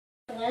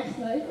last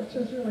night, which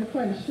was really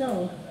quite a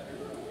show.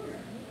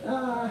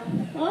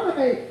 All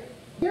right,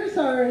 here's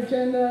our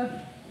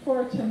agenda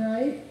for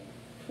tonight.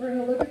 We're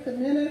going to look at the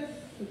minutes,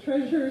 the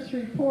treasurer's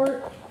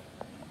report.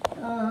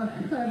 I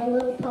have a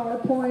little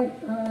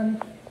PowerPoint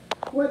on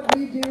what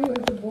we do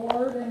as a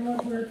board and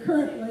what we're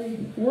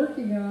currently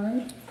working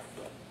on.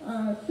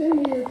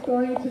 Cindy is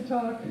going to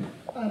talk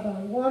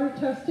about water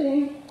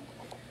testing.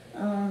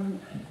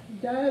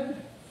 Deb,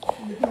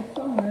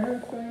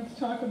 somewhere, is going to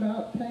talk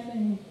about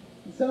pending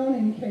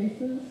zoning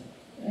cases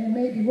and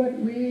maybe what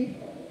we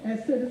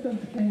as citizens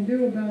can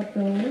do about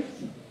those.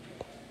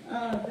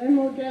 Then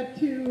we'll get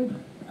to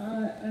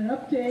an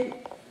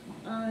update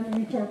on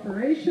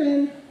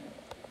incorporation,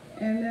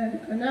 and then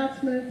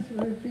announcements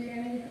would be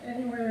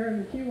anywhere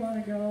that you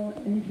want to go,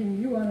 anything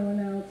you want to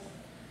announce,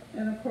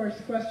 and of course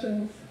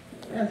questions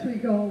as we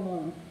go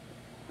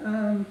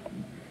along.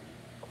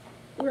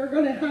 We're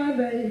going to have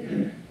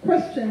a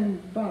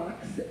question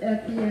box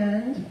at the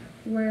end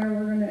where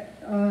we're going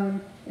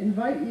to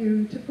invite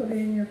you to put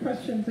in your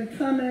questions and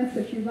comments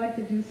if you'd like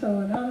to do so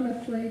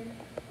anonymously,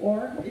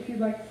 or if you'd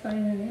like to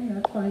sign it in,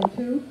 that's fine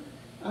too.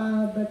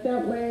 But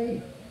that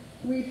way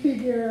we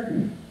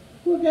figure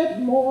we'll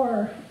get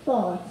more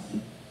thoughts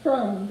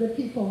from the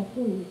people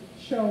who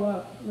show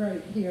up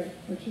right here,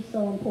 which is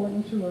so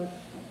important to us.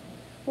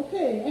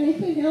 Okay,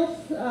 anything else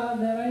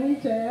that I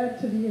need to add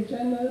to the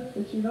agenda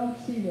that you don't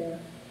see there?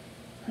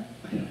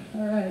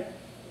 All right.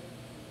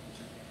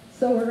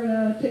 So we're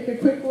going to take a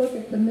quick look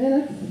at the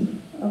minutes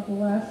of the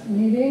last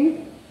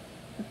meeting.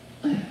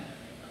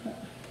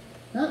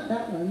 Not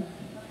that one.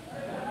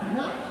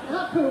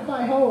 Not poop,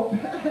 I hope.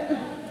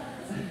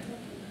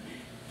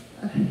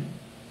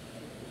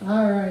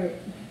 All right.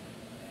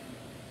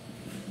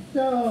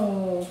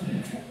 So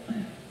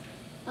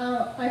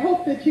I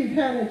hope that you've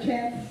had a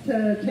chance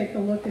to take a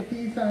look at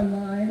these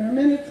online. Our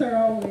minutes are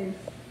always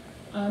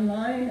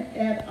online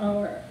at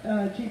our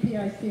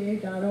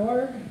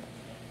GPICA.org.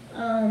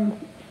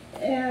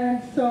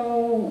 And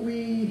so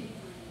we,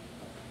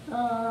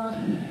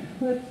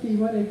 let's see,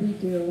 what did we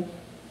do?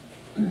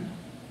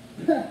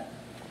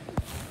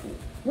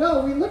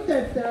 Well, we looked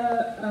at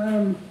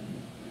the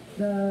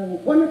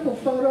wonderful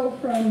photo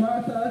from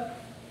Martha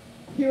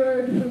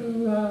Hewitt,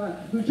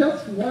 who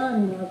just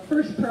won the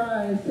first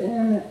prize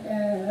in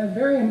a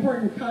very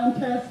important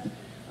contest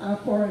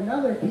for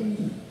another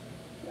piece.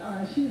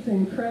 She's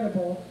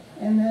incredible.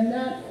 And then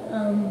that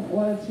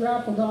was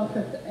raffled off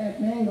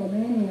at Mango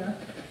Mania.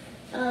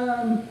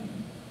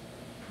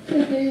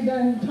 Cindy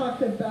then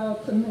talked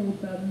about some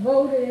things about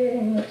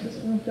voting, which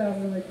just moved out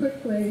really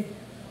quickly.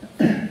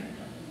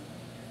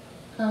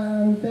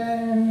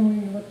 Then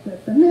we looked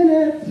at the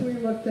minutes, we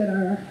looked at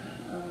our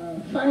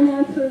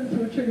finances,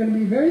 which are going to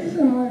be very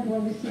similar to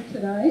what we see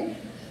tonight.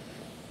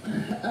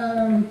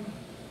 And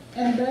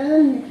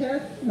then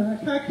Mikes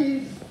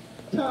Markakis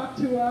talked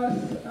to us.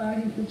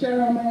 He's the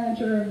general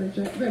manager of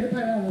the Greater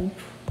Pine Island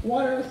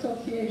Water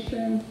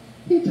Association.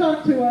 He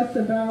talked to us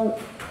about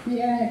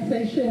the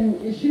annexation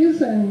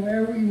issues and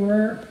where we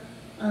were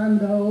on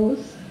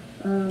those.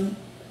 And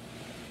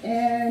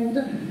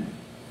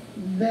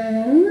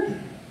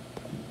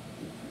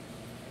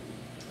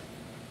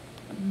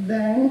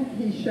then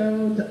he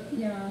showed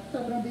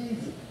some of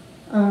these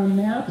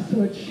maps,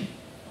 which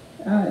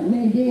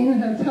Nadine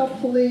has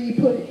helpfully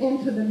put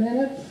into the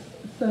minutes,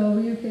 so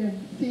you can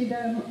see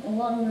them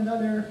along with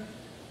other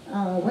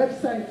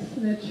websites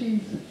that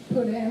she's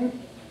put in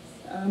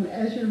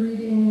as you're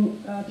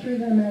reading through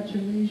them at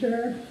your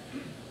leisure.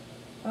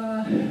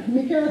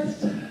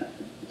 Mikes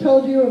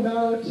told you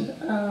about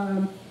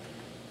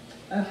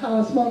how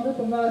a small group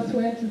of us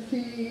went to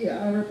see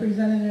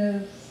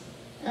Representatives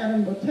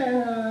Adam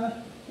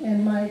Botana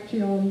and Mike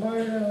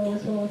Giolombardo,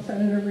 as well as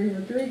Senator Ree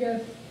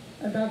Rodriguez,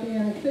 about the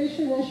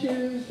annexation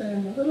issues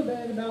and a little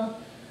bit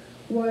about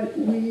what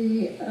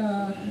we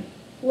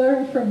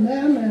learned from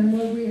them and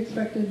what we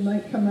expected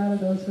might come out of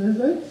those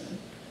visits.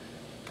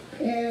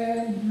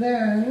 And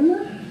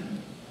then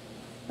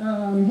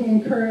he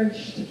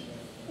encouraged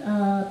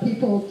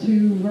people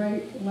to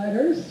write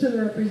letters to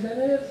the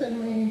representatives,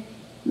 and we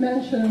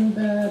mentioned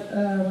that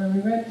when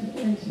we went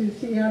in to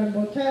see Adam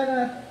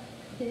Botana,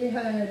 he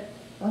had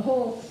a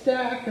whole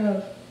stack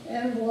of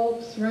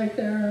envelopes right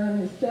there on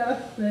his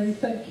desk that he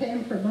said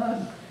came from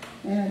us,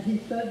 and he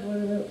said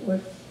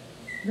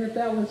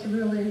that was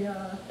really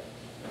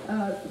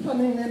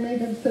something that made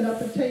him sit up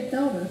and take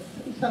notice.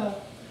 So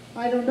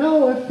I don't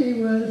know if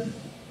he was,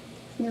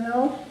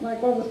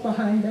 like what was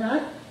behind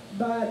that,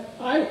 but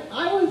I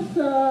was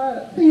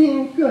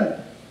thinking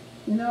good.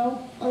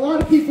 A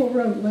lot of people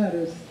wrote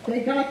letters.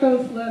 They got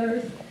those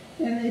letters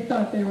and they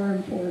thought they were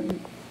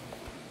important.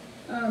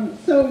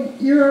 So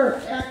your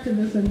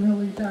activism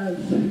really does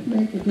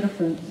make a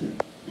difference.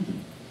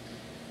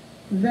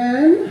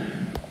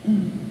 Then,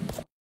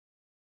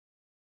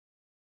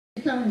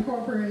 become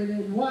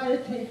incorporated, why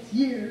it takes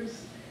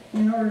years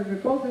in order to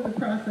go through the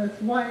process,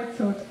 why it's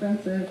so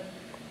expensive,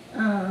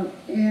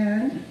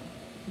 and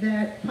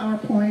that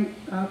PowerPoint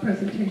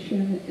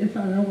presentation is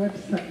on our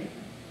website.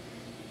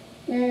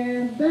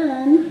 And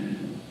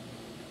then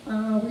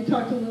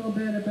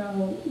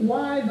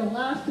why the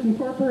last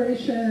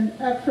incorporation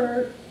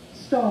effort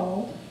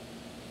stalled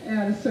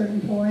at a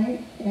certain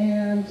point,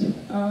 and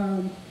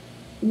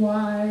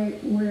why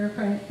we're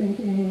kind of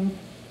thinking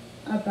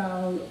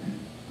about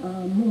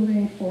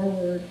moving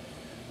forward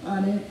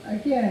on it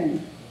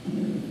again,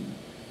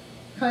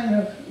 kind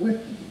of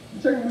with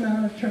a certain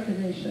amount of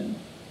trepidation.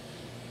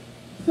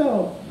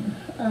 So,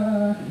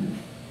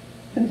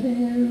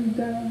 continue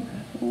down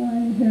the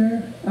line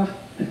here.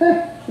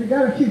 We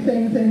got a few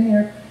things in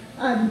here.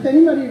 Does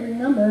anybody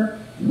remember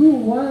who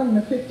won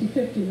the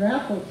 50-50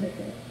 raffle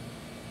ticket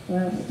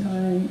last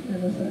time?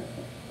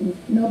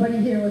 Nobody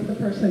here was the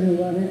person who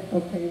won it.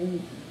 Okay,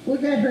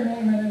 we'll get her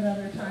name at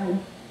another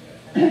time.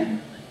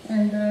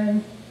 And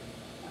then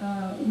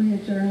we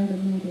adjourned the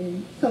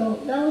meeting. So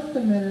that was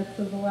the minutes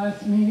of the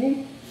last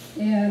meeting,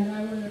 and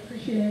I would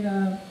appreciate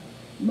a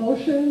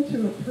motion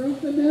to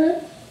approve the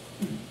minutes.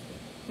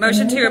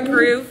 Motion to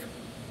approve.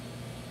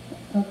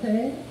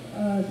 Okay,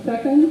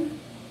 second.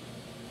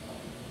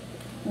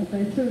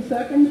 Okay, Sue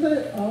seconds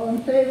it. All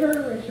in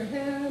favor, raise your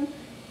hand.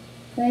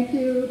 Thank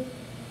you.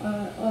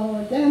 All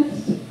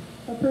against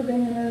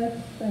approving the minutes?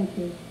 Thank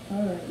you.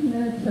 All right,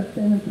 minutes have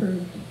been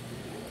approved.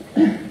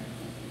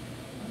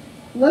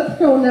 Let's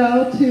go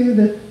now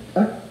to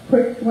a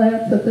quick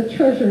glance at the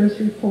treasurer's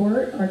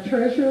report. Our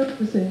treasurer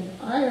is in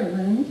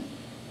Ireland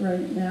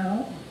right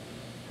now,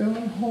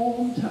 going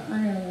home to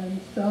Ireland.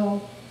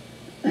 So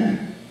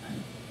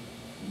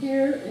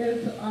here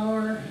is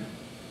our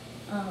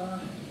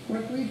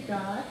what we've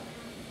got,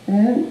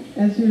 and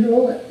as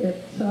usual,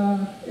 it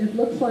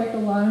looks like a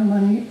lot of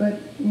money, but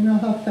you know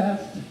how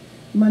fast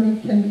money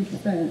can be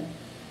spent.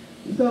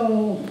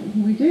 So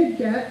we did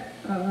get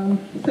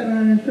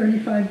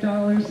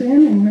 $735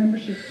 in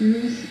membership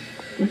dues,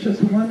 which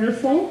was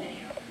wonderful,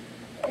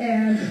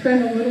 and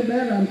spent a little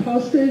bit on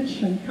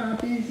postage and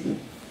copies,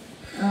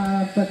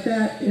 but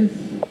that is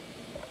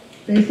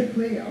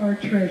basically our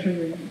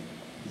treasury.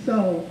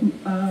 So,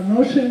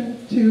 motion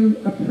to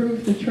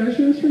approve the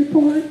treasurer's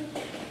report.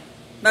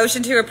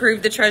 Motion to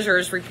approve the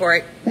treasurer's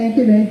report. Thank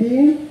you,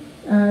 Nadine.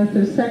 Is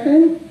there a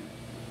second?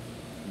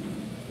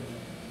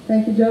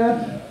 Thank you,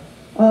 Jeff.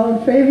 All in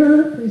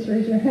favor, please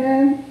raise your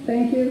hand.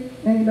 Thank you.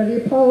 Anybody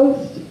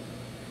opposed?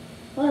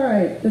 All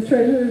right, the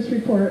treasurer's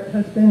report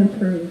has been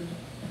approved.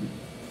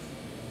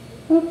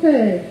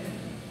 Okay.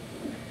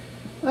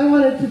 I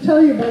wanted to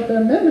tell you about the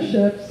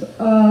memberships.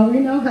 We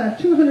now have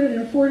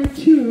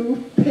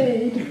 242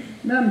 paid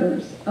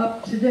members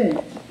up to date.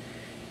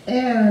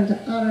 And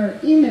on our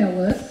email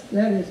list,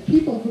 that is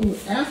people who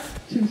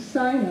asked to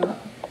sign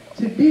up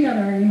to be on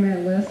our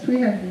email list,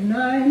 we have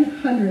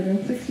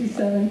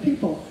 967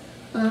 people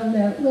on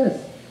that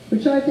list,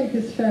 which I think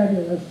is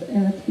fabulous.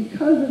 And it's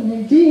because of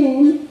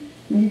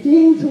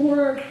Nadine's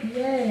work,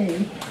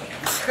 yay.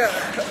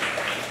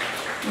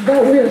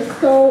 But we're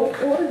so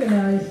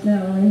organized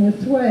now in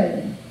this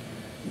way.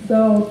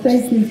 So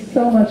thank you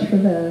so much for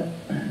that.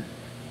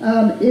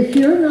 If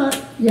you're not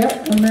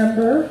yet a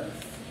member,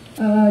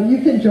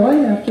 you can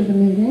join after the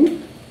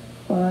meeting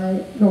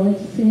by going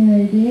to see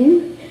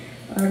Nadine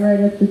right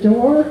at the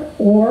door,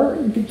 or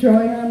you could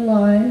join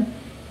online,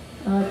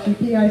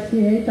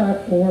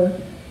 GPICA.org,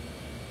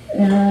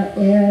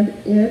 and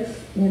it's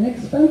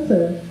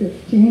inexpensive,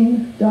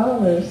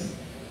 $15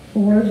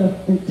 for the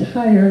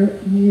entire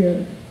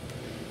year.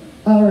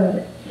 All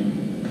right.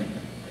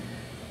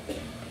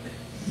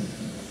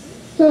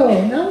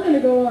 So now I'm going to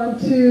go on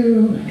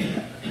to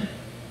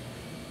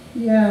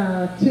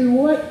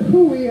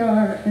who we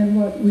are and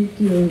what we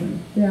do.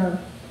 Yeah.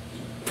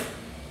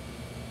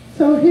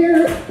 So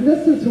here,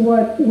 this is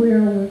what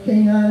we're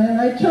working on, and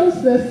I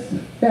chose this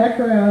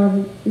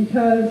background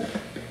because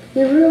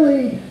it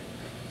really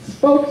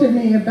spoke to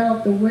me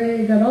about the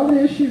way that all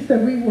the issues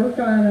that we work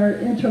on are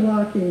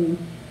interlocking.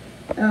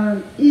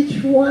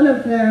 Each one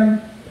of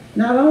them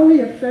not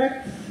only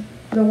affects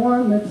the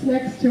one that's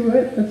next to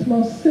it, that's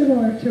most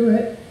similar to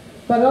it,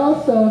 but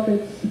also if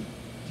it's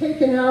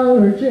taken out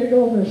or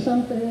jiggled or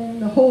something,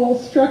 the whole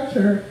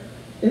structure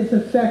is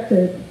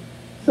affected.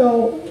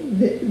 So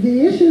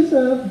the issues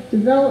of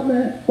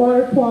development,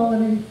 water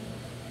quality,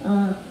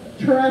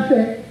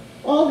 traffic,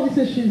 all these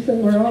issues that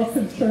we're all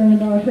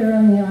concerned about here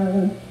on the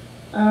island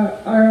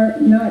are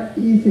not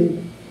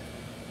easy.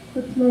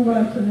 Let's move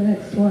on to the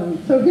next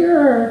one. So here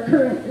are our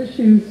current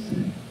issues.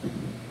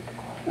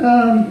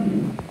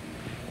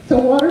 So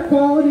water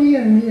quality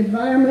and the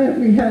environment,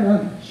 we have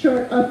a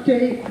short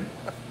update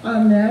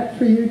on that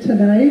for you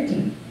tonight.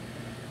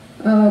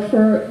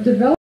 For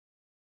development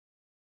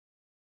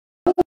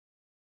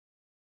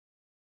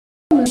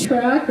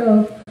track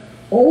of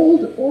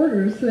old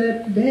orders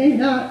that may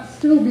not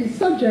still be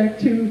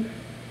subject to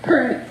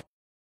current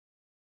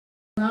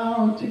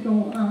allowed to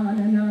go on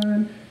and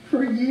on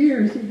for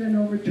years, even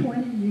over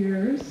 20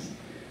 years,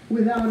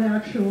 without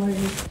actually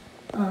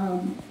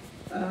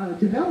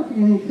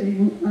developing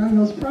anything on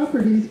those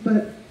properties,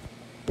 but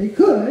they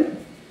could,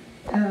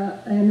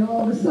 and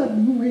all of a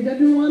sudden we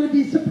didn't want to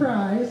be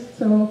surprised,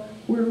 so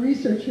we're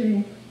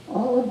researching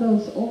all of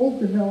those old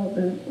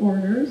development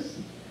orders,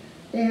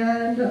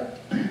 and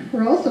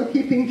we're also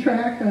keeping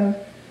track of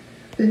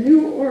the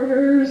new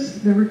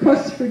orders, the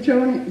requests for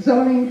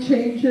zoning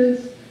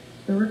changes,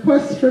 the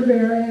requests for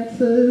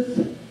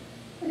variances,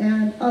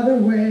 and other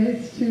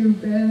ways to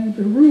bend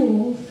the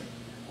rules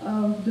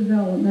of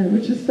development,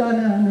 which is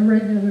done on a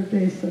regular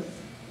basis.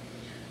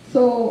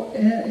 So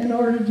in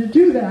order to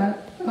do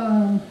that,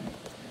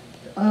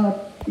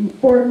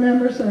 board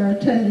members are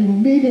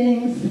attending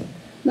meetings,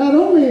 not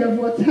only of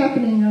what's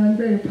happening on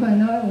Greater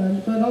Pine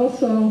Island, but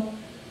also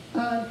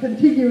on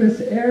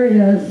contiguous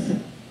areas,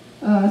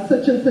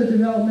 such as the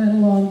development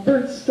along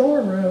Bird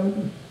Store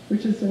Road,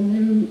 which is a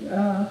new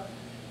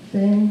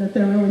thing that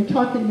they're really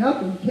talking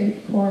up in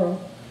Cape Coral.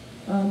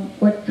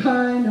 What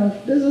kind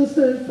of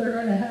businesses they're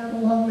going to have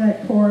along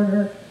that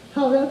corridor,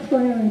 how that's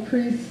going to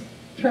increase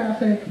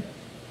traffic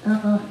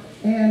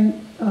and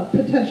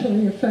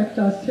potentially affect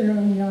us here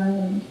on the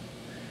island.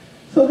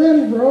 So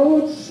then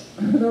roads,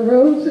 the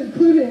roads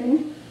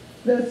including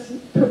this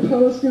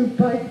proposed new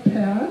bike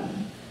path.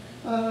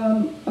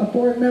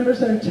 Board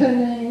members are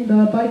attending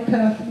the bike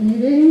path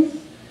meetings.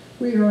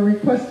 We are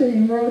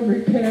requesting road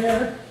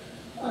repair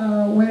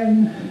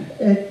when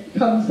it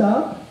comes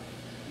up.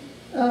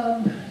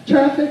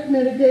 Traffic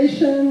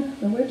mitigation,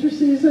 the winter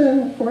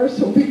season, of course,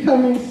 will be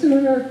coming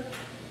sooner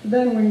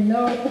than we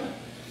know.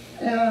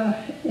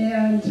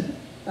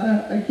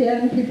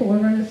 Again, people are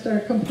going to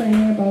start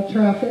complaining about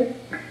traffic.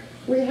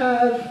 We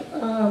have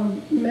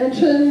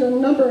mentioned a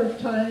number of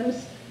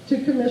times to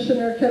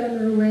Commissioner Kevin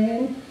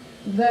Ruane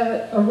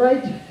that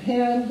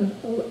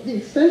the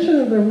extension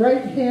of the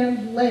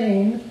right-hand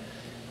lane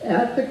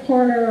at the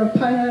corner of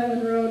Pine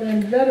Island Road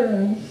and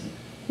Veterans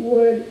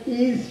would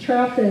ease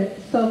traffic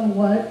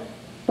somewhat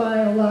by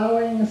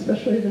allowing,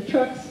 especially the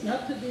trucks,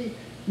 not to be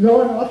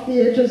going off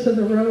the edges of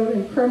the road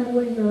and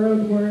crumbling the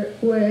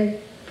roadway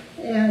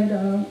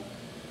and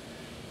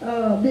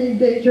being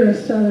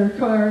dangerous to other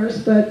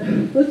cars, but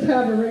let's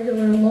have a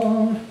regular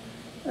long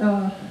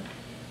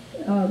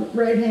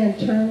right-hand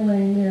turn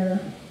lane there.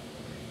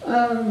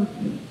 On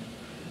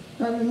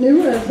the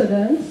new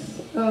residents,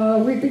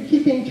 we've been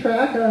keeping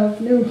track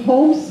of new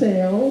home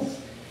sales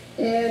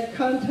and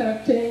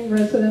contacting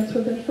residents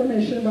with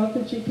information about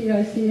the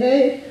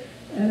GPICA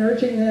and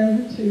urging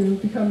them to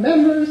become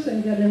members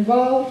and get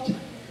involved.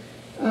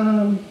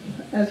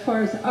 As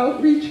far as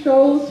outreach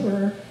goes,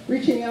 we're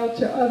reaching out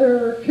to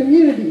other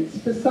communities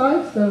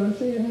besides those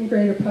in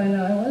Greater Pine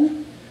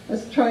Island,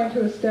 as trying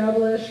to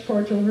establish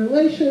cordial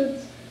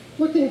relations,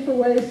 looking for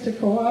ways to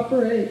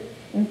cooperate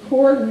and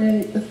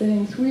coordinate the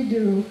things we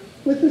do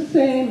with the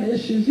same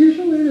issues,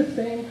 usually the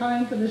same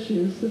kinds of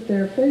issues that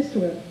they're faced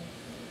with.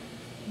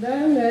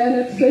 Then the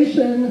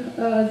annexation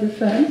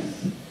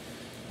defense.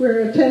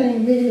 We're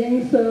attending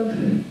meetings of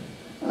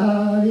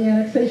the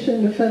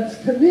Annexation Defense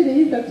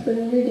Committee that's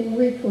been meeting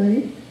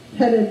weekly,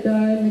 headed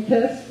by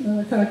Mikes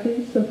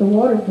of the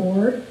Water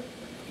Board,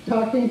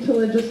 talking to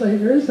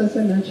legislators, as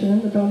I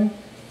mentioned,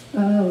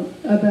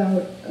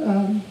 about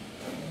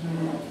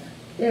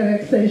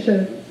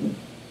annexation.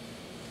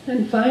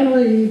 And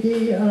finally,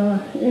 the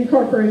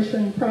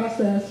incorporation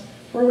process,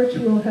 for which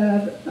we'll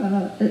have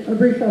a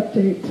brief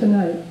update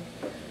tonight.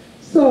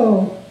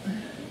 So,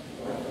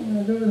 I'm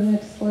going to go to the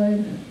next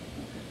slide.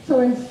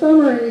 So in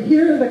summary,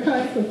 here are the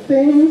kinds of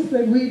things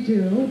that we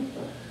do.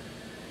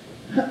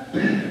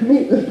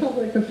 Meet with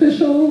public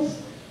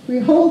officials. We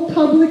hold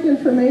public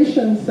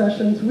information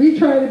sessions. We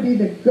try to be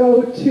the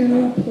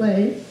go-to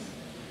place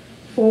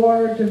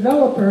for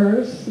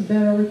developers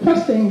that are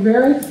requesting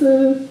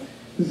variances,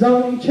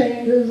 zoning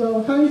changes,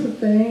 all kinds of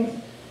things.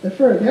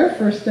 Their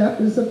first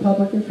step is a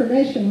public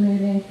information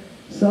meeting.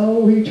 So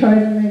we try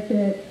to make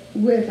it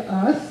with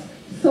us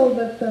so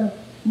that the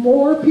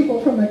more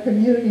people from the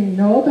community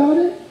know about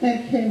it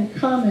and can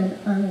comment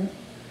on it.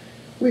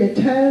 We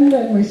attend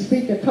and we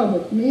speak at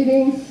public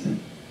meetings.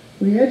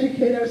 We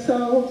educate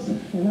ourselves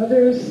and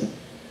others.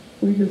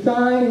 We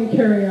design and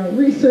carry out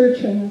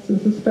research, and this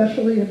is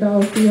especially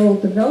about the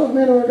old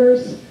development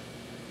orders.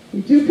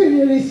 We do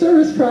community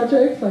service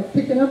projects like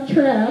picking up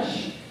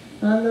trash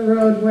on the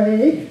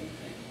roadway,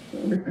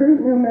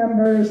 recruit new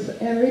members,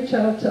 and reach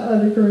out to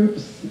other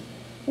groups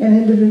and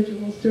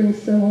individuals doing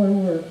similar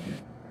work.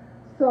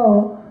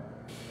 So,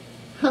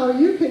 how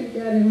you can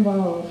get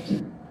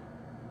involved.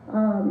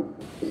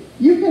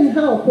 You can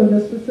help with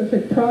a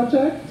specific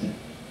project.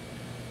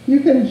 You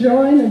can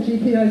join a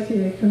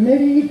GPICA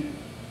committee.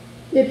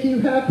 If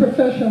you have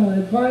professional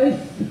advice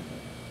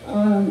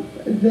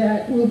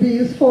that will be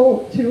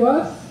useful to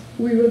us,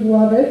 we would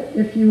love it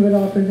if you would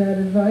offer that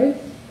advice.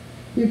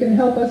 You can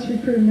help us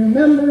recruit new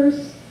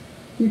members.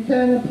 You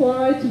can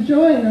apply to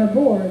join our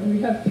board. We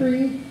have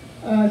 3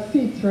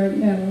 seats right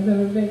now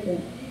that are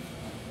vacant.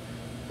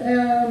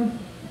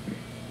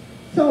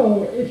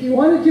 So if you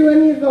want to do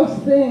any of those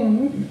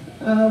things,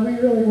 we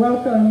really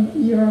welcome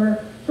your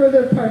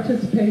further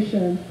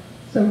participation.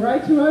 So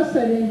write to us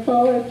at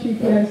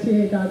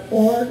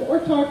info@gpica.org or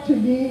talk to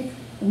me,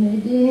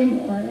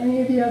 Nadine, or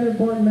any of the other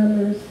board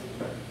members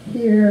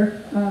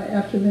here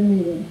after the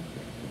meeting.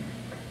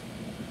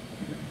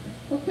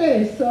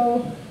 Okay,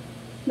 so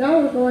Now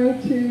we're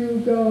going to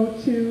go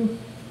to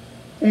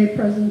a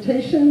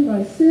presentation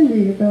by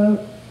Cindy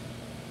about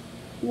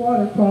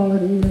water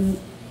quality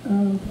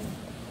and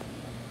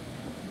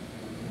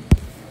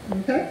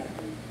okay.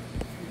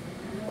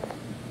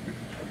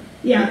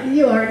 Yeah,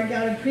 you already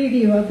got a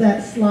preview of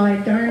that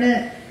slide, darn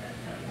it.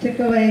 Took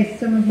away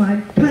some of my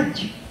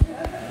punch.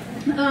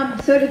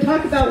 So to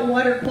talk about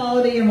water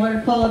quality and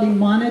water quality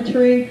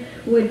monitoring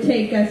would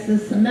take us a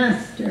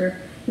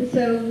semester.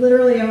 So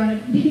literally I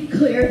want to be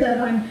clear that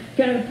I'm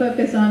going to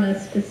focus on a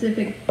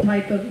specific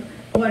type of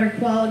water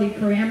quality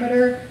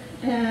parameter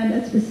and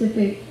a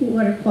specific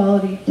water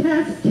quality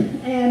test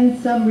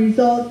and some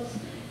results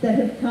that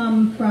have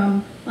come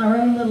from our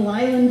own little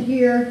island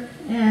here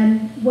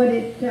and what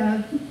it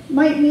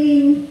might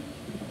mean,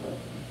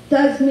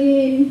 does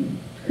mean,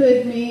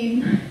 could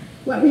mean,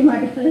 what we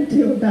might want to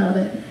do about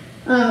it.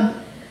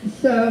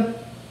 So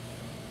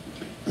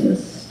to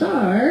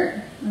start,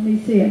 let me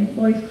see, I'm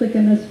always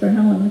clicking this for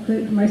Helen, I'm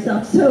clicking for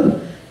myself.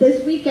 So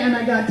this weekend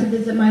I got to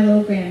visit my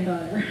little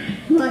granddaughter,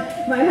 my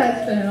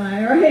husband and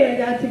I, right? I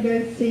got to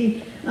go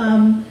see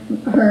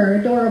her,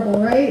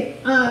 adorable, right?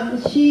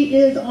 She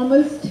is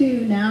almost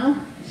 2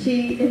 now.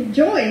 She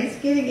enjoys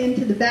getting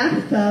into the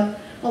bathtub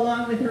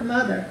along with her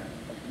mother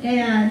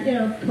and, you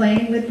know,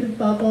 playing with the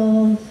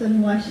bubbles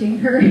and washing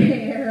her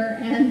hair,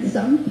 and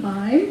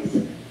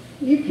sometimes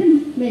you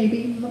can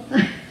maybe,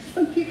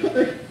 some people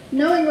are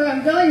knowing where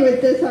I'm going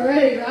with this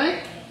already,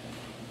 right?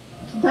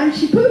 Sometimes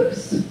she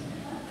poops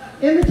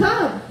in the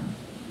tub,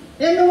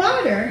 in the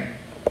water,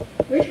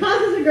 which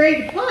causes a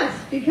great fuss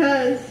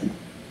because,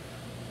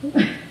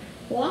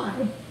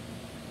 why?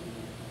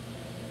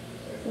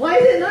 Why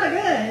is it not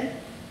good?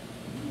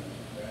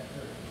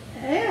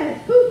 Yeah,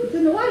 it's poop, it's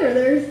in the water.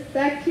 There's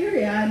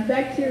bacteria, and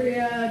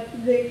bacteria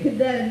that could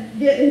then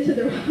get into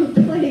the wrong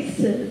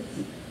places,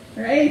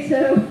 right?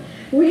 So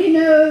we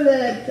know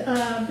that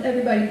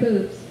everybody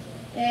poops.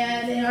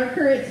 And in our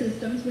current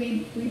systems,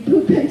 we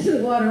poop into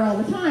the water all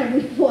the time.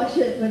 We flush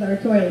it with our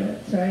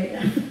toilets, right?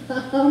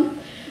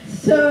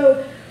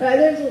 So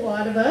there's a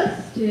lot of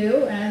us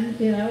too, and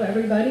you know,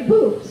 everybody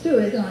poops too.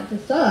 It's not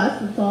just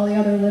us, it's all the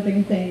other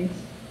living things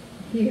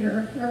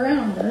here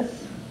around us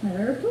that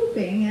are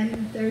pooping,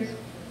 and there's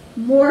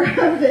more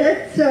of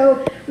it,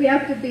 so we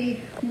have to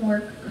be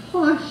more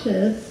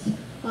cautious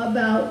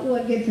about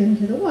what gets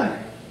into the water.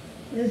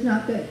 It's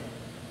not good.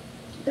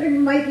 There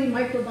might be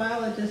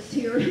microbiologists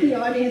here in the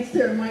audience,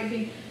 there might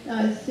be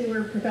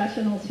sewer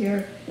professionals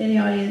here in the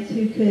audience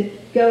who could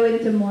go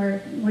into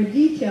more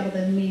detail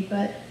than me,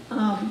 but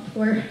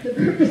for the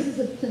purposes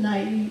of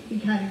tonight, you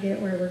kind of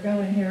get where we're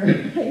going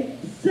here, right?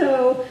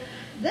 So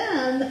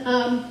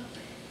then,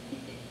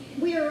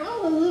 we are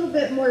all a little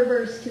bit more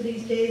versed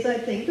these days, I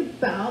think,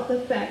 about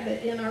the fact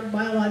that in our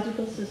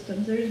biological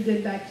systems, there's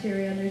good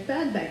bacteria and there's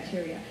bad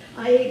bacteria.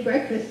 I ate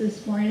breakfast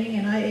this morning,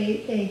 and I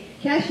ate a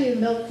cashew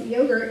milk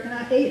yogurt, and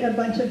I ate a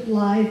bunch of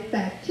live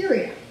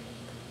bacteria.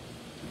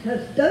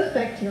 Because those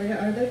bacteria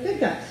are the good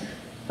guys.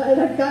 But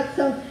I've got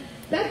some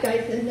bad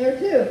guys in there,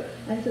 too.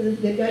 And so those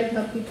good guys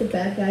help keep the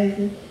bad guys,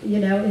 you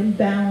know, in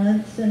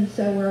balance. And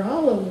so we're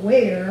all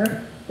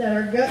aware that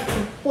our guts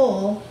are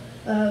full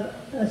of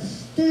a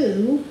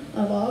stew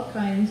of all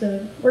kinds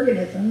of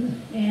organisms,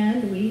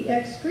 and we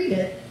excrete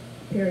it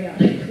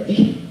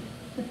periodically.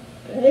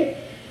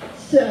 Okay?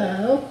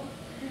 So,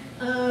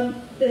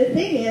 the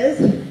thing is,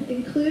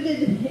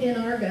 included in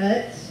our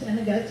guts, and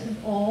the guts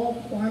of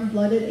all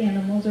warm-blooded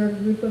animals, are a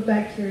group of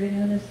bacteria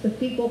known as the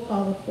fecal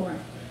coliform.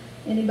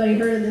 Anybody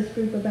heard of this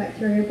group of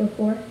bacteria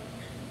before?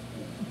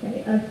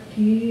 Okay, a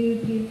few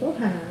people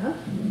have.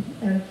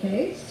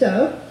 Okay,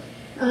 so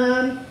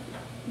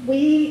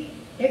we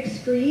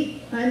excrete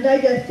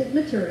undigested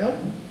material.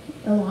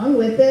 Along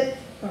with it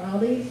are all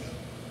these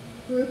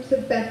groups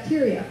of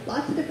bacteria,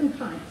 lots of different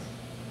kinds.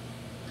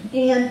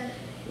 And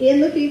in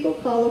the fecal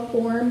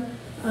coliform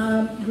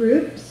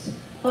groups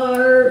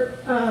are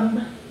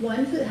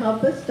ones that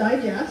help us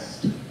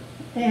digest,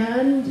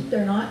 and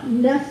they're not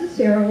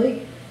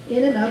necessarily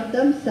in and of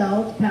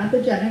themselves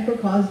pathogenic or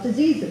cause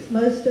diseases.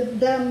 Most of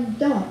them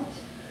don't.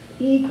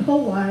 E.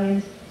 coli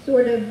is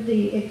sort of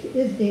the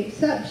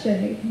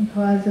exception. It can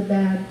cause a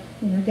bad,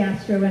 you know,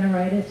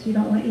 gastroenteritis. You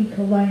don't want E.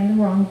 coli in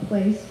the wrong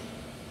place.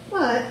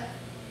 But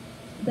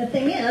the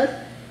thing is,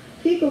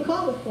 fecal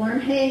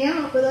coliform hang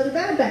out with other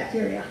bad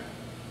bacteria.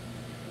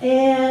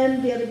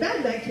 And the other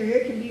bad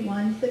bacteria can be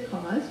ones that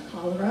cause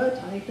cholera,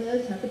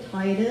 typhus,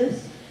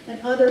 hepatitis, and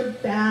other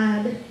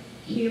bad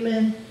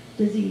human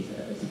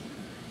diseases.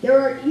 There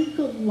are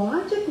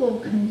ecological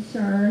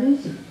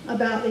concerns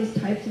about these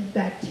types of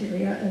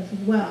bacteria as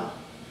well.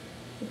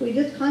 If we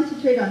just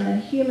concentrate on the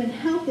human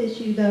health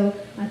issue, though,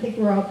 I think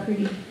we're all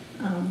pretty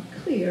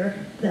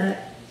clear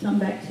that some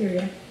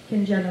bacteria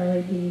can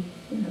generally be,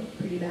 you know,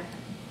 pretty bad.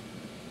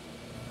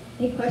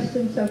 Any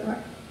questions so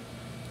far?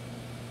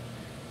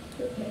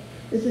 Okay,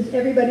 this is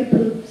Everybody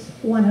Poops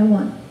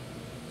 101.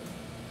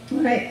 All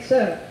right,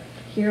 so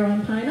here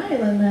on Pine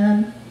Island,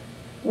 then,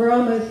 we're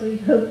all mostly,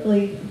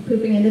 hopefully,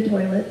 pooping into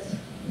toilets.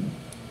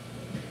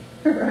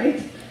 All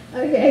right,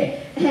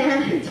 okay.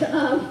 And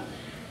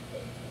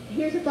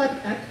here's a fun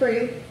fact for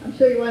you. I'm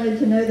sure you wanted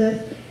to know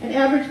this. An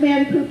average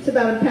man poops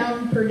about 1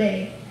 pound per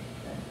day.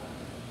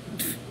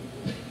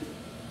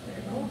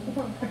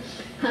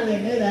 How do you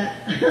know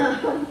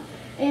that?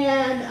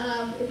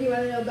 And if you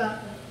want to know about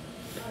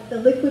the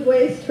liquid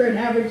waste for an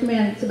average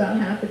man, it's about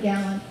half a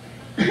gallon.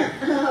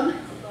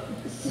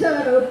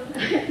 So,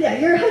 yeah,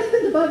 your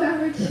husband's above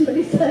average,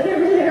 somebody said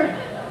over there.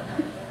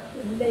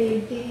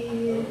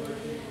 Ladies,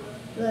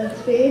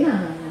 let's be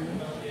nice.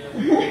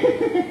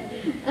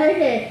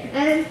 Okay,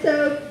 and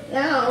so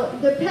now,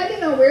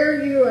 depending on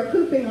where you are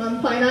pooping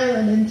on Pine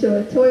Island into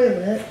a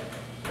toilet,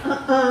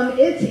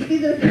 it's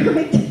either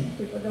going to,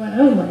 people are going,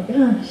 oh my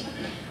gosh,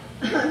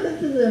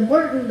 this is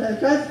important,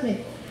 trust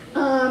me.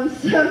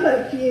 Some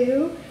of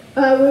you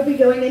would be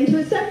going into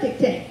a septic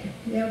tank.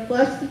 You know,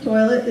 flush the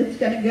toilet, it's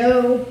going to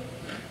go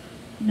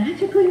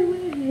magically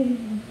away.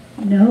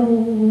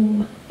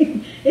 No,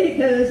 it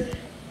goes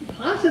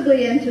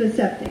possibly into a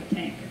septic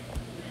tank.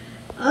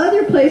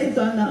 Other places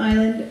on the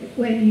island,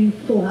 when you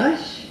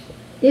flush,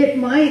 it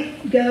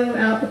might go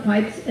out the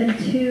pipes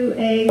into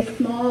a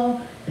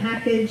small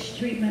package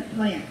treatment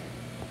plant,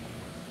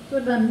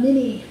 sort of a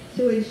mini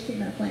sewage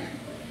treatment plant.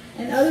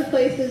 And other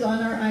places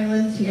on our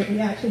islands here, we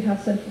actually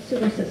have central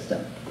sewer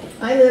system.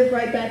 I live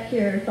right back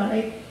here.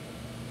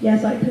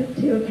 Yes, I poop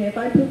too. Okay, if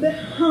I poop at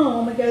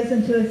home, it goes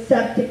into a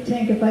septic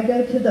tank. If I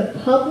go to the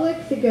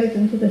Publix, it goes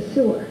into the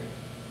sewer.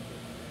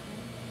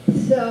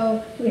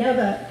 So we have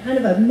a kind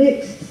of a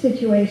mixed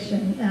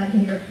situation out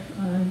here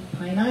on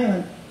Pine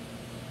Island.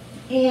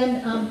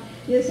 And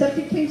the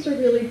septic tanks are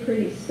really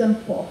pretty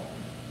simple.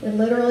 It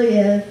literally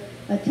is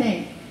a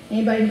tank.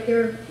 Anybody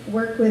here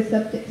work with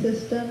septic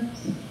systems?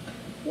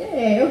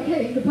 Yay,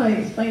 okay, you could probably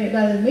explain it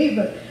better than me,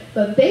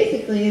 but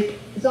basically it's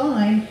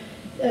designed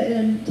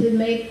to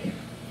make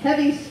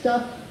heavy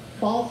stuff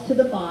falls to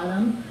the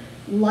bottom,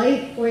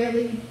 light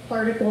oily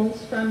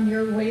particles from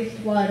your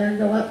wastewater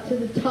go up to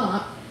the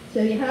top.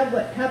 So you have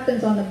what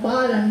happens on the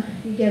bottom,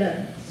 you get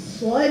a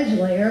sludge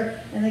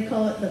layer, and they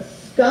call it the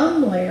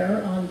scum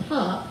layer on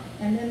top,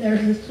 and then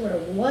there's this sort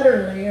of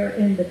water layer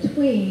in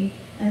between,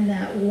 and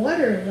that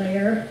water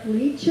layer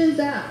leaches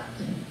out,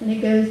 and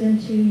it goes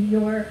into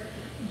your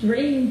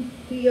drain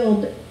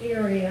field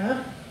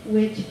area,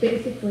 which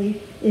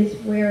basically is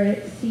where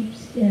it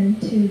seeps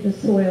into the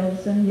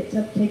soils and gets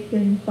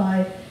uptaken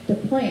by the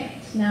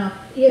plants. Now,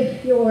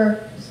 if your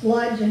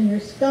sludge and your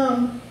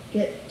scum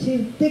get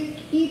too thick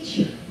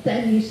each,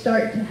 then you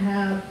start to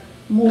have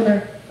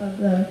more of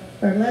the,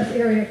 or less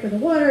area for the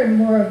water, and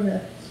more of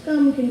the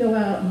scum can go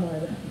out, and more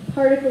of the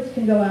particles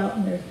can go out,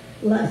 and there's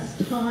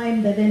less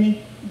time that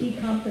any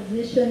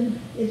decomposition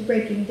is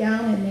breaking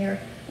down in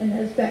there. And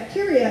those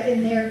bacteria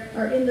in there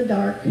are in the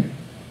dark,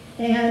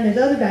 and there's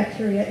other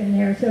bacteria in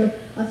there, so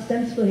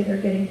ostensibly they're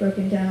getting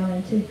broken down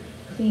into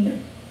cleaner,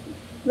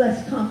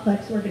 less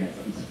complex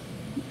organisms.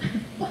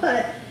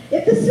 But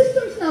if the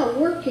system's not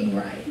working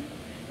right,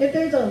 if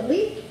there's a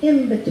leak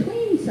in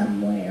between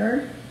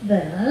somewhere,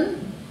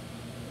 then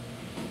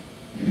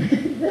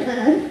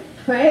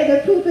right,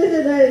 the poop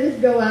isn't going to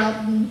just go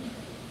out and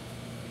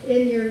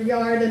in your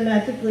yard and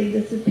magically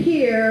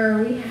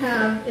disappear. We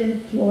have in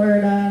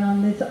Florida and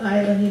on this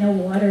island, you know,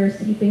 water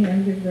seeping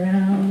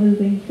underground,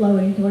 moving,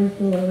 flowing towards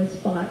the lowest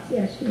spots, the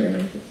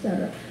estuaries,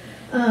 etc.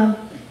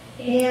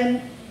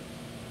 And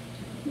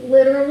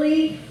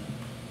literally,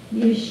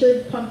 you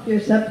should pump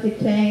your septic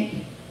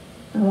tank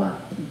a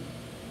lot.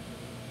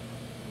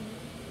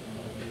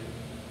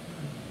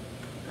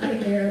 I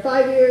hear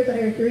 5 years, I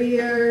hear 3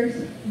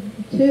 years,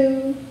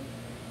 2.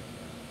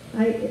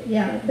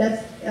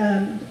 That's,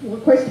 well,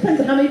 of course, it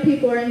depends on how many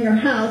people are in your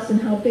house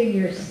and how big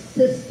your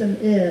system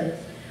is,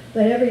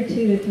 but every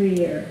 2 to 3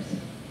 years,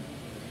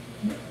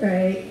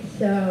 right?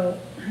 So,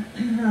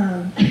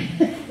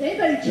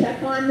 anybody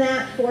check on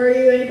that for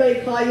you?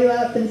 Anybody call you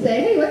up and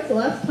say, hey, what's the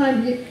last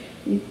time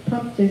you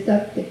pumped your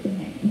septic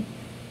tank?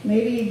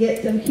 Maybe you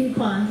get some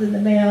coupons in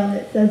the mail and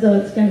it says, oh,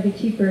 it's going to be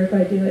cheaper if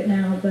I do it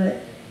now,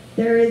 but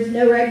there is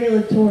no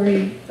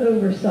regulatory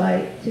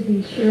oversight to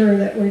be sure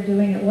that we're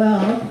doing it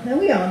well. And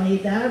we all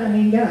need that. I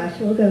mean, gosh,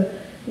 we'll go,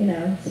 you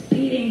know,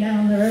 speeding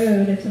down the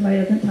road if somebody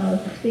doesn't tell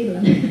us the speed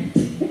limit.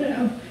 You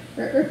know,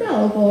 we're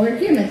fallible, we're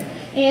human.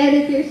 And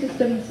if your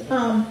system's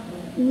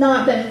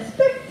not been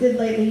inspected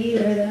lately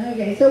either, then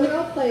okay. So we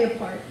all play a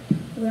part.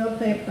 We all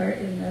play a part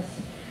in this.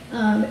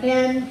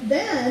 And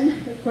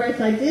then, of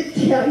course, I did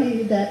tell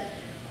you that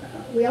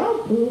we all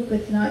poop.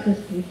 It's not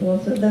just people.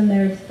 So then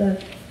there's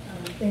the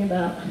thing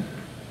about,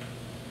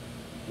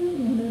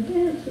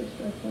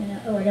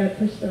 oh, I got to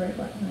push the right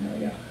button. There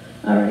we go.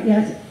 All right,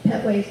 yes,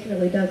 pet waste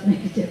really does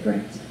make a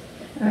difference.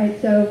 All right,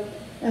 so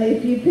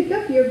if you pick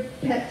up your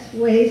pet's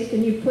waste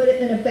and you put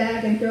it in a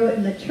bag and throw it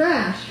in the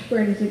trash,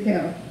 where does it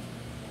go?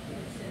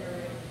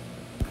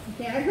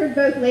 Okay, I heard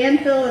both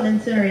landfill and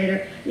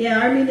incinerator.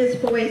 Yeah, our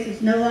municipal waste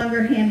is no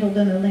longer handled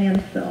in a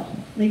landfill.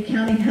 Lee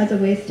County has a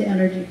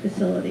waste-to-energy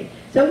facility.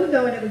 So it would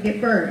go and it would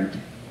get burned.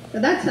 So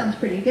that sounds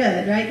pretty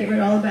good, right? Get rid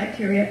of all the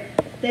bacteria.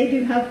 They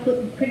do have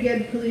pretty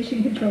good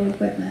pollution control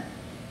equipment.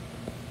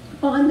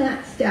 on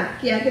that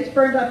stack. Yeah, it gets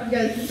burned up and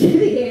goes into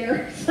the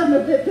air, some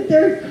of it, but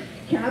there's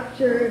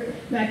capture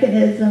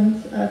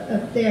mechanisms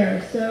up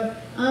there. So,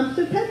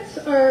 so pets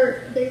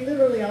they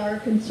literally are a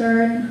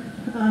concern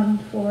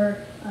for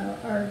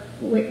our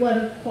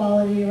water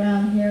quality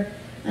around here.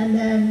 And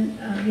then,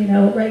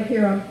 right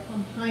here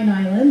on Pine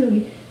Island,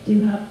 we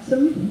do have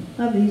some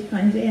of these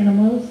kinds of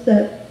animals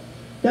that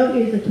don't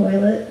use the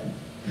toilet.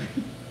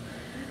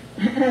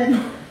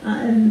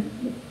 and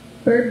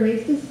bird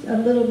waste is a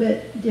little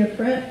bit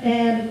different,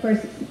 and of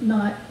course it's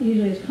not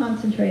usually as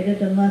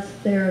concentrated unless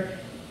they're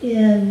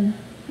in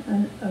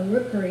a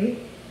rookery.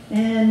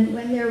 And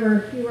when there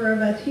were fewer of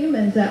us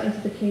humans, that was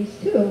the case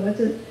too.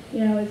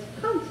 It's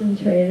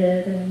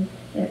concentrated, and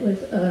it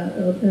was a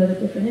little bit of a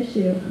different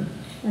issue.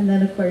 And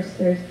then of course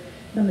there's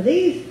some of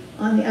these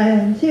on the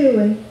island too.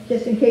 And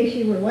just in case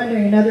you were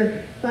wondering,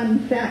 another fun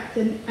fact: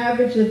 an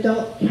average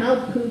adult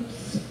cow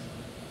poops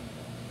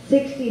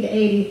 60 to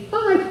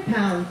 85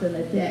 pounds in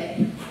a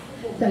day.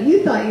 So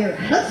you thought your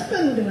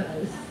husband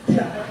was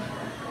tough.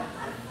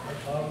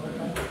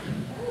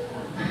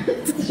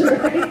 That's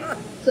right.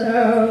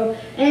 So,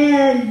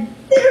 and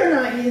they're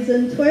not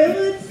using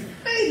toilets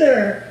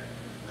either.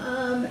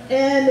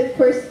 And of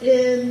course,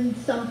 in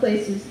some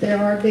places there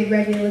are big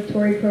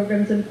regulatory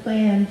programs and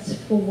plans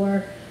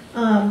for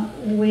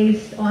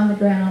waste on the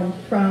ground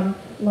from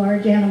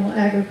large animal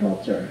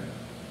agriculture.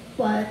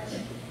 But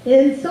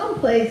in some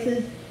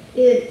places,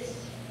 it's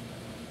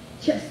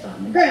just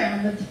on the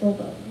ground that's full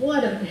of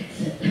water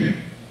mixing.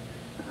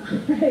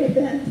 Right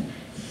then.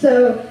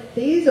 So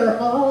these are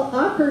all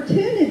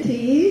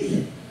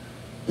opportunities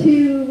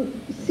to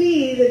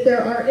see that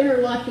there are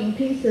interlocking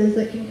pieces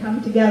that can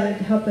come together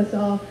to help us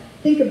all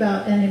think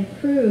about and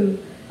improve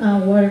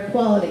water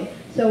quality.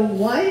 So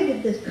why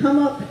did this come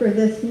up for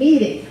this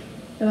meeting?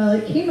 Well,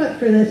 it came up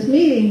for this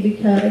meeting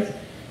because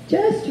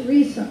just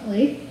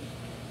recently,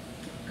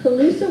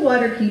 Calusa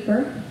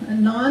Waterkeeper, a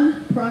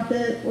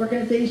non-profit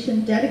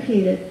organization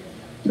dedicated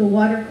to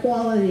water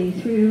quality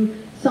through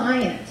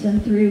science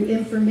and through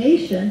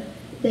information,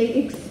 they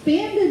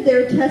expanded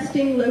their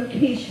testing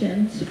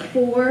locations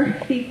for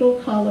fecal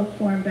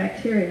coliform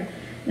bacteria.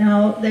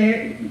 Now,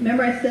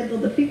 remember I said, well,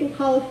 the fecal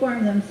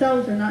coliform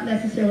themselves are not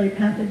necessarily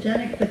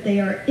pathogenic, but they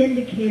are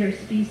indicator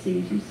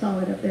species. You saw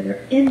it up there.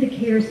 They're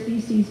indicator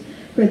species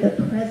for the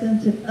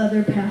presence of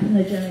other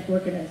pathogenic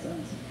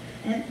organisms.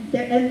 And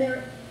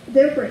they're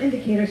therefore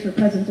indicators for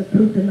presence of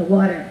poop in the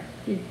water.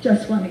 You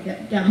just want to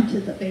get down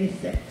to the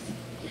basics.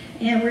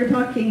 And we're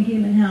talking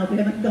human health. We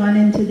haven't gone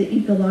into the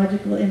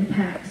ecological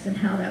impacts and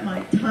how that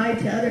might tie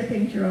to other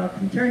things you're all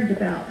concerned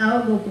about,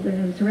 algal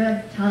blooms,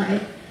 red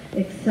tide,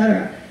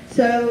 etc.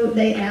 So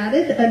they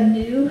added a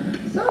new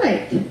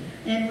site.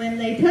 And when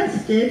they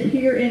tested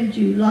here in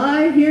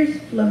July, here's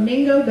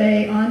Flamingo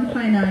Bay on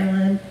Pine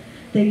Island.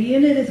 The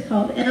unit is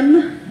called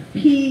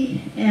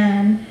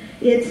MPN.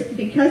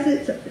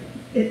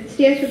 It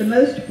stands for the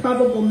most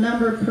probable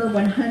number per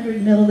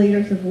 100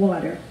 milliliters of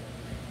water.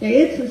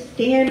 It's a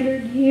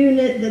standard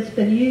unit that's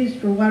been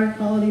used for water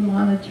quality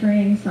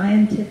monitoring,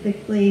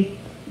 scientifically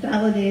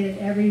validated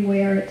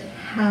everywhere. It's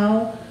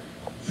how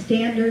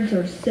standards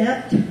are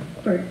set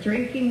for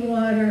drinking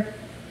water,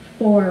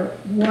 for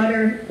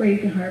water where you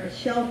can harvest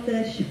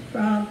shellfish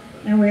from,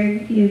 and where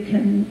you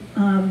can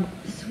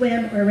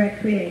swim or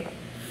recreate.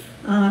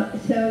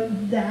 So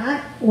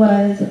that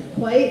was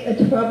quite a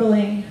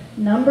troubling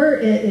number.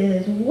 It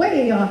is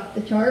way off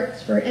the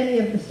charts for any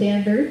of the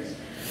standards.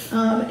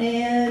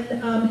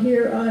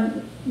 Here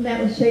on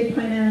Matlacha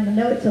Pine Island, I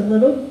know it's a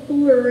little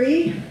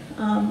blurry.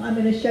 I'm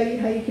going to show you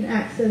how you can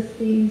access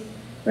these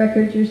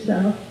records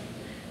yourself.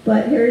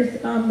 But here's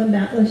the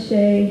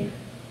Matlacha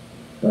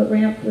boat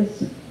ramp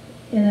was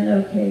in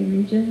an okay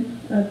region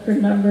for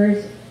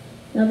numbers.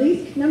 Now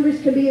these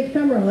numbers can be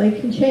ephemeral, they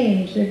can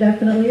change. There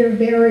definitely are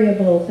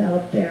variables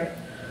out there.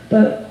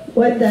 But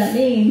what that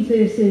means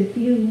is if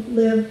you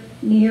live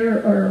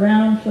near or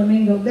around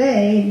Flamingo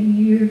Bay,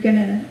 you're going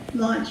to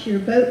launch your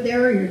boat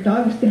there, or your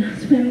dog's going to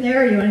swim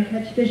there, or you want to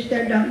catch fish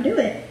there, don't do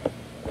it.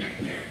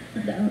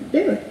 Don't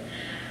do it.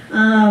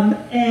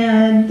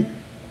 And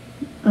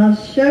I'll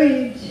show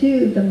you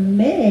too, the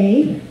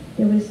May,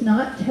 there was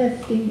not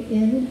testing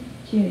in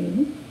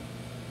June.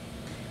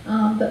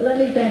 But let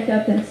me back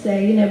up and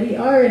say, we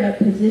are in a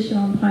position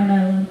on Pine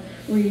Island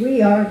where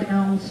we are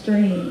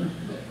downstream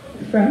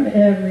from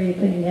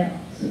everything else.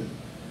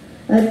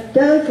 That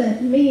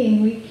doesn't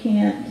mean we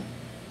can't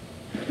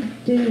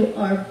do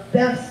our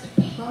best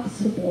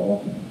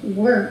possible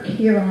work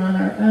here on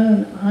our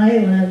own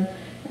island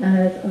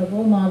as a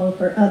role model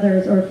for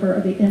others, or for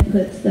the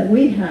inputs that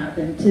we have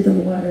into the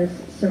waters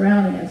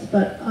surrounding us.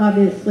 But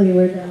obviously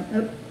we're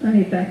down, let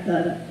me back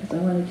that up because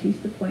I want to choose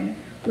the pointer.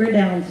 We're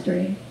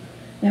downstream.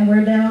 And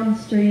we're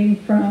downstream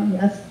from,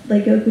 yes,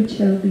 Lake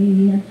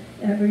Okeechobee and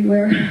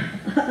everywhere,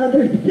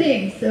 other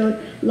things.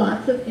 So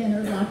lots of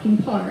interlocking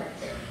parts.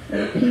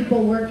 There are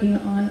people working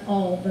on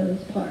all those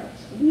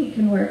parts. We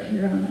can work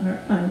here on our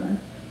island.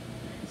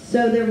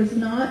 So there was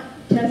not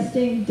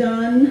testing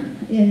done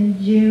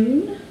in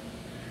June,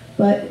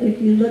 But if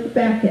you look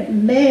back at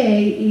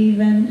May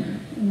even,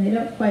 and they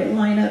don't quite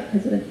line up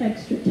because of an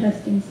extra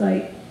testing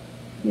site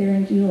here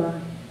in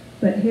July,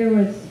 but here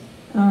was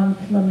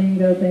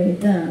Flamingo Bay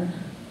then.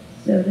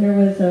 So there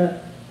was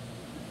a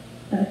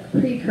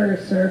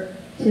precursor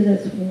to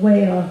this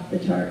way off the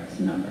charts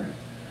number.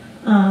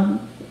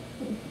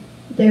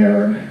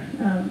 There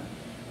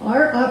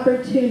are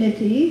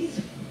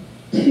opportunities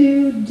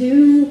to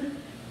do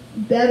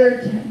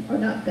better, or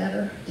not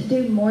better, to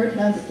do more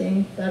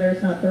testing. Better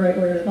is not the right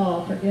word at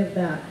all, forgive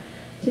that.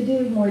 To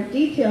do more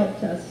detailed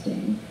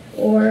testing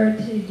or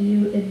to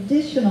do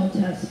additional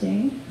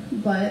testing,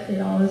 but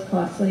it all is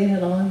costly and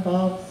it all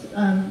involves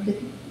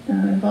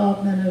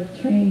involvement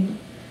of trained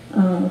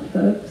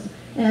folks.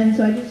 And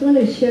so I just want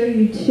to show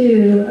you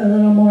too a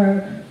little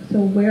more, so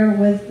where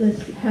was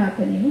this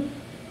happening?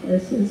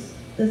 This is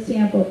the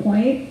sample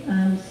point.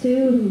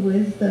 Sue, who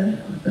is the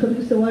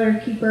Calusa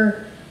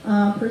waterkeeper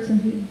person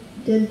who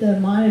did the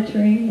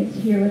monitoring, is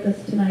here with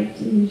us tonight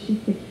too. She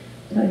could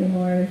tell you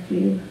more if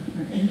you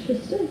are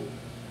interested.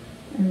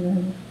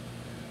 And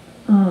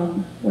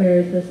then, where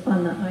is this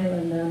on the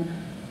island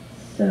then?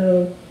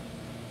 So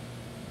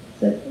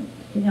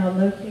can y'all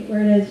locate where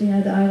it is? You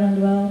know the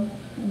island well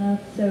enough?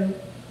 So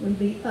we'd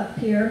be up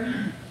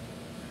here,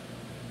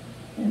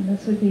 and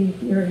this would be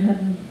if you're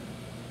heading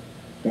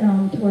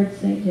down towards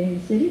St.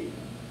 James City.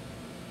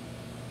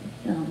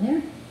 Down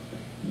there.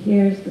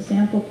 Here's the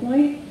sample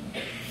point.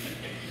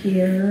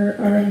 Here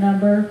are a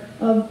number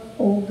of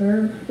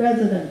older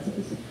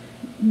residences.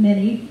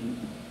 Many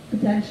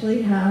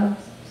potentially have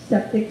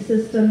septic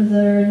systems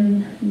that are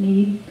in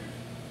need,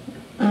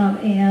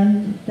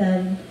 and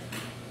then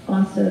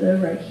also though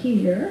right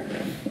here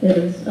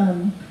is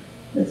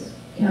this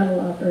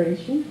cattle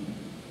operation.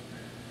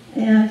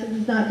 And so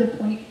it's not to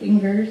point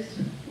fingers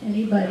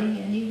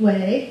anybody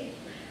anyway,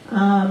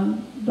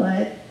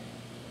 but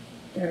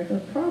there's a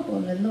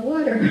problem in the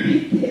water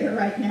right there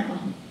right now.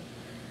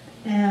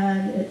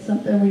 And it's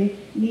something we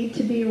need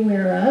to be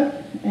aware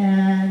of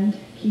and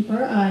keep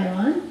our eye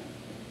on.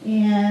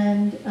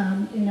 And,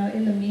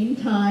 in the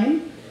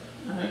meantime,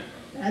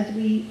 as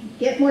we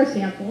get more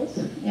samples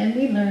and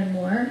we learn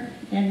more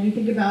and we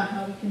think about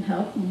how we can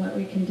help and what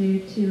we can do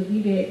to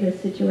alleviate this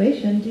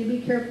situation, do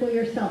be careful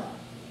yourself.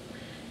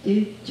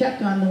 Do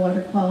check on the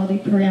water quality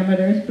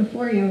parameters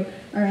before you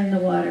are in the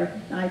water.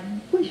 I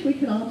wish we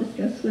could all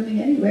discuss swimming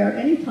anywhere,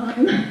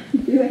 anytime,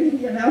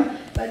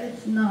 but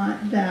it's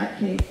not that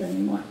case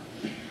anymore.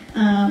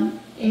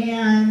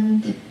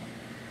 And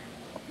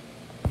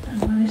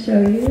I want to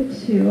show you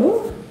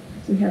too,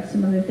 so we have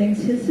some other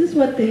things. This is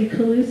what the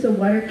Calusa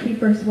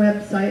Waterkeepers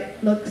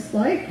website looks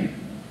like.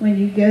 When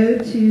you go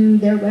to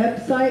their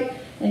website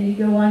and you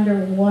go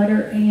under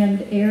water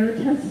and air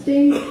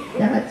testing,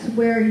 that's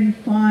where you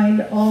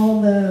find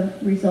all the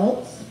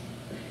results.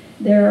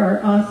 There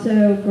are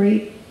also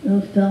great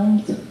little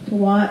films to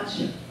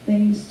watch,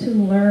 things to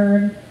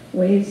learn,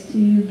 ways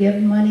to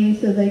give money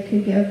so they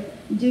could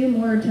do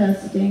more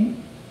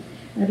testing.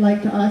 I'd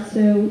like to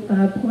also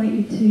point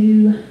you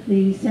to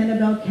the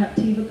Sanibel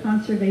Captiva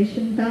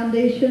Conservation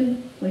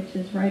Foundation, which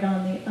is right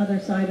on the other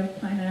side of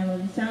Pine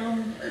Island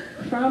Sound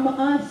from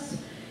us.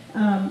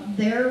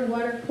 Their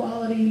water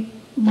quality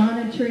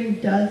monitoring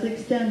does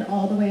extend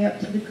all the way up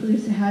to the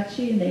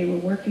Caloosahatchee, and they were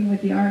working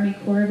with the Army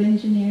Corps of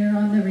Engineers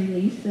on the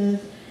releases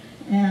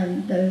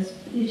and those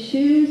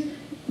issues.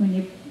 When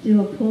you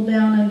do a pull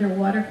down under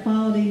water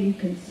quality, you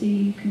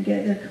can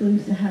get the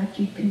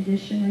Caloosahatchee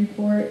condition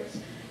reports.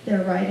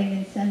 They're writing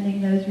and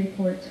sending those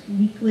reports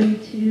weekly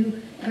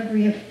to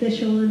every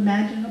official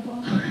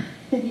imaginable.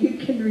 And you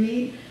can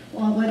read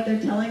what they're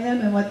telling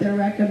them and what they're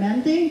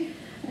recommending,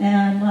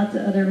 and lots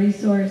of other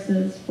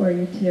resources for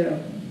you too.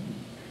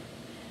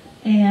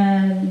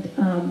 And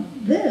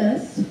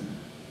this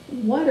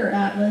water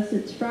atlas,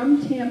 it's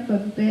from Tampa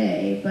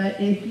Bay, but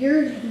if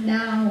you're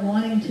now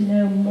wanting to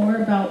know more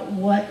about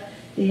what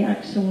the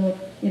actual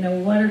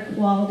water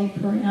quality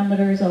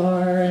parameters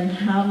are and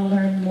how to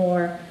learn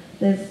more,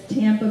 this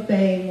Tampa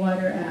Bay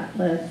Water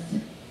Atlas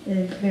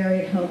is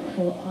very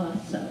helpful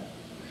also.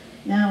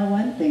 Now,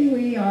 one thing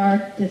we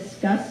are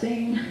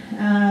discussing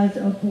as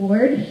a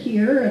board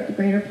here at the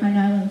Greater Pine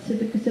Island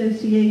Civic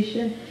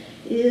Association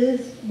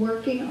is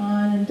working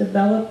on and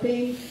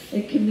developing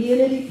a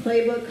community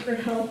playbook for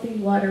healthy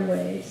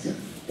waterways.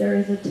 There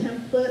is a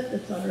template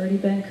that's already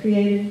been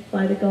created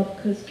by the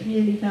Gulf Coast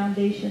Community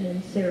Foundation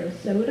in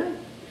Sarasota.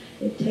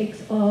 It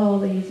takes all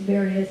these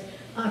various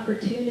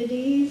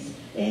opportunities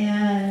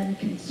and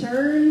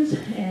concerns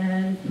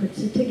and puts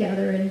it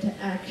together into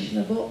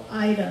actionable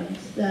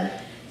items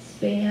that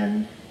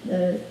span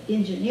the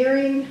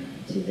engineering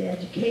to the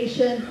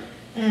education,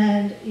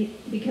 and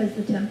because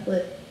the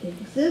template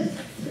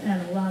exists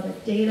and a lot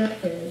of data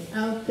is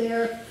out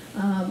there,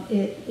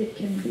 it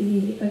can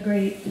be a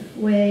great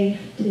way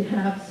to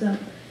have some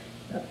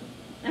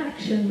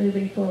action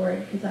moving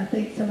forward, because I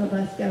think some of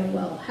us go,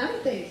 well,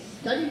 haven't they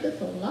studied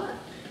this a lot?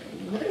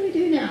 What do we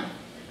do now?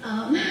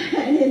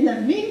 And in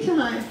the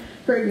meantime,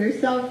 for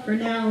yourself for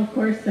now. Of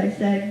course, I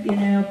said,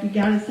 if you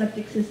got a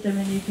septic system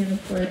and you can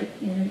afford it,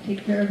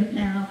 take care of it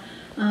now.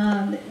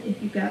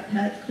 If you've got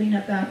pets, clean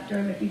up after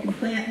them. If you can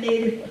plant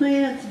native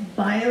plants,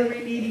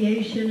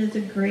 bioremediation is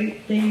a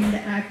great thing to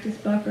act as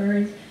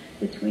buffers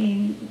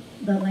between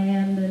the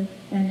land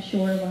and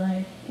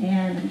shoreline.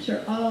 And I'm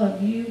sure all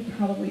of you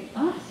probably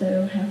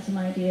also have some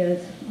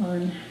ideas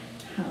on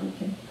how we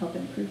can help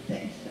improve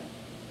things. So,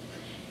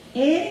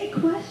 any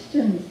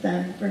questions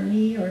then for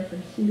me or for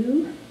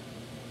Sue?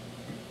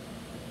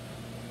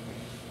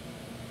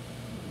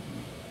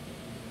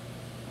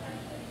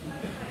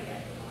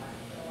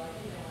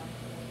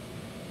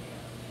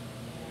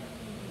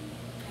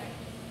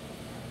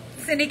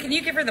 Cindy, can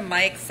you give her the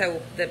mic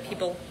so the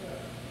people...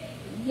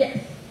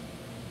 Yes.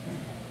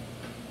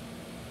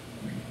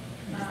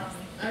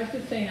 I was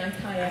just saying I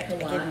kayak a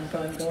lot, so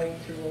I'm going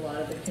through a lot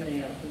of the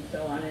canals and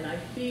so on, and I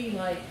see,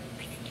 like,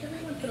 every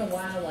once in a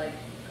while, like,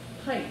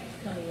 pipes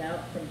coming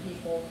out from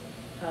people's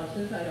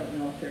houses. I don't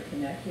know if they're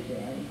connected to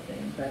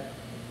anything, but,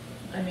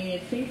 I mean,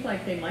 it seems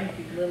like they might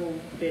be a little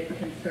bit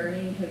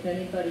concerning. Has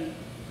anybody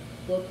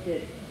looked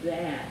at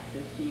that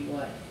to see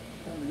what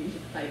some of these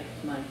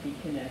pipes might be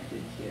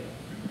connected to?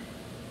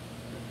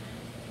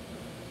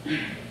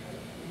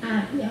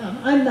 Yeah,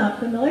 I'm not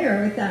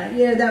familiar with that.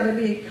 That would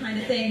be a kind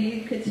of thing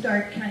you could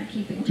start kind of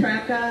keeping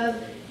track of.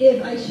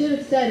 If I should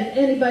have said, if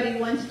anybody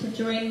wants to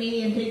join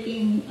me in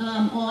taking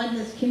on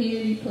this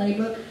community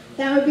playbook,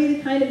 that would be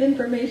the kind of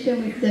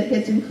information that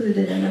gets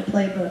included in a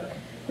playbook.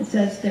 It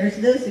says, there's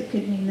this, it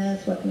could mean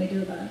this, what can we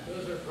do about it?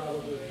 Those are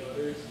probably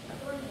others.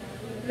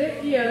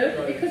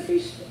 It could be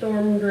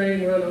storm drain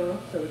runoff,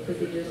 so it could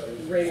be just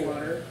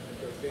rainwater.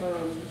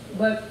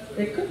 But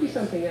it could be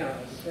something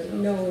else. And we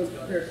know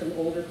there's some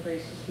older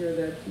places here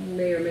that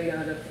may or may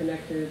not have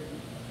connected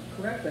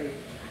correctly.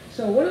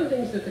 So one of the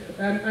things that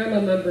I'm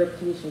a member of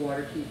Calusa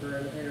Waterkeeper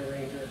and a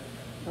ranger.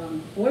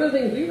 One of the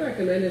things we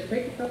recommend is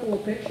take a couple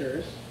of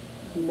pictures,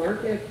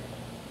 mark it,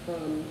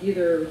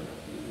 either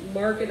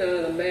mark it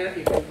on a map.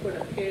 You can put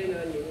a pin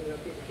on.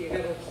 If you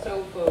have a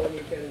cell phone,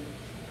 you can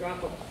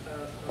drop a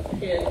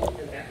pin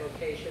in that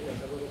location.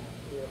 There's a little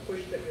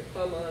push that your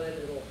thumb on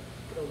it.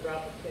 It'll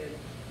drop a pin.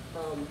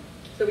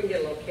 So we can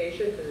get a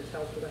location, because it's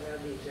helpful to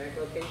have the exact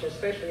location,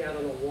 especially out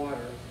on the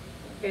water.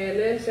 And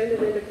then send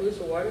it into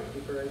Calusa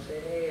Waterkeeper and say,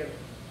 hey, I'm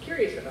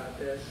curious about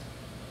this.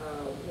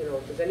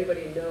 Does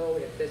anybody know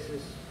if this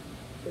is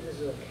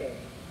okay?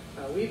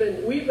 We've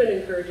been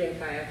encouraging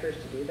kayakers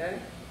to do that,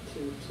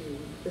 to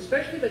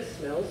especially if it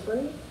smells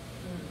funny.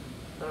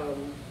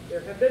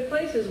 There have been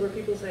places where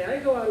people say, I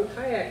go out and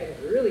kayak and it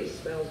really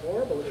smells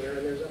horrible here,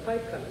 and there's a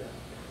pipe coming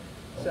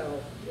up.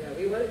 So yeah,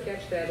 we want to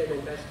catch that and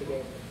investigate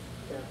it.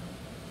 Yeah.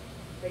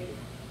 Thank you.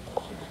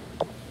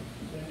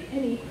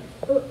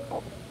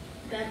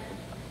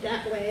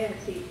 That way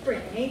I see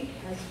Frank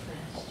has a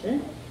question.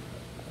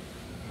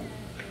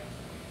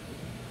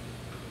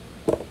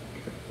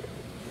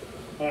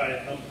 Hi,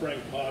 I'm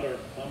Frank Potter.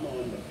 I'm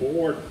on the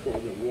board for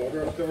the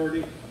Water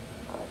Authority.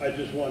 I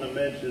just want to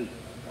mention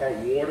our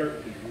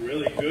water is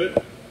really good.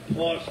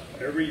 Plus,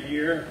 every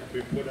year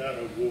we put out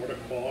a water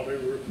quality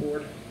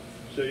report,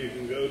 so you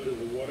can go to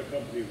the water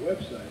company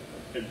website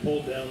and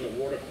pull down the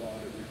water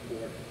quality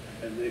report,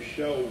 and they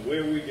show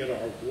where we get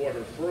our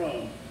water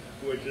from,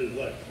 which is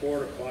like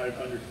 400 to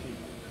 500 feet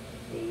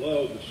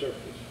below the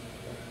surface.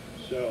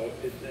 So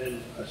it's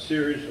in a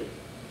series of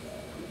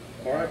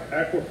our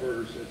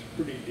aquifers. It's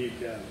pretty deep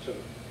down, so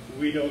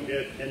we don't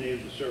get any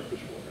of the surface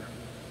water.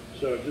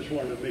 So I just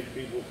wanted to make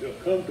people feel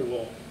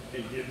comfortable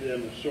and give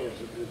them a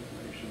source of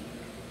information.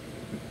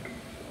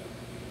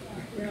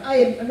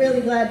 I'm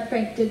really glad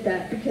Frank did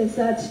that, because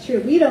that's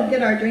true. We don't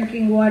get our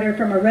drinking water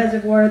from a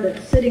reservoir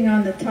that's sitting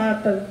on the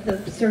top of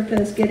the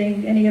surface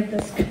getting any of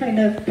this kind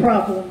of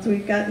problems.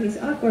 We've got these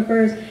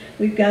aquifers,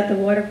 we've got the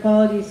water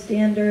quality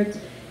standards.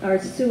 Our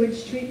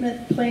sewage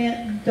treatment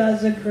plant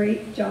does a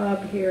great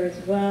job here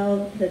as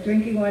well. The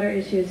drinking water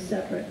issue is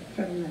separate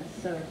from this,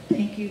 so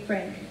thank you,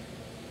 Frank.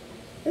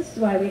 This is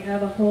why we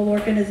have a whole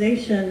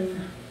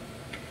organization.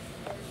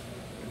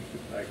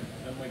 Hi,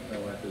 I'm Mike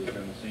Bellacqua with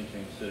the St.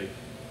 James City.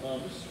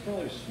 This is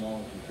probably small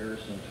in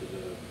comparison to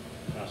the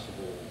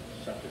possible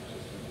septic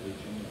system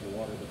leaching into the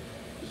water, but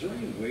is there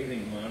any way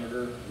they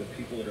monitor the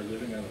people that are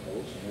living on the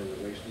boats and where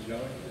the waste is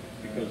going?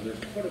 Because there's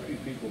quite a few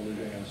people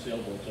living on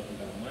sailboats up and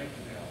down my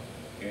canal,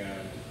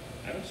 and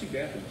I don't see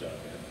bathrooms out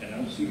there, and I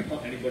don't see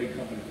anybody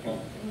coming to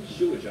pump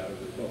sewage out of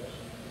their boats.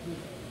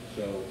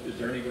 So is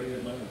there anybody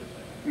that monitors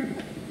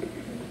that?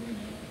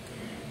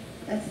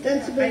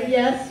 Ostensibly,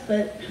 yes,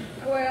 but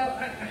Well,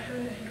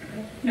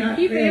 I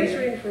keep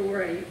answering for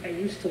where I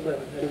used to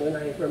live, and when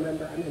I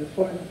remember I'm in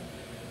Florida,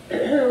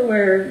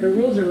 where the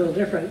rules are a little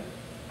different.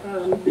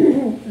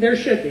 There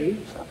should be.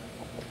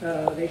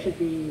 They should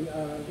be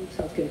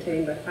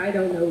self-contained, but I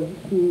don't know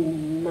who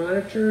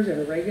monitors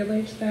and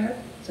regulates that.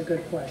 It's a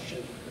good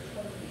question.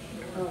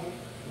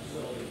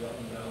 Facilities up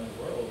and down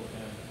the road,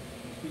 and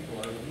people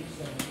are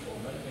leasing or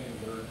renting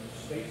their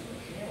space in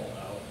the channel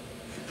out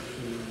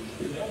to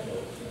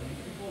sailboats, and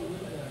these people are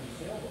living on these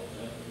sailboats.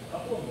 And A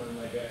couple of them were in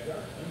my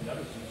backyard. I've never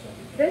seen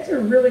something. That's a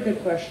really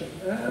good question.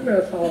 I'm going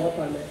to follow up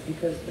on that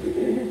because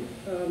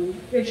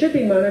it should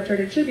be monitored.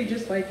 It should be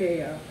just like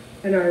an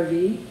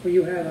RV where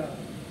you have a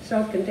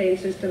self-contained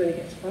system and it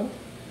gets pumped.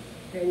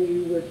 And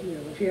you would,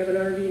 if you have an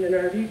RV in an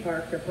RV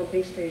park, there are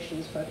pumping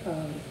stations. But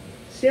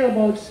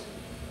sailboats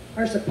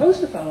are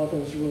supposed to follow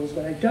those rules.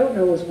 What I don't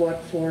know is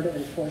what Florida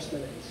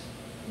enforcement is.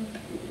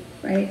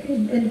 Right,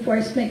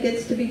 enforcement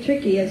gets to be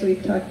tricky, as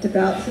we've talked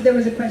about. So there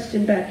was a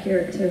question back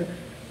here, too.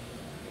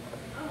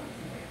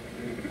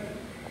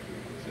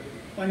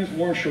 My name is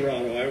Warren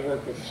Shirato. I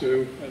work with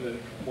Sue and the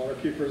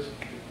Waterkeepers,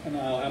 and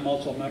I'm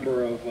also a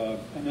member of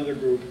another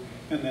group,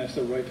 and that's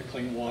the Right to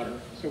Clean Water.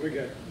 So we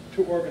got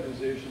two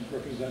organizations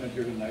represented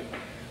here tonight.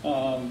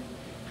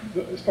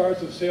 As far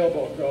as the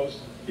sailboat goes,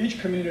 each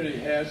community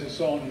has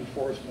its own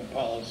enforcement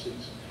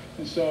policies.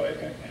 And so it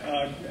can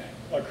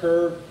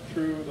occur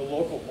through the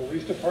local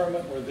police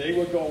department where they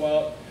would go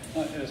out,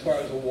 and as far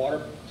as the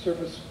water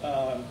surface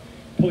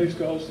police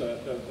goes,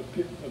 the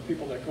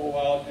people that go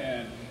out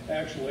and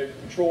actually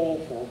patrol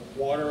for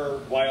water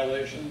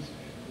violations,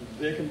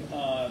 they can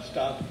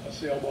stop a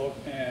sailboat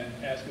and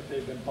ask if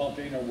they've been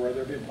pumping or where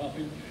they've been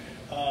pumping,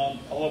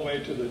 all the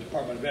way to the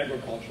Department of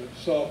Agriculture.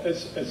 So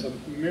it's a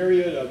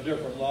myriad of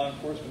different law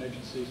enforcement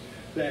agencies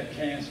that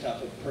can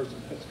stop a person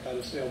that's got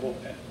a sailboat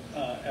and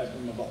ask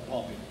them about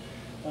pumping.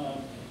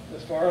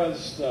 As far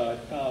as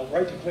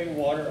right to clean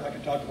water, I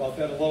can talk about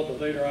that a little bit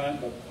later on,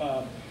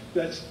 but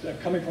that's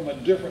coming from a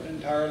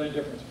entirely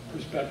different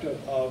perspective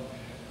of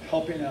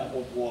helping out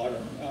with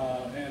water.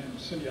 And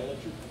Cindy, I'll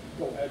let you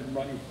go ahead and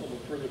run a little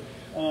bit further.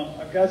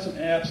 I've got some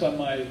apps on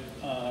my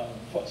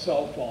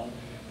cell phone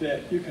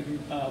that you can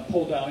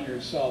pull down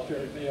yourself.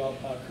 They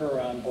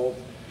occur on both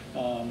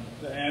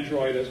the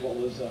Android as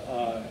well as the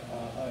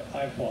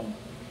iPhone.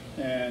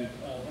 And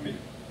let me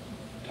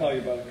tell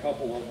you about a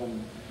couple of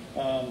them.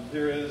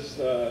 There is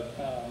the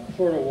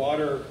Florida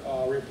Water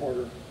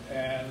Reporter,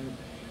 and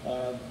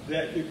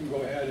that you can go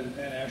ahead and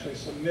actually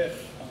submit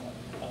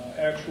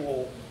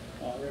actual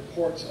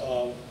reports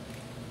of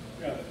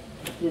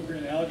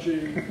blue-green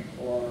algae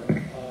or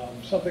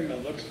something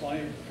that looks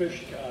funny,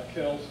 fish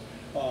kills,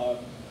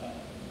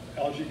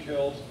 algae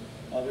kills.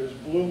 There's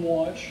Bloom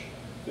Watch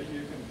that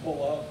you can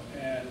pull up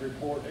and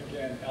report,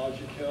 again,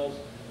 algae kills.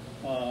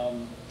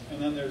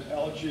 And then there's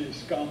algae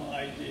scum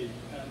ID,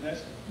 and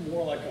that's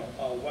more like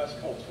a West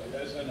Coast,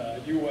 as in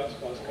a U.S.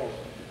 West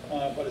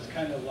Coast. But it's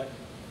kind of like,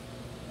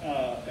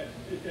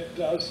 it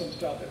does some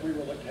stuff that we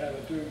would like to have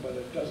it do, but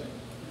it doesn't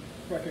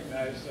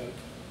recognize the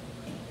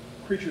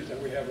creatures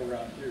that we have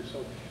around here.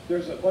 So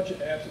there's a bunch of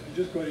apps. If you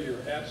just go to your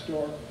app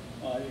store,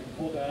 you can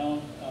pull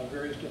down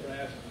various different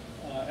apps.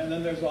 And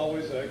then there's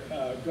always a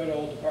good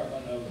old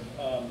Department of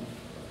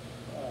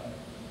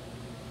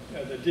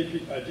the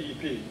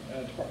DEP,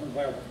 Department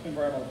of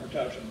Environmental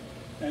Protection,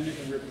 and you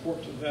can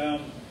report to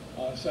them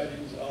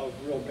sightings of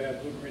real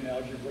bad blue-green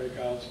algae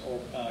breakouts or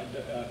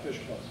fish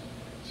kills.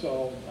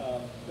 So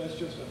that's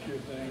just a few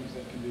things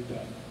that can be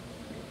done.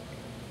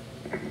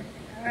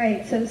 All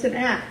right, so some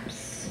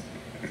apps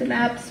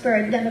for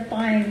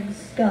identifying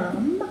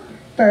scum,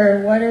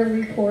 for water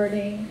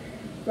reporting,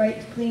 right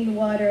to clean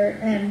water,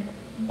 and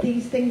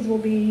these things will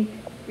be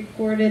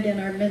recorded in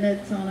our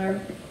minutes on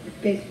our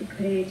Facebook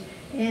page.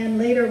 And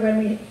later when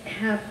we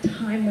have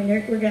time,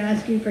 we're going to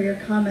ask you for your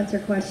comments or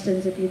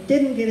questions. If you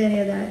didn't get any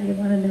of that and you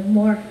want to know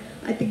more,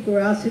 I think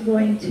we're also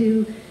going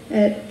to,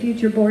 at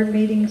future board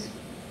meetings,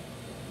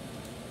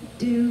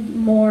 do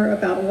more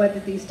about what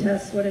are these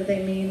tests, what do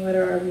they mean, what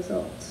are our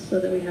results, so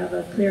that we have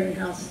a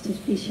clearinghouse to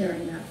be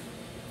sharing that.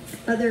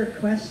 Other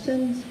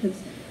questions?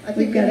 Because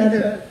we've got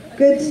other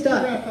good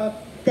stuff.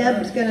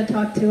 Deb's going to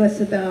talk to us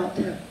about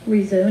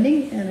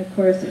rezoning, and of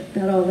course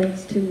that all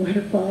links to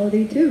water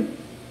quality too.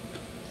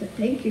 So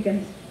thank you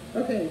guys.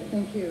 Okay,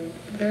 thank you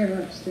very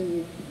much,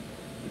 Cindy.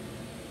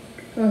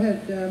 Go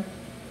ahead, Deb.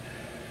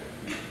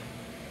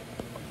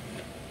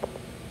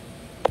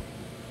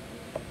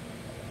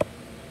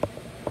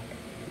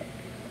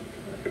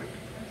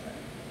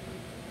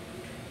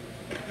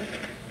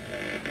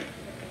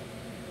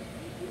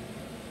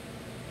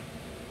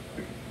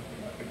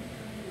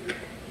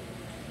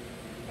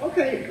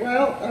 Okay,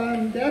 well,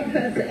 Deb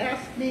has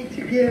asked me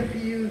to give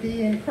you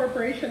the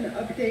incorporation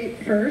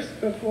update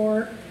first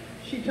before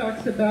she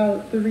talks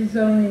about the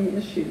rezoning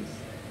issues.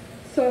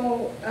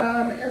 So,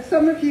 as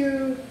some of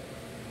you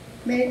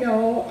may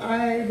know,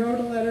 I wrote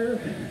a letter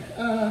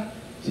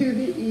to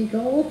the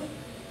Eagle,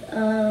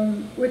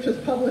 which was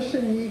published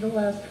in the Eagle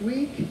last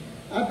week,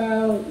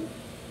 about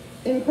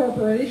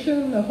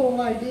incorporation, the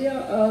whole idea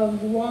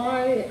of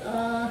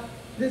why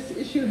this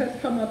issue has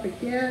come up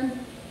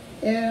again,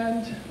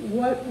 and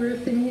what we're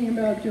thinking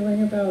about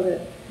doing about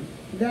it.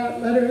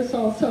 That letter is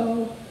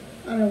also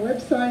on our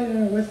website,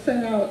 and it was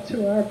sent out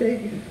to our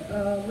big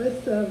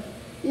list of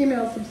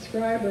email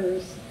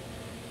subscribers.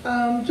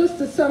 Just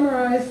to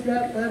summarize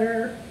that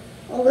letter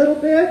a little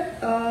bit,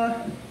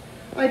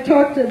 I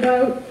talked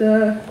about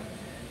the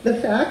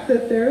fact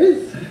that there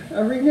is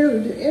a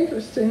renewed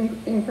interest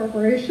in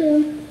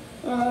incorporation.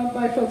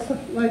 by folks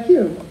like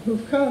you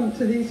who've come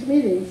to these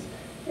meetings.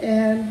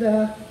 And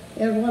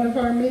at one of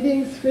our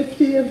meetings,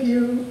 50 of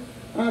you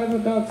out of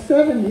about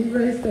 70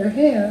 raised their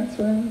hands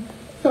when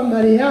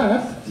somebody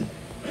asked,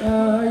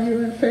 are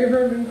you in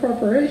favor of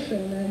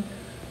incorporation?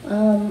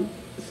 And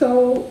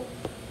so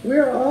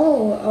we're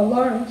all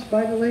alarmed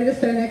by the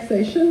latest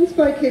annexations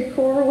by Cape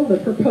Coral, the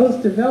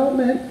proposed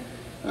development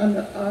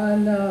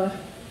on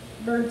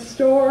Burnt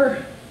Store,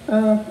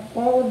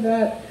 all of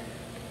that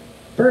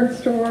Burnt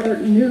Store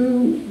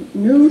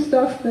new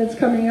stuff that's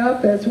coming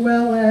up, as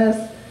well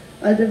as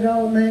a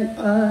development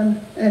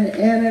on an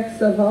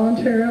annex, a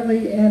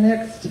voluntarily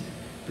annexed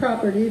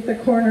property at the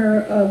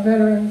corner of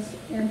Veterans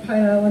and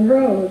Pine Island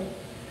Road.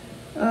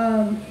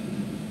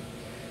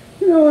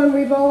 You know, and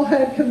we've all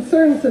had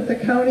concerns that the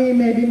county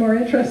may be more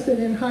interested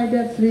in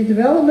high-density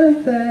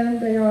development than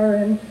they are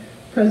in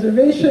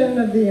preservation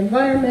of the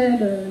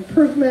environment or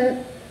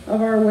improvement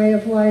of our way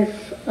of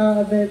life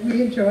that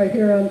we enjoy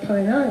here on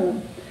Pine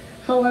Island.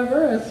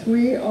 However, as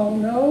we all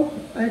know,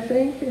 I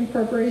think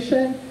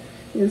incorporation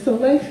is a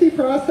lengthy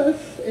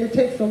process. It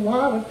takes a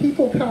lot of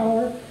people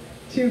power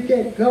to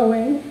get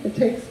going. It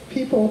takes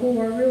people who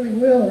are really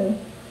willing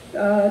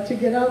to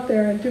get out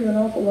there and do an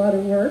awful lot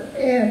of work,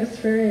 and it's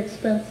very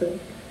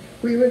expensive.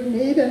 We would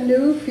need a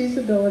new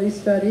feasibility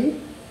study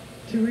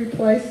to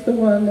replace the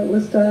one that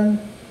was done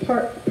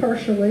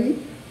partially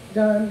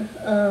done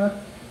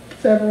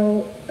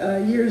several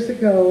years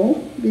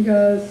ago,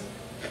 because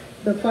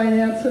the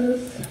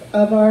finances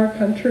of our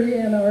country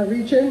and our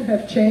region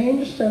have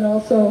changed, and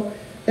also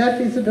that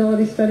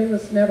feasibility study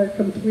was never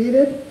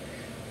completed.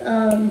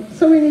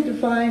 So we need to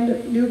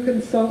find new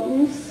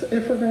consultants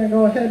if we're going to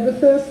go ahead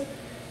with this,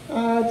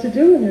 to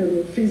do a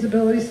new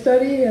feasibility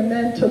study, and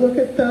then to look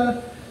at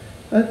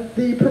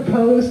the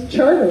proposed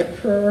charter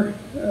for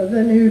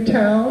the new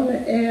town,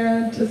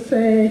 and to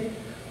say,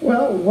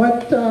 well,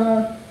 what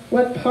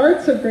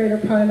parts of Greater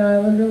Pine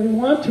Island really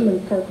want to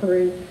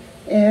incorporate,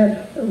 and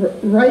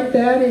write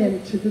that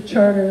into the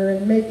charter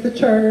and make the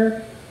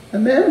charter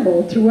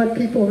amenable to what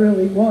people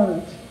really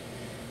want.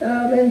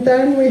 And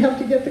then we have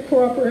to get the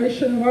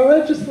cooperation of our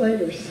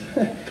legislators,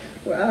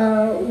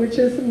 which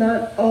is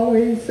not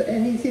always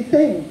an easy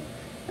thing,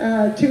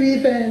 to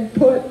even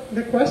put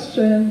the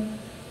question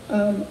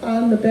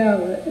on the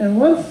ballot. And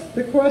once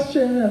the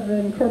question of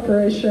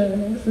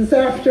incorporation, this is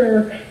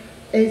after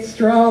a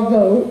straw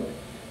vote,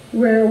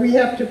 where we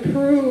have to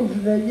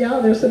prove that, yeah,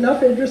 there's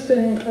enough interest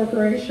in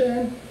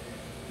incorporation,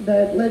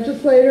 that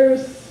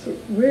legislators,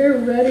 we're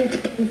ready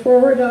to move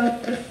forward on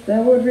this.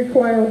 That would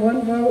require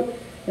one vote.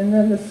 And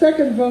then the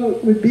second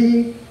vote would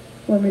be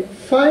when we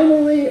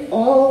finally,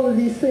 all of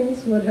these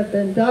things would have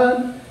been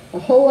done, a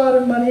whole lot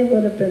of money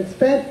would have been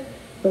spent,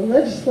 the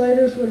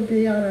legislators would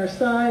be on our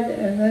side,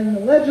 and then the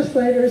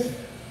legislators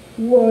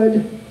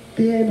would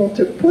be able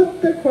to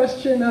put the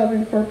question of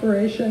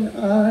incorporation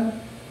on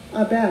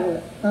a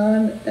ballot,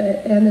 at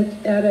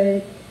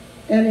an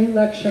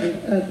election,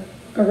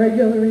 a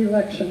regular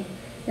election.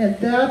 And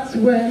that's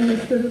when the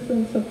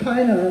citizens of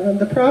Pine Island,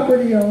 the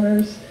property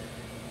owners,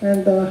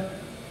 and the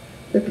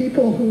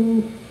people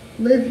who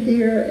live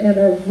here and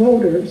are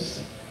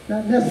voters,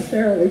 not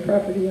necessarily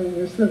property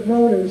owners, the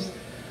voters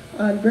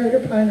on Greater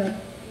Pine Island,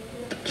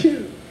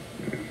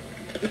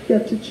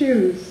 get to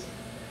choose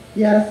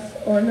yes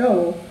or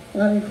no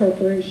on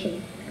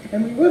incorporation.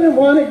 And we wouldn't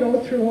want to go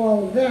through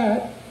all of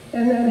that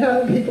and then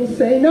have people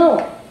say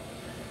no.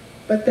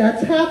 But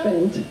that's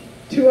happened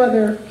to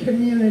other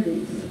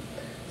communities.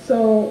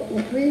 So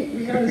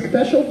we had a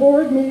special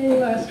board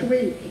meeting last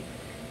week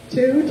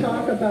to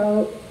talk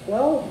about,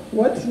 well,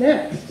 what's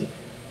next?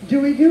 Do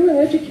we do an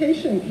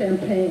education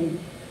campaign?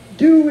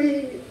 Do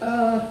we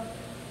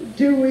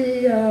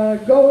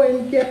go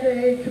and get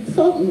a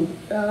consultant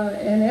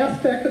and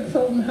ask that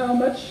consultant how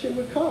much it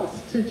would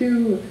cost to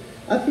do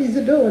a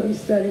feasibility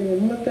study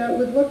and what that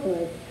would look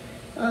like?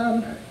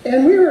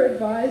 And we were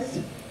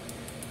advised,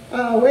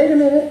 wait a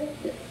minute,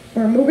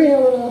 we're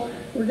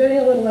getting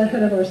a little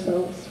ahead of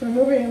ourselves. We're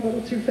moving a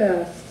little too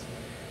fast.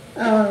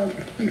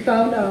 We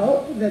found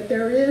out that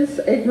there is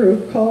a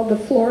group called the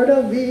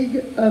Florida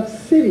League of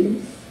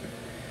Cities,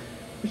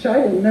 which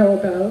I didn't know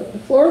about. The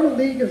Florida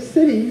League of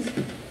Cities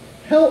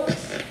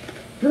helps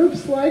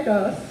groups like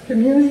us,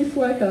 communities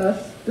like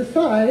us,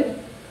 decide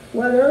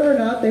whether or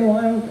not they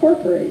want to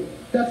incorporate.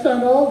 That's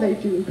not all they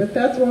do, but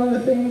that's one of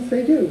the things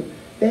they do.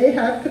 They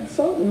have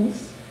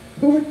consultants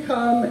who would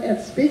come and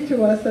speak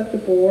to us at the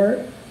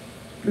board,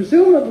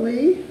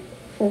 presumably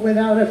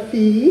without a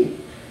fee,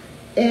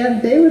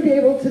 and they would be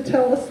able to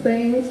tell us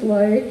things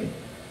like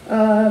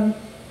what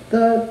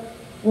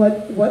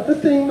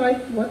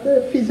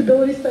the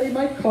feasibility study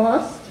might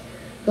cost,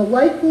 the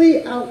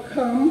likely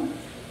outcome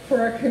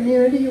for a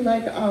community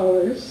like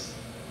ours,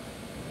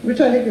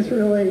 which I think is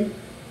really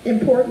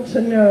important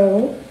to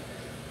know,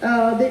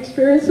 the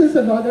experiences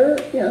of other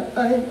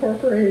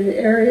unincorporated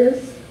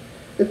areas,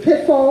 the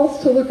pitfalls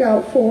to look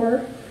out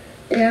for,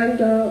 and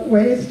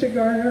ways to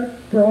garner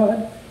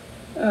broad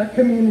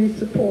community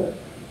support.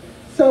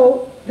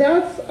 So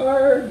that's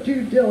our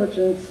due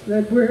diligence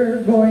that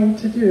we're going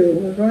to do.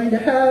 We're going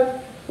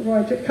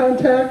to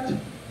contact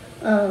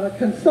a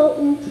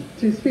consultant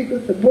to speak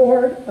with the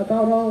board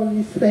about all of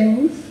these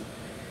things.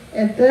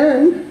 And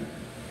then,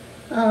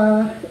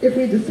 if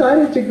we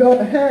decided to go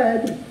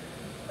ahead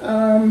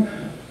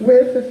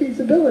with a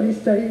feasibility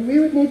study, we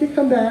would need to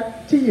come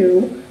back to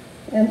you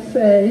and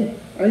say,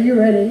 are you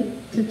ready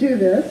to do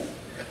this?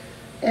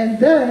 And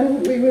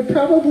then we would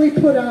probably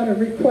put out a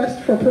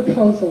request for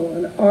proposal,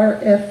 an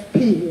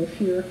RFP, if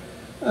you're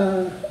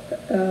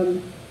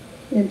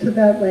into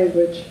that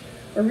language.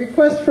 A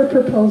request for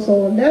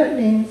proposal, and that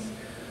means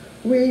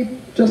we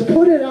just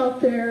put it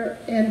out there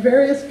and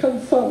various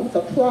consultants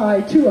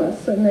apply to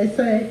us and they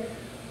say,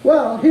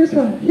 well, here's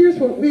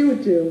what we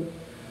would do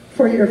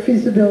for your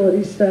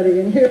feasibility study,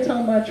 and here's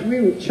how much we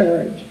would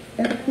charge.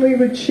 And we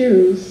would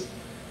choose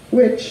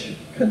which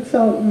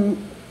consultant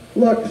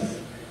looks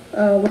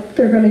what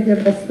they're going to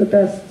give us the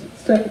best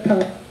step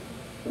up.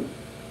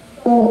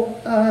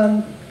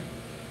 Oh,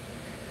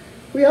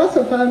 we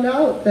also found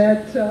out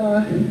that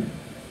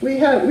we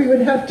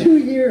would have 2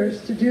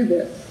 years to do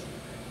this.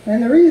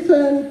 And the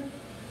reason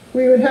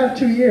we would have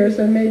 2 years,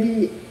 and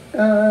maybe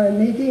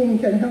Nadine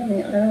can help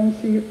me. I don't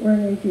see where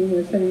Nadine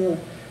is anymore.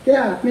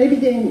 Yeah, maybe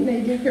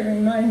Nadine can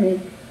remind me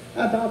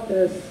about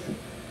this.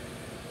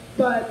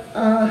 But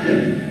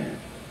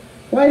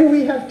why do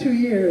we have 2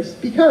 years?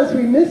 Because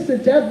we missed a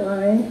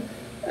deadline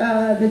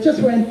that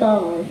just went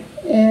by.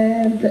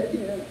 And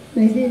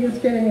Nadine is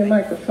getting a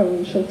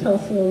microphone. She'll tell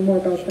us a little more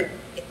about that.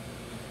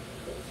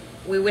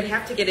 We would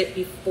have to get it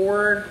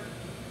before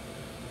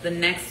the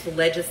next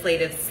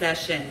legislative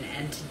session,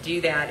 and to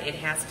do that, it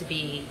has to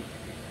be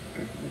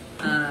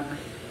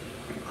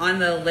on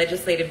the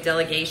legislative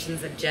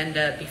delegation's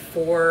agenda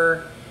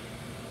before,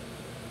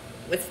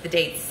 what's the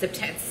date?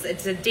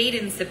 It's a date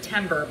in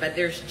September, but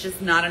there's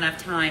just not enough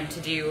time to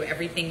do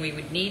everything we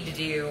would need to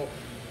do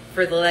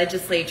for the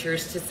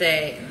legislators to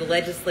say,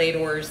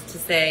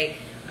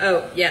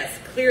 oh, yes,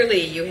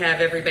 clearly you have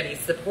everybody's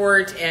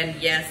support, and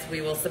yes, we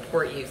will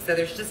support you. So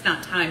there's just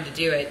not time to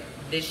do it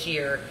this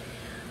year.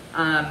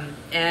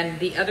 And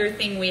the other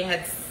thing we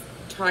had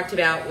talked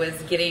about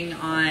was getting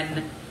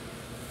on,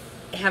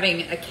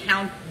 having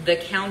the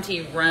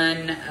county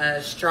run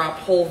a straw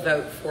poll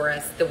vote for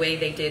us the way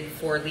they did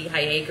for Lehigh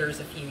Acres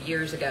a few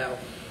years ago.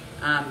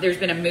 There's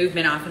been a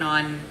movement off and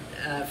on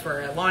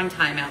for a long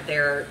time out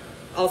there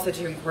also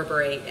to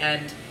incorporate,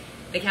 and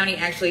the county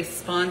actually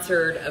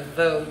sponsored a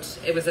vote.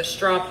 It was a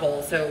straw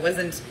poll, so it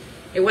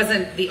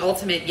wasn't the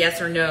ultimate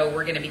yes or no,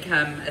 we're going to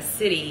become a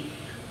city,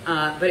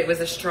 but it was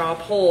a straw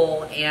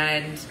poll,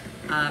 and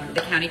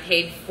the county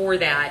paid for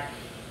that.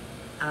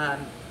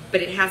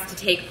 But it has to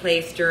take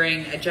place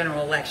during a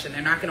general election.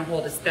 They're not going to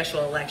hold a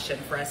special election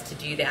for us to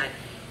do that.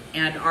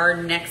 And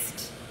our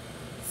next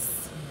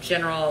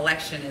general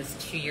election is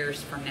 2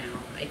 years from now.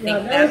 I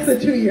think that was the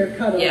 2-year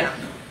cutoff. Yeah.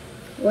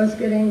 Was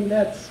getting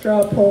that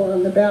straw poll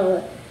on the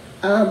ballot.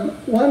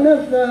 One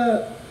of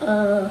the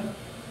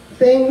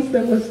things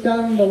that was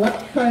done the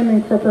last time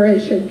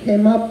incorporation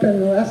came up,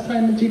 and the last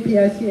time the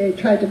GPICA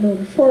tried to move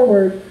it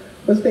forward,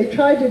 was they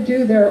tried to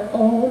do their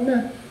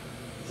own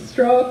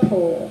straw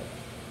poll.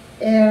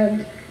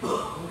 And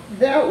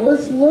that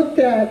was looked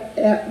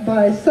at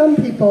by some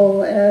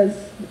people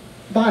as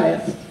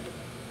biased.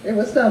 It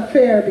was not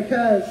fair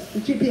because the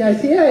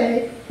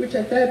GPICA, which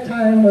at that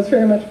time was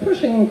very much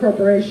pushing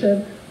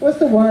incorporation, was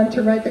the one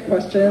to write the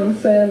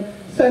questions and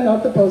send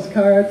out the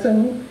postcards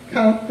and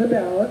count the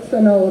ballots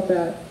and all of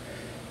that.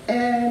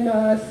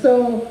 And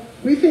so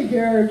we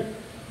figured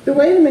the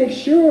way to make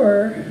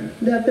sure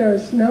that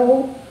there's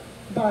no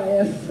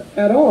bias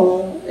at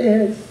all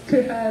is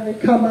to have it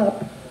come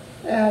up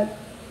at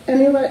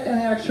an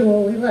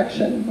actual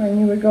election, when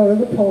you would go to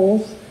the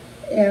polls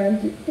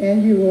and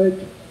you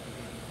would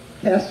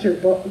cast your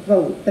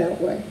vote that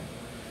way.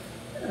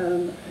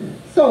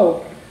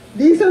 So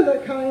these are the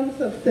kinds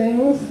of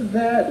things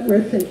that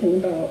we're thinking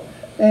about,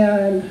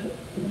 and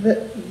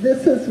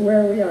this is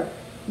where we are.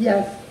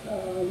 Yes,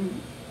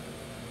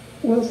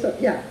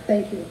 yeah,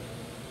 thank you.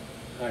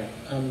 Hi,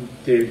 I'm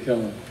Dave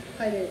Dillon.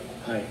 Hi, Dave.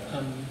 Hi,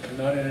 I'm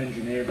not an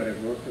engineer, but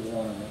I've worked with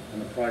one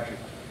on a project.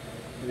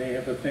 And they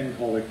have a thing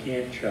called a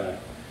Gantt chart.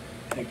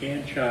 And a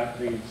Gantt chart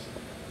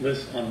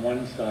lists on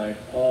one side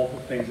all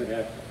the things that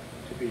have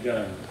to be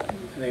done.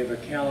 And they have a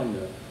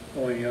calendar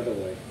going the other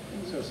way.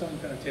 So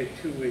something's going to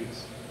take 2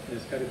 weeks, and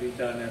it's got to be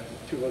done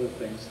after 2 other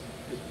things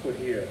is put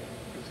here.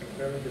 It's a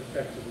very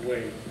effective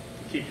way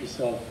to keep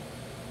yourself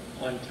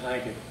on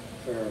target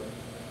for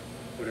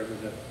whatever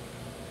the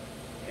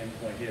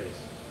endpoint is.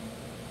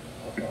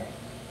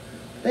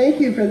 Thank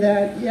you for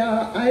that.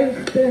 Yeah,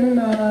 I've been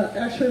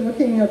actually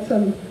looking at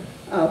some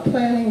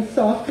planning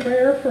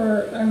software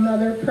for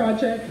another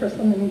project for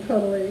something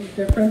totally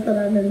different that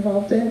I'm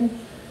involved in.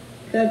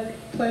 That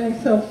planning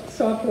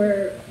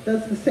software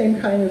does the same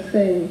kind of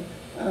thing.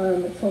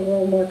 It's a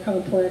little more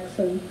complex,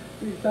 and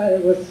we thought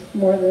it was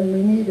more than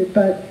we needed.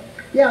 But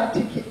yeah,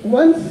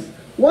 once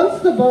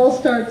the ball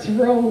starts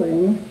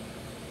rolling,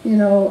 You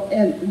know,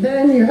 and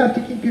then you have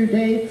to keep your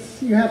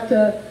dates. You have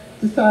to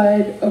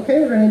decide,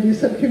 okay, we're going to do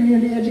some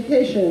community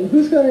education.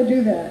 Who's going to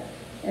do that?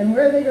 And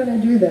where are they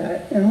going to do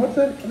that? And what's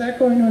that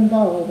going to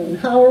involve? And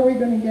how are we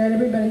going to get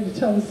everybody to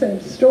tell the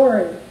same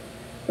story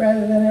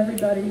rather than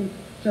everybody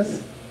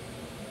just,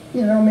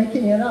 you know,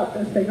 making it up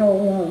as they go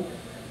along?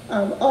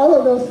 All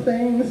of those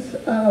things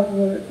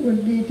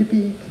would need to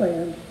be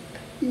planned.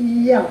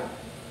 Yeah.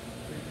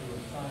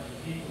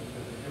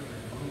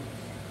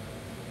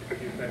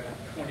 You've got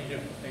 20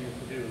 different things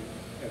to do. You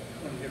have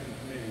 20 different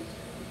committees,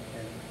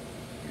 and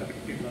a couple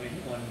of people on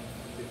each one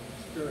to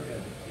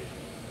spearhead.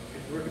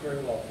 It worked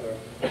very well for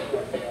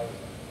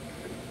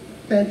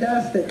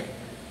Fantastic.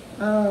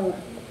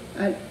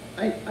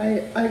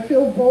 I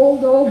feel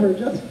bowled over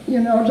just, you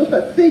know, just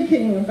by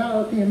thinking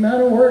about the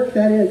amount of work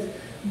that is.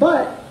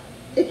 But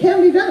it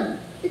can be done.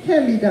 It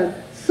can be done.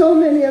 So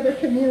many other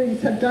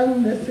communities have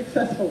done this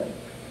successfully.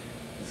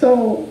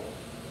 So,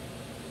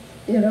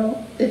 you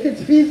know, if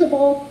it's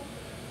feasible,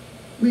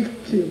 we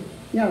too.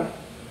 Yeah,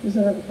 there's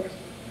another question.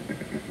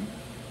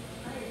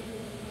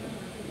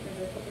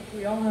 If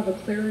we all have a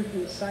clear and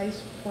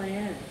concise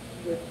plan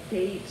with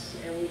dates,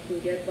 and we can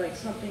get like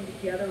something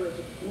together as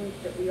a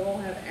group that we all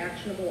have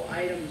actionable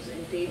items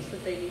and dates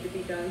that they need to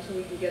be done, so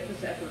we can get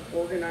this effort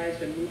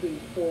organized and moving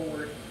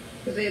forward.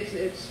 Because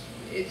it's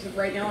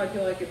right now I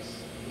feel like this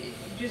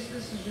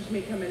is just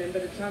me coming in,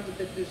 but it sounds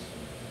like this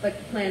like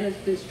the plan is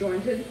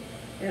disjointed,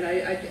 and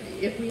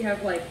if we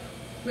have like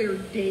clear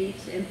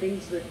dates and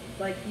things that,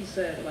 like he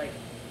said, like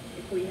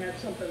if we had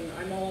something,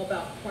 I'm all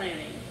about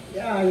planning.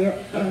 Yeah,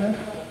 yeah. Plan,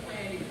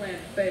 you plan to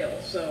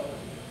fail, so.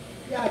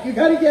 Yeah, you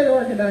got to get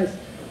organized.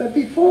 But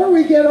before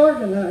we get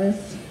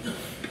organized,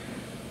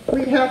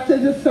 we have to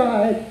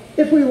decide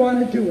if we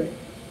want to do it.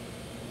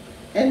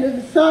 And to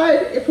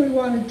decide if we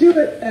want to do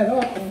it at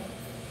all,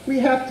 we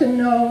have to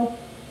know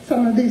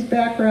some of these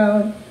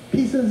background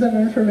pieces of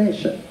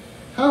information.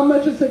 How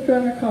much is it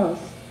going to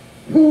cost?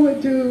 Who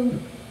would do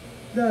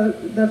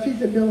the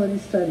feasibility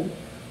study?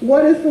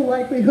 What is the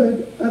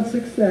likelihood of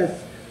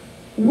success?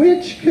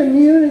 Which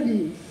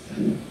communities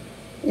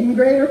in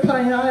Greater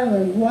Pine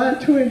Island want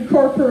to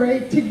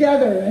incorporate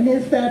together, and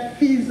is that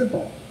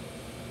feasible?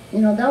 You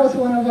know, that was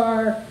one of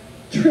our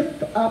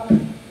trip up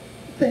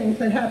things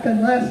that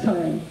happened last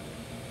time,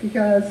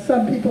 because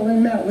some people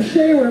in Mount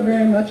Lachey were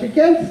very much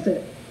against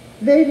it.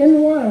 They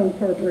didn't want to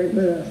incorporate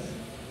with us,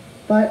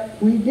 but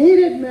we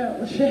needed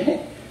Mount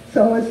Lachey.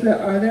 So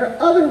are there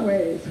other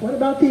ways? What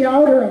about the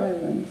outer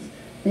islands?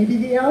 Maybe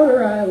the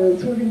outer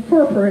islands would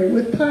incorporate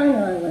with Pine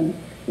Island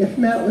if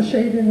Mount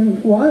Lachey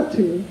didn't want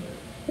to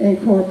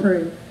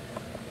incorporate.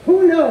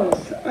 Who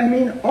knows? I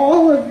mean,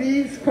 all of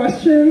these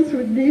questions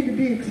would need to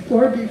be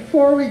explored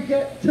before we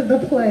get to the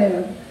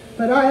plan.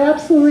 But I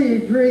absolutely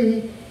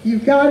agree,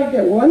 you've got to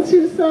get, once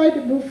you decide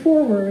to move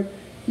forward,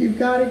 you've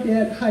got to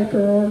get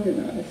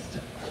hyper-organized.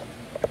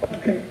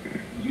 Okay.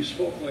 You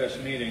spoke last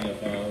meeting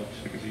about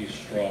the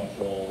straw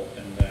poll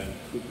and then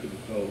who could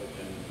vote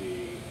in the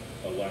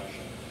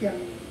election. Yeah.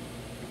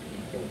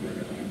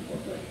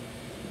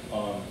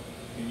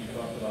 And you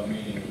talked about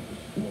meeting with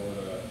the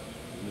Florida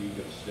League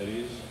of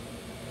Cities.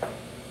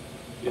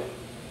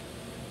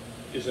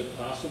 Is it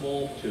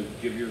possible to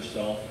give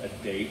yourself a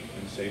date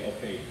and say,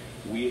 okay,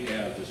 we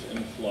have this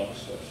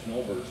influx of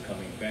snowbirds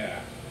coming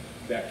back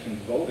that can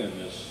vote in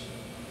this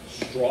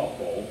straw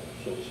poll,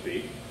 so to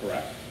speak,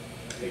 correct?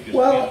 They just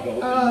can't vote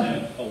in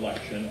that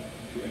election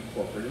to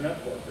incorporate or not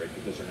incorporate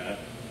because they're not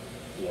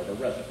Florida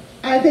residents.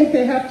 I think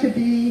they have to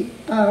be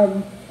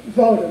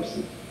voters,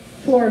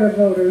 Florida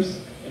voters.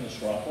 In the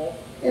straw poll?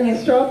 In the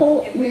straw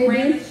poll, if we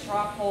ran the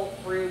straw poll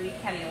through Lee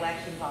County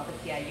Elections Office,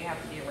 yeah, you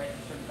have to be a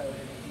registered voter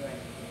to do it.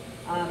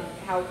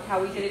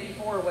 How we did it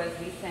before was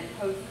we sent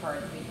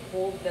postcards. We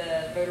pulled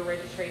the voter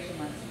registration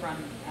list from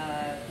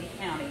Lee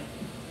County,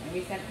 and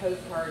we sent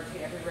postcards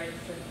to every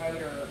registered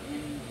voter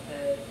in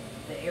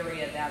the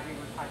area that we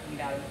were talking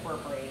about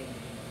incorporating.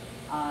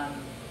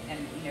 And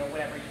you know,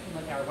 whatever, you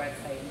can look at our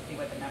website and see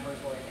what the numbers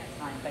were at that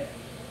time. But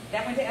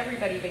that went to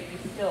everybody, but you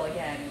still,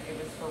 again, it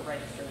was for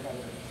registered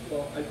voters.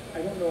 Well, I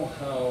don't know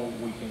how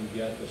we can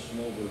get the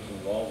snowbirds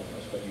involved in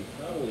this, but you've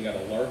probably got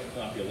a large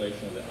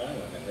population of the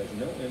island that has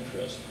no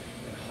interest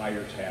in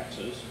higher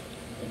taxes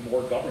and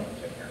more government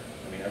in here.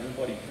 I mean,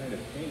 everybody kind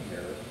of came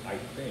here, I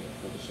think,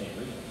 for the same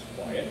reasons.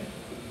 Quiet,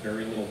 with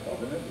very little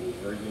government, with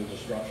very little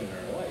disruption in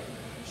our life.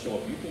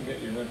 So if you can get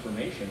your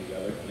information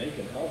together and they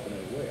can help in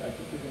a way, I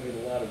think you're going to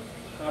get a lot of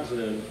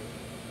positive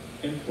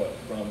input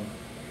from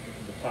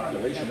the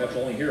population that's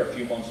only here a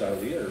few months out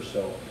of the year.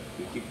 So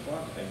we keep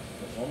talking.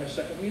 It's only my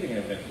second meeting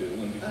I've been to,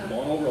 and we've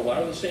gone over a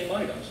lot of the same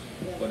items.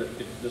 Yeah. But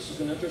this is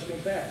an interesting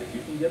fact. If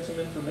you can get some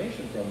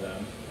information from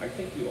them, I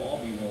think you'll all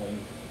be willing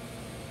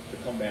to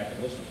come back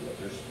and listen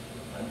to it.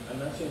 I'm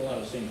not seeing a lot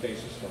of the same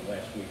faces from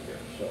last week here.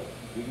 So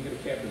we can get a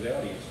captive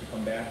audience to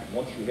come back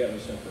once you have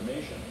this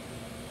information.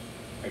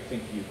 I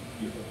think you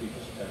put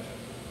people's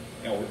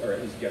attention, or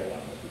at least get a lot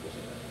more people's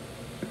attention.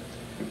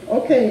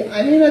 Okay,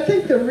 I mean, I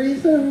think the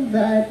reason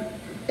that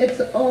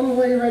it's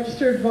only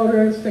registered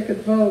voters that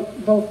could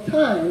vote both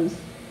times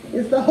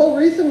is the whole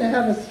reason to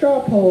have a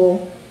straw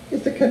poll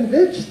is to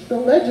convince the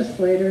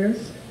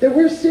legislators that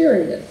we're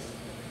serious,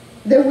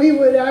 that we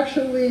would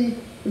actually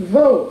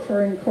vote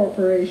for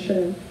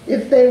incorporation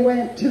if they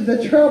went to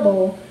the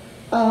trouble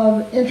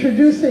of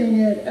introducing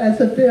it as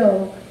a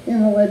bill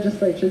in the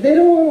legislature. They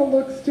don't want to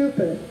look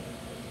stupid,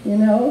 you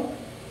know?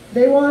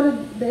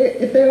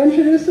 If they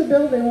introduce a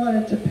bill, they want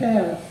it to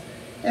pass.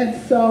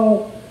 And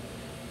so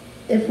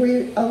if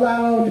we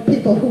allowed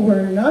people who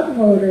were not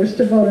voters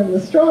to vote in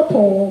the straw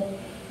poll,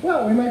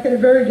 well, we might get a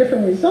very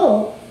different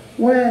result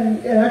when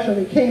it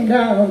actually came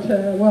down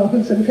to, well,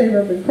 who's in favor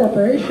of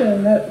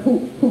incorporation,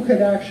 who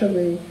could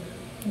actually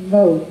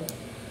vote.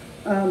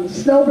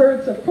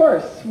 Snowbirds, of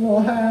course, will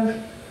have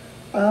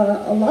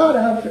a lot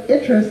of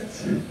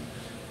interests.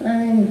 I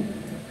mean,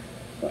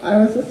 I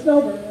was a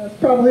snowbird. That's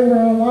probably were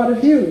a lot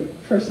of you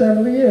for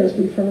several years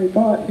before we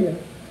bought here.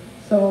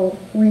 So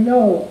we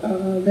know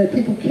that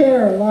people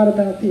care a lot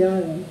about the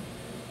island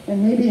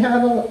and maybe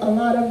have a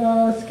lot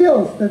of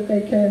skills that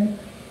they can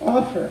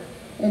offer.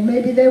 And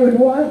maybe they would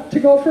want to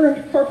go for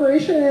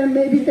incorporation, and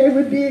maybe they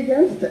would be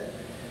against it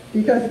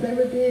because they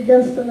would be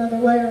against another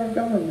layer of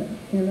government,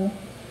 you know.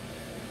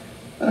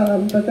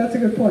 But that's a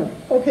good point.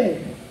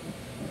 Okay.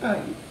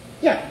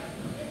 Yeah.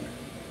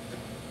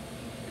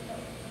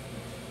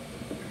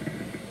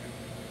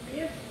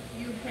 If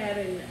you had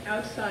an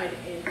outside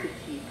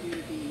entity do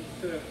the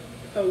sort of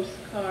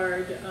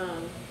postcard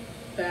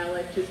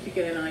ballot just to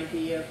get an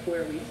idea of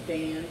where we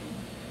stand,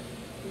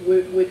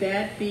 would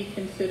that be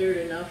considered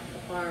enough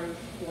arm's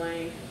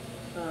length?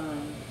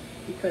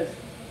 Because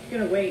you're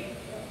going to wait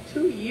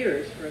 2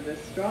 years for the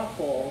straw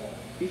poll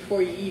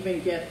before you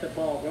even get the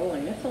ball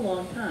rolling. That's a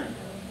long time.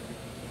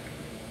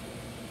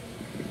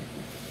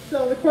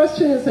 So the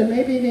question is, and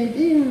maybe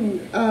Nadine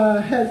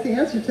has the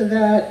answer to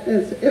that,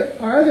 is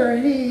are there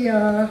any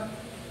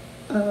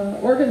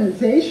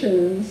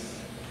organizations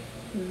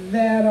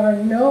that are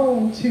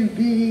known to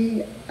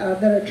be,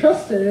 that are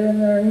trusted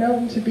and are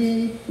known to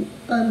be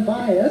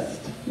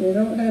unbiased? They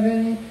don't have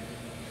any,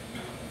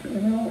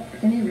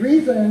 any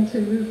reason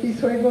to be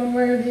swayed one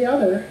way or the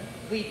other.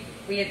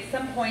 We at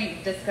some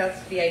point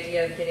discussed the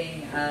idea of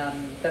getting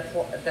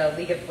the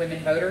League of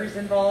Women Voters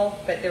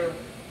involved,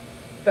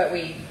 but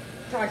we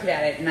talked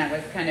about it, and that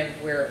was kind of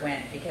where it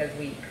went because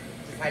we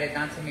decided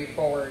not to move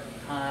forward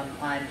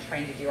on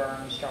trying to do our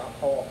own straw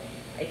poll.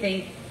 I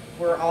think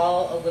we're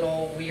all a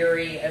little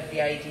weary of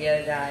the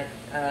idea that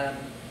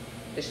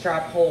the straw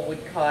poll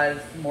would cause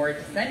more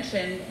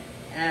dissension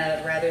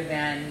rather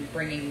than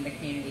bringing the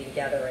community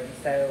together. And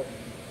so,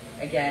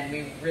 again,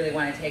 we really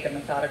want to take a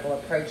methodical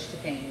approach to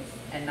things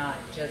and not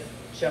just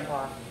jump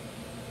off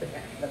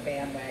the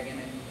bandwagon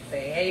and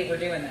say, hey, we're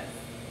doing this.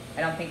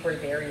 I don't think we're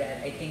there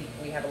yet. I think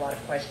we have a lot of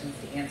questions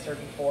to answer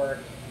before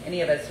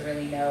any of us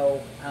really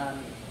know,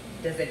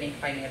 does it make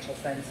financial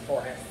sense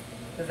for us?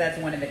 Because that's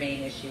one of the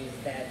main issues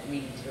that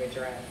we need to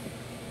address.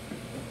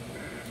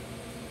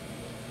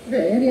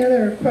 Okay, any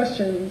other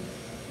questions?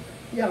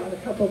 Yeah, a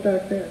couple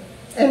back there.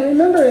 And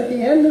remember, at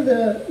the end of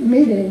the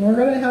meeting, we're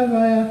going to have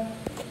a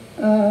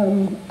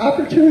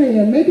opportunity,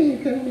 and maybe you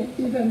can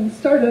even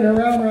start it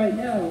around right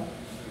now.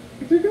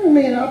 There's going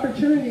to be an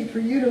opportunity for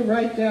you to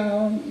write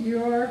down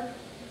your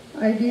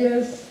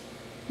ideas,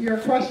 your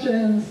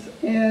questions,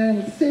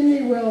 and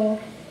Cindy will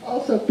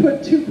also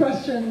put 2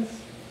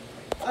 questions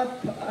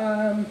up.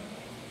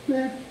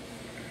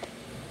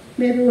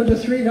 Maybe we'll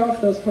just read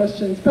off those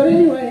questions. But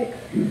anyway,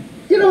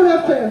 you don't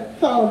have to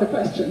follow the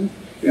questions.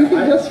 You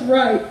can just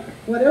write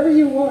whatever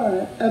you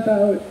want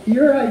about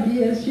your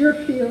ideas, your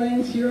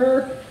feelings,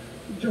 your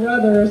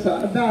druthers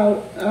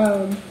about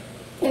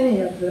any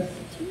of this.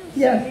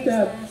 Yes,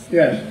 Deb.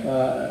 Yes,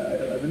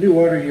 the new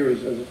water here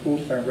is as a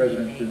full-time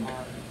resident. And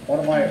one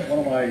of my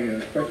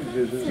questions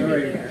is there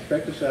a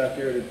prospectus out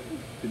there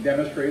that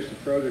demonstrates the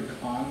pros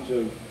and cons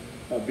of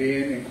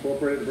being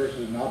incorporated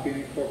versus not being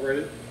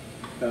incorporated,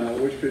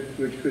 which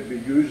could be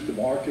used to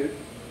market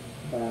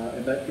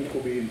and let people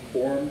be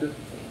informed?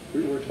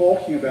 We're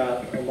talking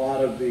about a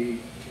lot of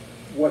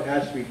what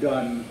has to be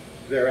done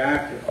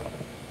thereafter,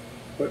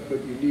 but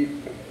you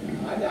need.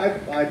 I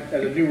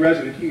as a new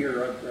resident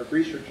here, I've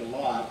researched a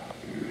lot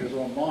because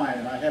online,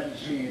 and I haven't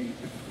seen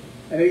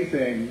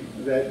anything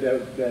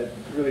that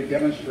really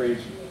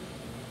demonstrates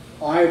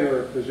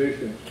either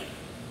position.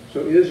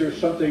 So is there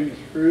something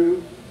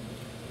through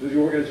the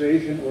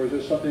organization, or is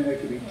this something that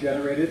can be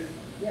generated?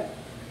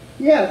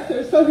 Yes,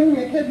 there's something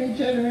that can be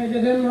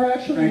generated, and we're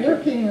actually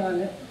working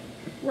on it.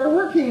 We're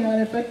working on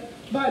it, but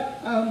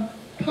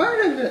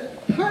part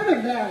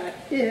of that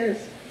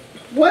is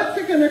what's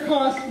it going to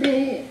cost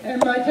me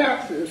and my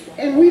taxes,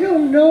 and we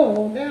don't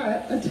know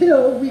that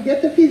until we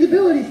get the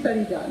feasibility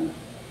study done.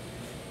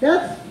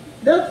 That's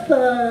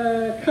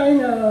the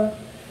kind of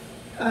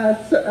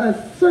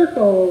a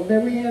circle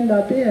that we end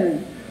up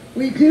in.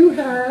 We do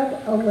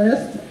have a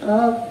list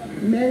of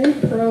many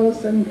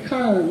pros and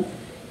cons.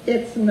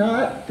 It's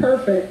not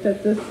perfect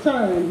at this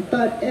time,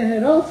 and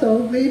it also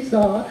leaves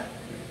off,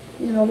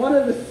 one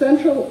of the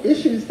central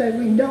issues that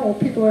we know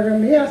people are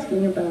going to be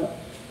asking about.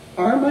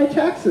 Are my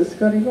taxes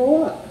going to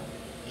go up?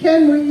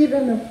 can we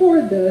even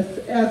afford this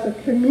as a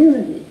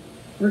community,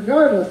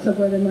 regardless of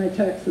whether my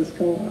taxes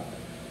go up?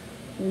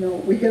 You know,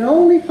 we can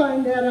only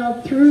find that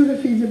out through the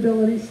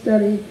feasibility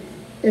study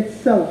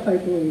itself, I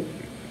believe.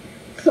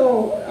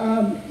 So,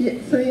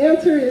 so the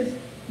answer is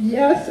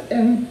yes,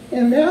 and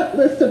that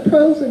list of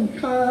pros and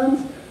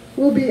cons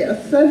will be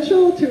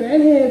essential to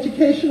any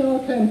educational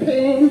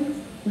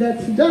campaign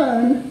that's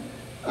done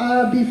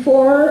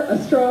before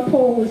a straw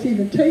poll is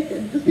even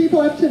taken. Because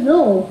people have to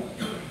know,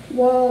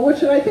 well, what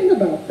should I think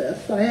about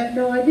this? I have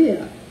no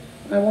idea.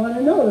 I want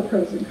to know the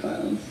pros and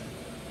cons.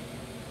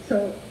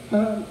 So,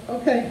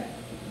 okay.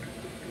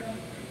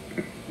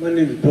 My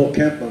name is Bill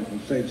Kemp. I'm from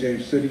St.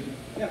 James City.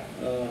 Yeah.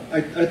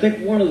 I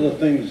think one of the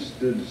things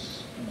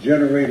that's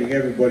generating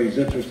everybody's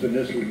interest in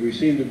this is we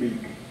seem to be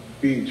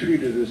being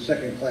treated as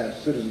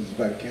second-class citizens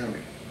by the county.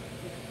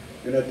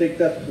 And I think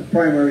that's the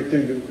primary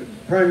thing, the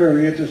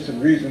primary interest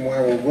and reason why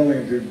we're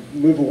willing to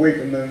move away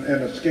from them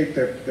and escape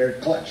their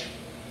clutch.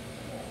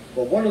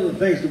 But one of the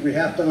things that we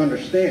have to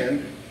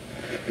understand,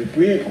 if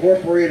we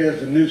incorporate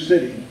as a new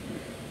city,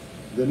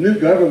 the new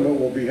government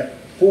will be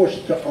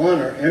forced to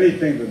honor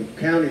anything that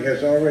the county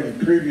has already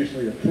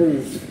previously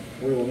approved.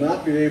 We will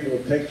not be able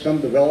to take some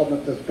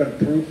development that's been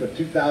approved for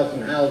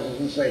 2,000 houses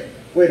and say,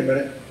 wait a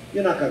minute,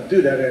 you're not going to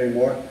do that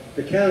anymore.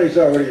 The county's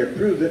already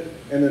approved it,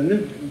 and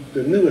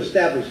the new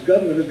established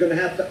government is going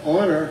to have to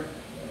honor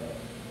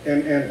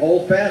and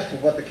hold fast to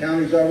what the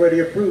county's already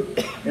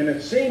approved. And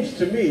it seems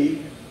to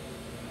me,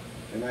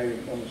 and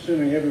I'm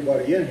assuming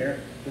everybody in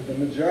here, that the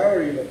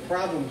majority of the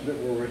problems that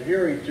we're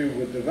adhering to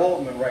with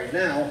development right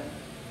now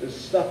is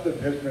stuff that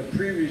has been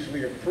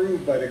previously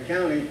approved by the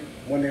county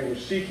when they were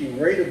seeking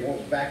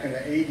ratables back in the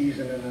 80s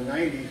and in the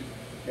 90s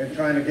and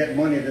trying to get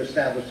money to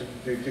establish,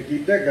 to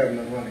keep their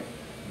government running.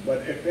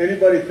 But if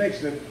anybody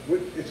thinks that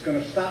it's going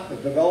to stop the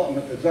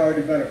development that's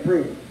already been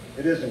approved,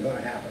 it isn't going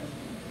to happen.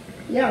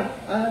 Yeah,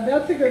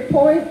 that's a good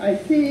point. I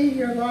see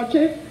your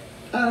logic.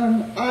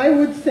 I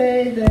would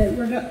say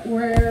that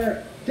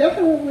we're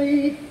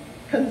definitely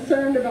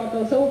concerned about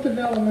those old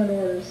development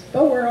orders,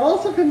 but we're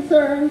also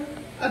concerned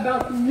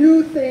about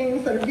new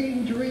things that are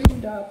being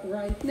dreamed up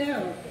right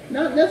now,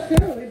 not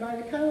necessarily by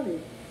the county.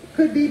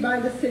 Could be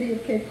by the city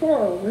of Cape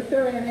Coral with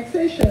their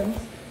annexations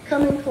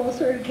coming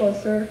closer and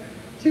closer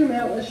to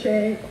Mount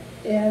Lachey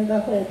and the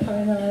whole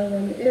Pine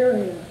Island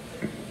area.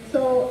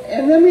 So,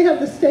 and then we have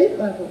the state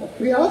level.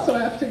 We also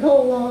have to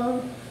go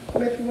along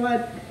with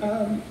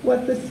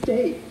what the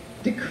state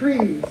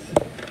decrees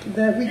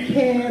that we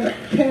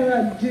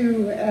cannot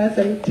do as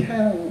a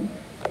town.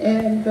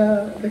 And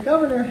the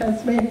governor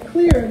has made it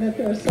clear that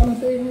there are some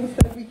things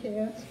that we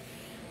can't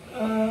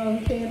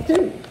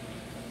do.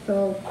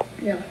 So,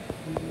 yeah,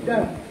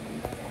 go.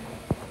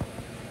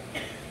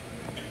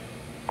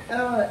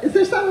 Is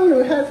there someone who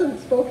hasn't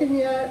spoken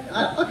yet?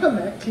 I'll come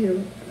back to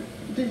you.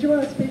 Did you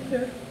want to speak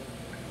there?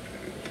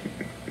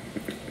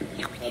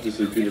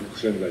 Obviously, people are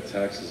concerned about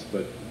taxes,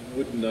 but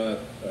would not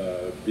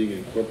being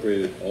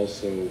incorporated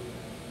also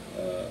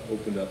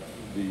open up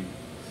the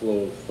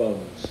flow of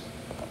funds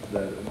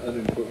that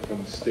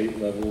from state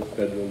level,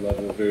 federal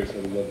level, various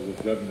other levels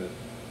of government,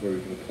 where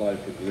we can apply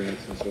for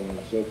grants and so on and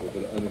so forth,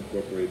 but an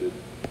unincorporated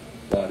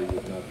body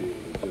would not be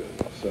able to do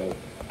it. So,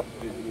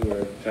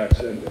 where tax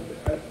and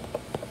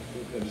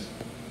just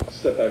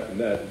step back from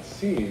that, it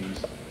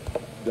seems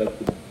that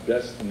the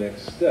best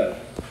next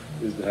step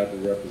is to have a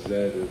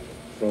representative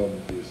from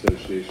the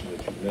association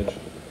that you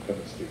mentioned come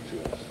and speak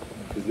to us,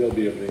 because they'll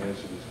be able to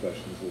answer these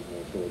questions a little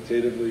more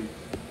authoritatively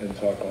and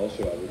talk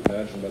also, I would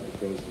imagine, about the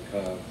pros and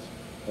cons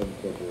of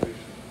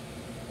incorporation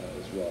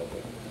as well.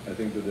 But I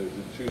think that there's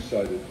a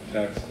two-sided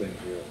tax thing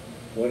here.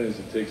 One is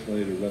it takes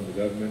money to run the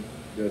government.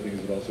 The other thing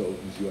is it also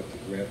opens you up to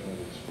grant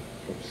monies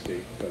from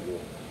state, federal,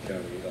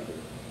 county, and other.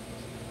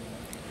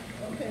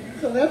 Okay,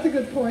 so that's a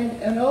good point.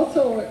 And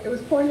also, it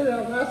was pointed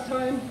out last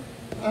time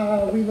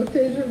we looked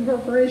into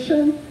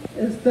incorporation,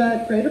 is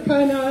that Greater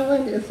Pine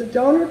Island is a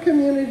donor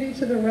community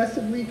to the rest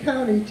of Lee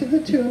County to the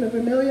tune of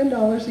 $1 million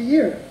a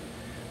year.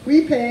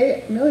 We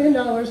pay $1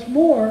 million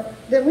more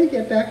than we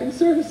get back in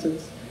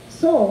services.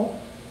 So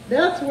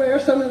that's where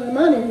some of the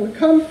money would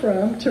come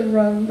from to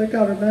run the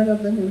government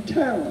of the new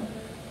town.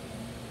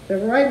 That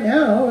right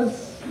now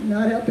is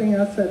not helping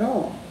us at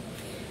all.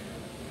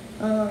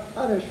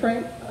 Others,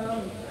 Frank?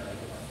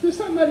 There's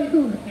somebody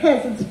who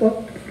hasn't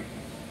spoken.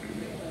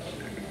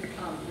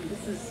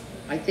 This is,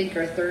 I think,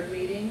 our third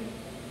meeting,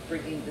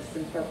 bringing this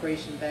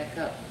incorporation back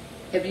up.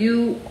 Have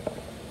you,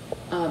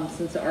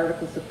 since the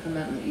articles have come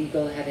out in the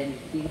Eagle, had any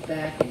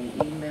feedback, any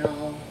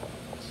email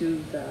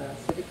to the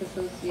Civic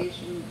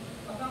Association?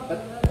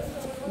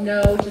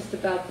 No, just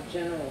about the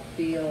general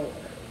feel,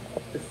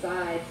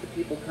 besides the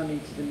people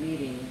coming to the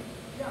meeting.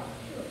 Yeah,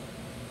 sure.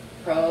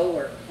 Pro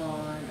or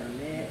con or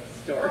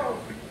mixed or...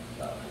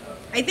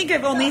 I think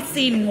I've only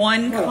seen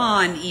one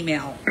con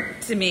email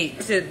to me,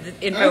 to the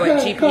info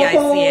at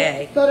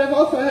GPICA. But I've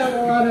also had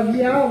a lot of,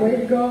 yeah, way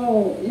to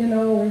go, you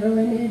know, we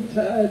really need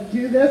to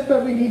do this,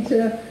 but we need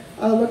to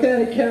look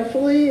at it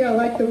carefully. I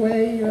like the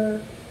way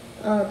you're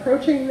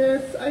approaching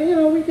this. You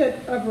know, we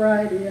get a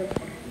variety of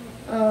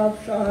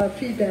of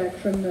feedback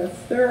from this.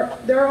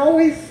 There are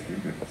always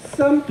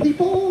some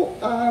people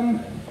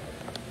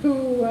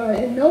who,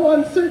 in no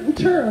uncertain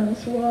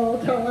terms, will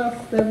tell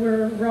us that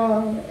we're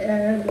wrong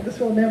and this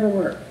will never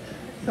work.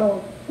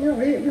 So, you know,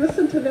 we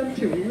listen to them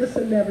too. We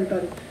listen to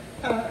everybody.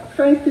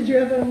 Frank, did you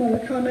have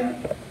another comment?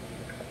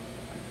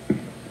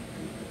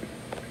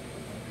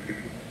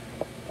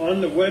 On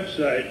the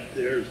website,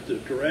 there's the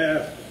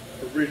draft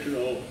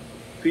original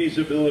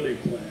feasibility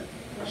plan.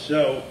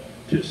 So,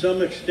 to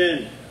some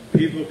extent,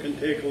 people can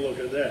take a look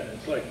at that.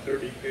 It's like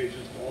 30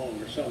 pages long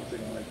or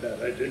something like that.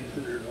 I didn't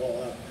print it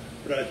all out.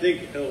 But I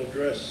think it'll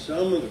address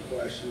some of the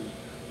questions.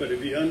 But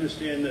if you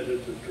understand that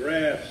it's a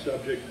draft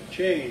subject to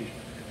change,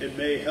 it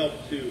may help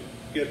to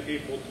get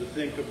people to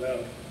think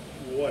about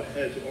what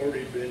has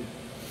already been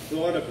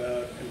thought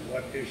about and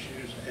what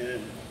issues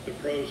and the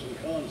pros and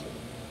cons of it.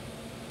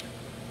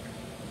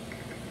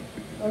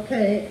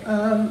 Okay,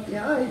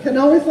 yeah, you can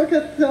always look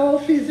at the whole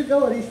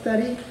feasibility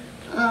study.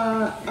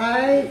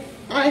 I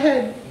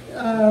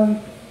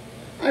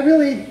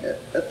really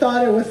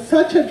thought it was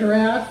such a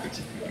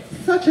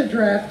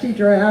drafty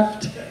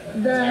draft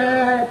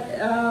that,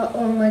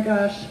 oh my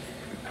gosh,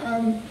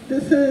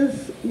 this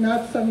is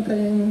not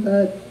something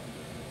that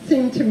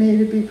seemed to me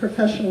to be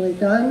professionally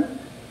done,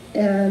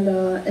 and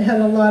it had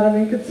a lot of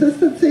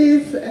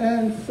inconsistencies,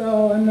 and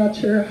so I'm not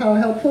sure how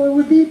helpful it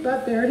would be,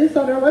 but there it is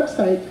on our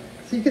website.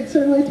 So you can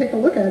certainly take a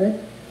look at it.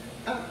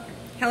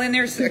 Helen,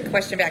 there's a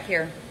question back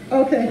here.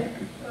 Okay.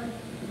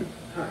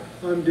 Hi,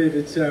 I'm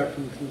David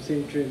Saffron from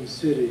St. James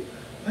City.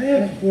 I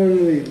have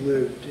formerly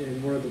lived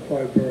in one of the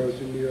 5 boroughs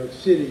in New York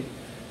City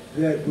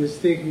that was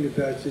thinking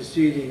about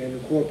seceding and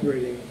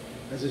incorporating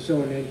as its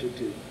own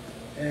entity.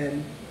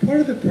 And part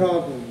of the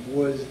problem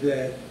was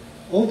that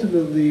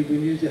ultimately we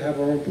needed to have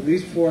our own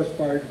police force,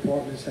 fire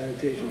department,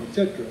 sanitation,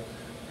 etc.,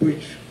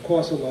 which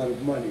costs a lot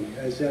of money.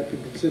 Has that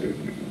been considered?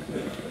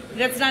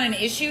 That's not an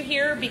issue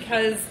here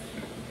because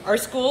our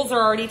schools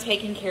are already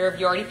taken care of.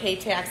 You already pay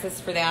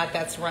taxes for that.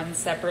 That's run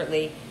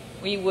separately.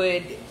 We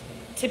would,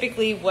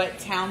 typically what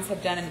towns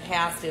have done in the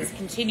past is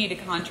continue to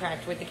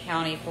contract with the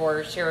county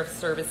for sheriff's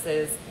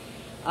services.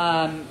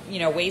 You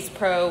know, Waste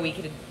Pro, we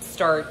could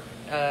start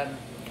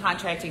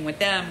contracting with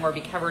them or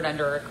be covered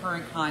under a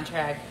current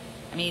contract.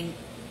 I mean,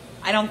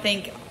 I don't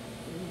think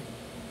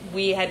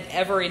we had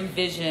ever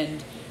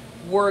envisioned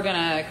we're going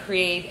to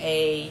create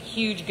a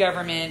huge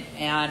government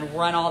and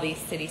run all these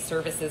city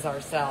services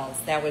ourselves.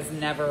 That was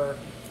never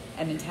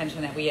an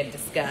intention that we had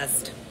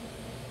discussed.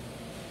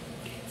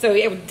 So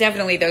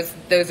definitely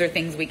those are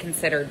things we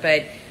considered,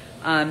 but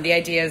the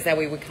idea is that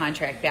we would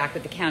contract back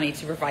with the county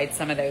to provide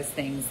some of those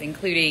things,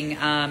 including,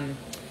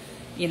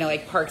 you know,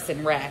 like Parks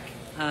and Rec.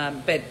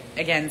 But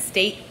again,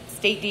 state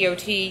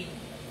DOT,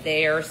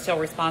 they are still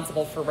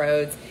responsible for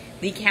roads.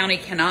 Lee County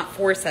cannot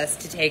force us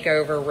to take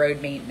over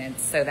road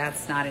maintenance, so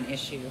that's not an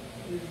issue.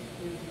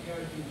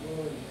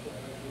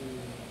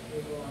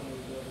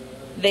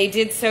 They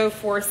did so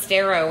for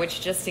Stero, which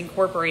just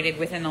incorporated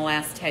within the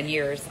last 10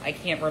 years. I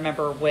can't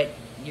remember what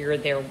year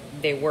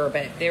they were,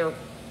 but they're a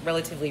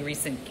relatively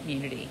recent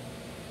community.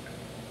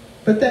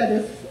 But that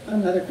is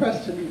another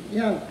question,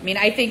 yeah. I mean,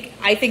 I think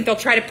they'll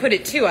try to put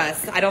it to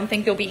us. I don't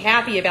think they'll be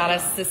happy about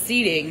us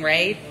seceding,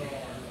 right?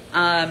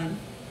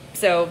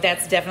 So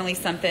that's definitely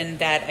something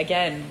that,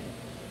 again,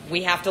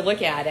 we have to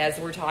look at as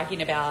we're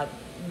talking about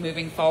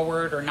moving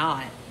forward or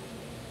not.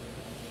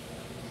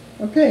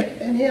 Okay,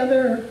 any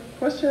other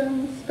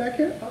questions back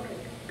here? Okay,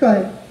 go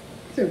ahead,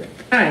 Sue.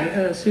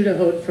 Hi, Sue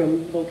DeHote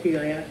from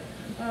Bokeelia.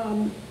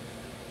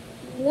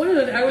 One of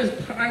the,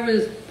 I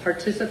was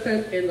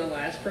participant in the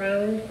last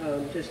round,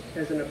 just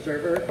as an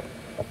observer.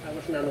 I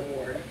wasn't on the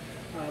board.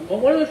 But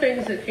one of the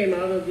things that came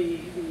out of the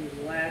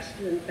last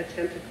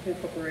attempt at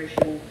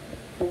incorporation,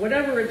 for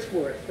whatever it's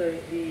worth,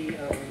 the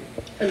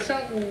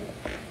consultant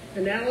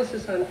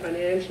analysis on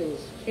financials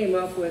came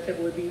up with it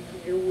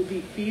would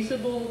be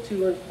feasible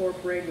to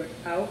incorporate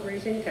without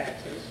raising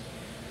taxes,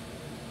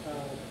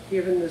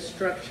 given the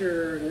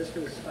structure, and this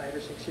was 5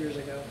 or 6 years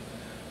ago.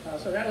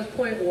 So that was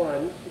point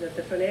one, that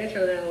the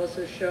financial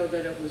analysis showed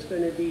that it was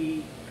going to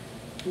be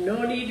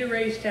no need to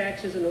raise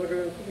taxes in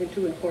order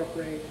to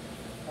incorporate,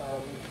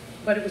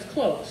 but it was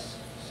close.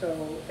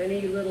 So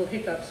any little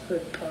hiccups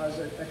could cause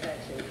a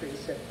tax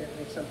increase if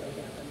something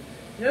happened.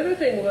 The other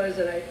thing was,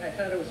 and I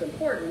thought it was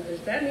important, is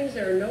that means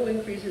there are no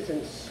increases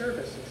in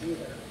services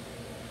either.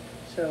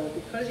 So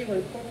because you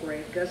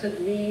incorporate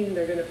doesn't mean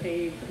they're going to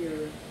pave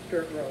your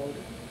dirt road.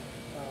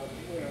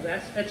 You know,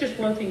 that's just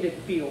one thing to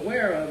be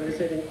aware of, is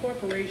that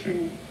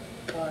incorporation,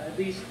 at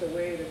least the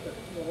way that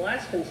the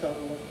last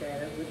consultant looked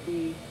at it, would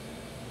be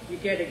you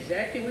get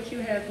exactly what you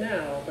have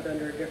now, but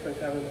under a different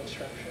government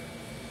structure.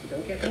 You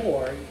don't get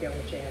more, you get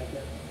what you have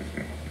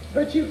now.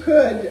 But you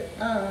could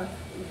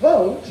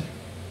vote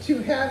to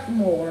have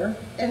more,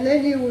 and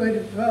then you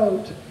would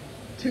vote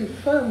to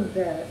fund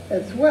that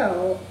as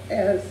well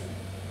as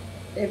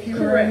if you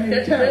were in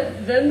your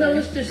town. Then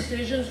those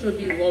decisions would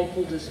be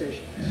local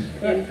decisions,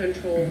 right,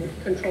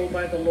 controlled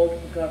by the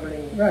local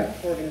governing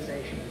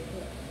organization.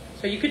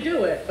 So you could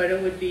do it, but it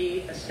would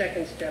be a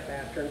second step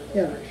after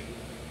incorporation.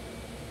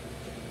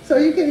 So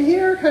you can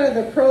hear kind of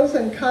the pros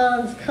and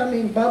cons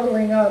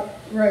bubbling up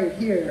right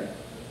here,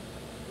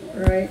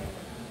 right?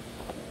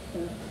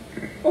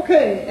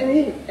 Okay,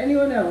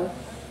 anyone else?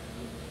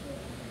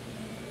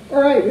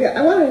 All right,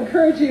 I want to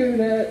encourage you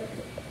to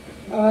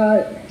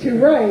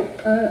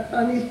write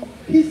on these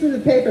pieces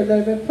of paper that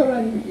have been put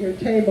on your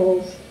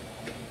tables,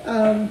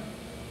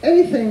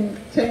 anything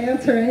to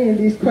answer any of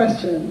these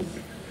questions.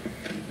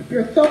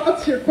 Your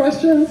thoughts, your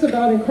questions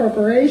about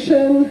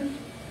incorporation,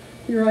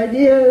 your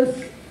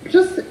ideas,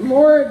 just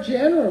more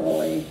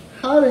generally,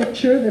 how to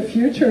ensure the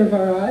future of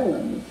our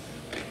islands,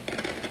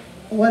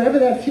 whatever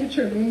that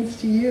future means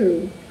to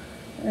you.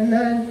 And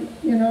then,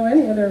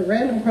 any other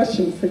random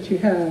questions that you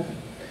have.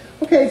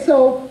 Okay,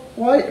 so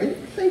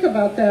think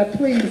about that,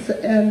 please,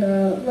 and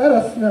let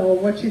us know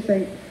what you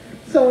think.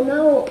 So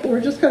now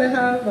we're just going to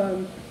have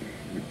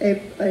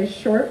a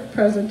short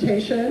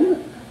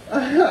presentation,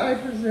 I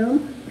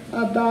presume,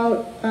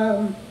 about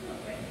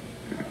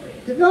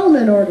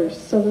development orders.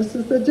 So this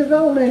is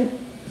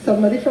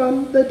somebody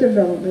from the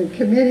development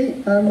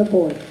committee on the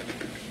board.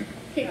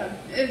 Okay,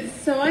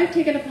 so I've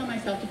taken upon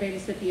myself to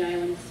babysit the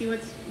island, see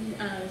what's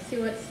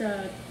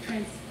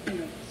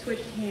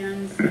switched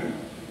hands,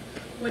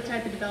 what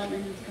type of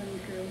development is coming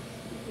through.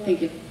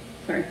 Thank you.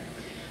 Sorry.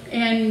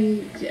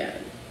 And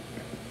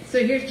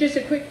so here's just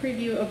a quick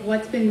preview of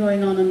what's been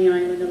going on the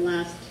island in the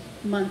last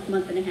month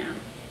and a half.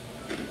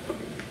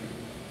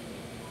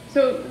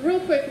 So real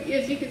quick,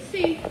 as you can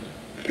see,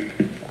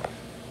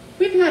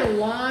 we've had a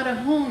lot of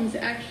homes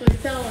actually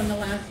sell in the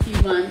last few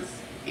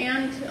months,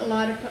 and a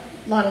lot of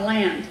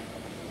land.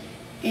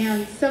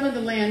 And some of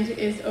the land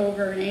is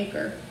over an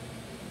acre.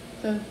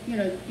 So,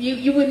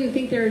 you wouldn't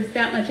think there's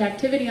that much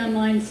activity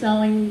online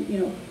selling,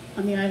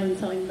 on the island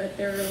selling, but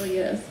there really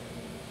is.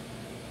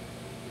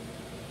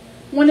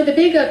 One of the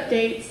big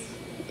updates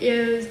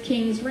is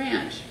King's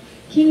Ranch.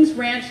 King's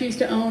Ranch used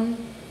to own,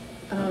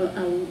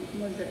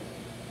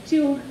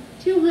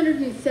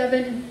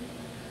 207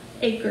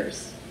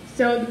 acres.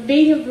 So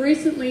they have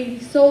recently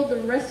sold the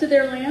rest of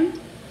their land.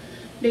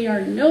 They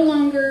are no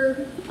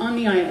longer on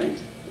the island.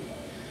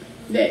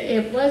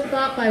 It was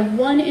bought by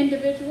one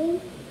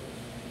individual,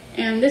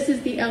 and this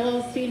is the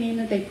LLC name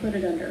that they put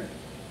it under.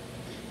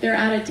 They're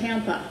out of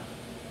Tampa,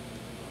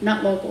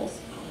 not locals.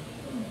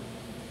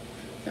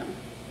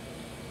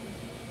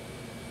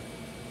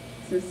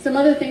 So some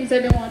other things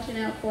I've been watching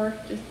out for,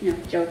 just,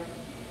 joke.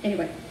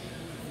 Anyway.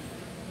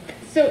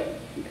 So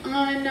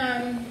on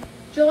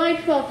July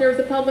 12th, there was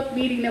a public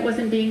meeting that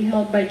wasn't being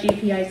held by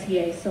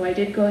GPICA, so I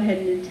did go ahead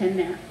and attend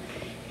that.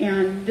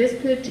 And this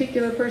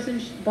particular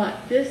person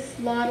bought this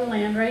lot of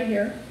land right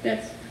here.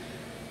 That's,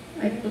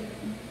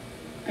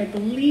 I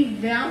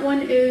believe that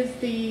one is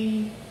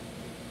the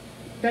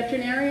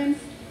veterinarians,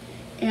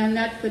 and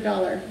that's the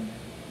dollar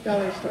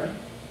store,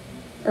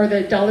 or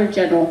the Dollar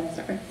General,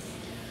 sorry.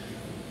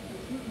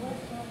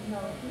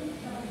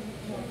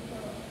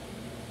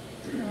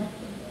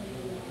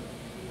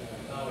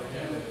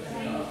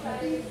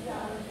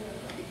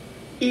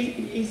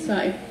 East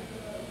side,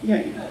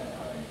 yeah.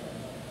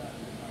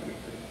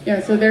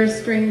 Yeah, so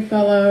there's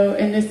Stringfellow,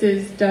 and this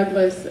is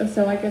Douglas,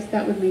 so I guess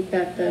that would make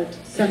that the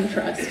Sun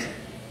Trust.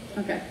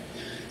 Okay.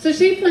 So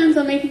she plans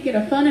on making it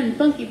a fun and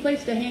funky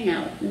place to hang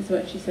out, is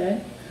what she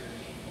said,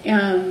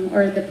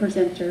 or the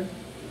presenter.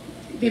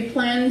 The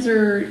plans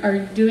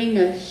are doing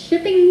a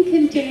shipping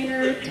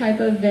container type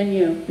of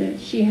venue.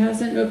 She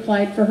hasn't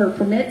applied for her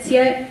permits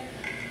yet.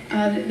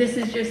 This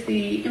is just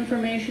the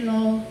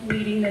informational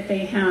meeting that they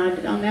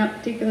had on that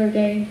particular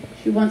day.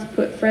 She wants to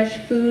put fresh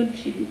food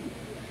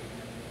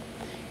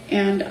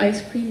and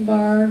ice cream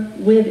bar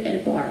with a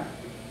bar.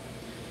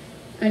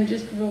 And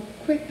just real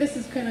quick, this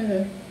is kind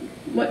of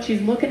what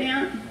she's looking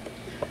at.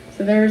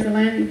 So there's the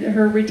land.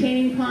 Her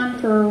retaining pond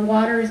for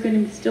water is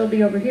going to still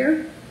be over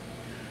here.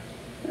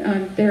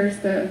 There's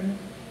the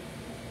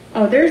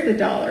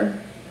dollar.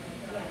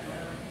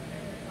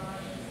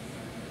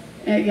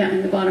 Yeah,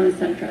 in the bottom is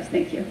Sun Trust,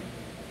 thank you.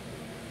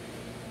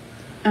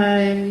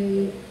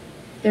 And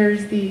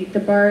there's the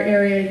bar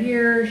area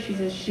here. She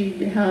says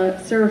she'd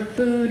serve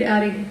food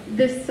out of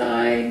this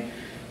side,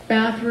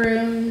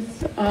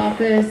 bathrooms,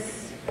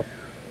 office,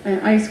 an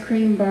ice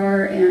cream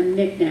bar, and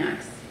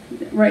knickknacks.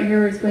 Right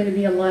here is going to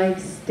be a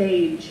live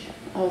stage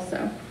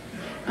also.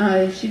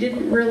 She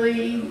didn't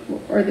really,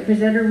 or the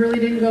presenter really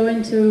didn't go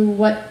into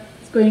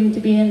what's going to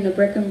be in the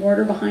brick and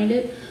mortar behind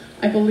it.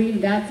 I believe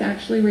that's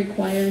actually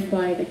required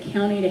by the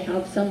county to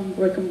have some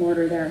brick and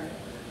mortar there.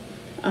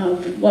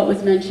 What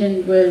was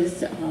mentioned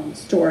was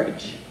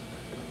storage.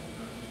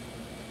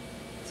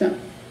 So,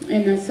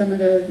 and then some of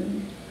the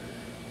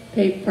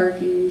paved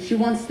parking. She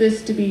wants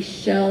this to be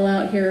shell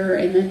out here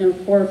and then a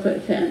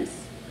 4-foot fence.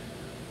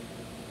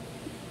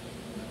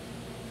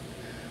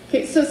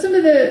 Okay, so some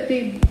of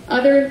the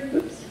other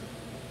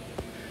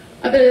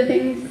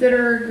things that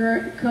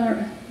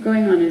are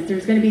going on is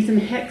there's going to be some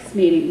HEX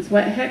meetings.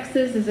 What HEX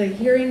is a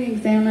hearing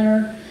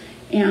examiner,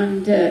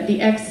 and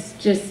the X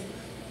just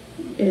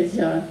is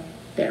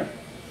there.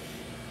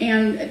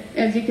 And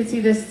as you can see,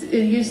 this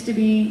it used to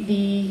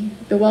be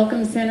the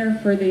welcome center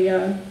for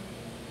the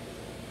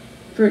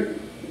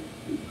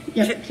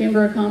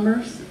Chamber of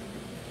Commerce,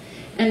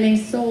 and they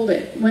sold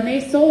it. When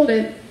they sold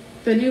it,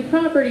 the new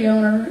property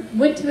owner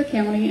went to the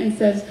county and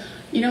says,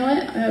 you know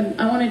what,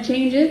 I want to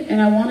change it,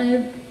 and I want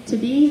it to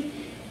be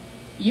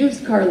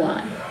used car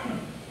lot.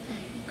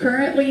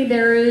 Currently,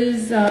 there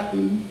is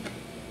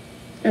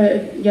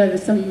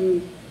there's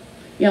some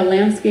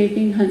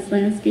landscaping, Hunt's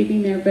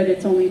landscaping there, but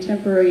it's only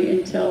temporary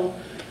until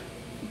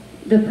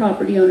the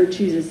property owner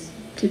chooses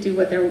to do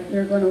what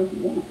they're going to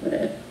want with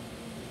it.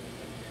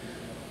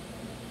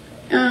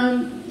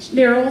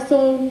 They're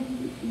also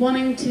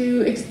wanting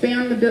to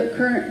expand the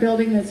current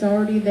building that's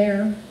already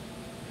there.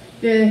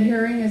 The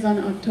hearing is on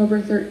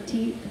October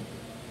 13th.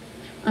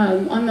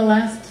 On the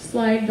last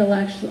slide,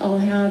 I'll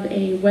have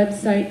a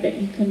website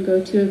that you can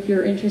go to if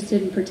you're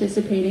interested in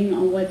participating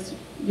on what's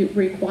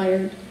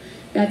required.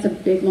 That's a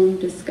big, long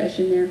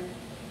discussion there.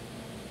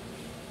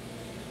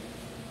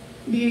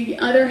 The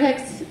other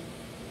HEX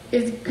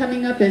is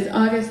coming up is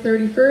August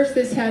 31st.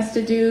 This has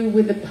to do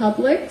with the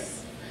Publix.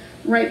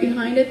 Right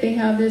behind it, they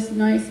have this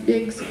nice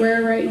big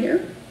square right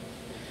here.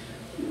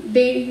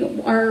 They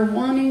are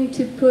wanting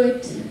to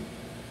put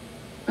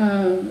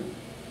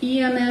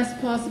EMS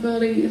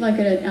possibility, like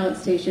at an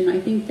outstation.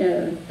 I think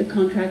the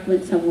contract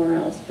went somewhere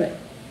else, but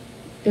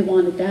they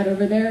wanted that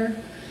over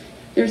there.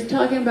 There's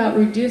talking about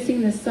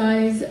reducing the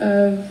size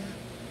of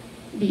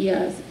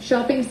the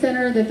shopping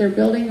center that they're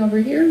building over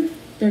here.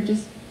 They're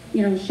just,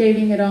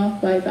 shaving it off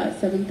by about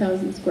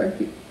 7,000 square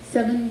feet.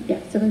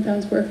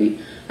 7,000 square feet.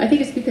 I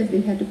think it's because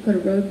they had to put a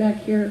road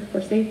back here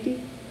for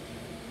safety.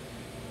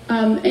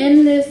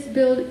 In this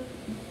build,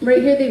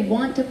 right here, they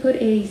want to put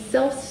a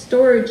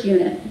self-storage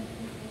unit.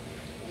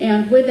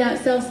 And with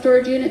that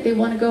self-storage unit, they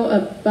want to go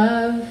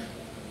above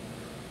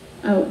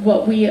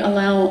what we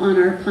allow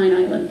on our Pine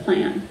Island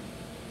plan.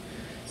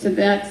 So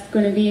that's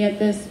going to be at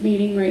this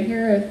meeting right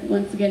here.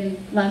 Once again,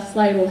 last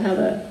slide will have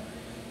a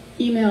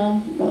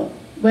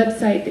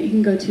website that you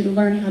can go to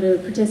learn how to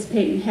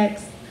participate in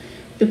HEX.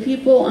 The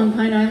people on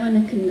Pine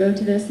Island can go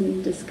to this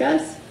and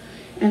discuss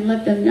and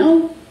let them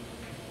know,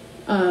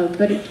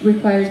 but it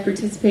requires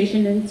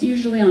participation, and it's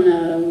usually on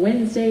a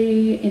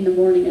Wednesday in the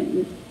morning,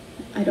 and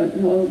I don't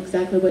know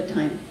exactly what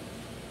time.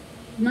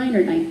 9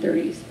 or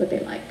 9:30 is what they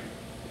like.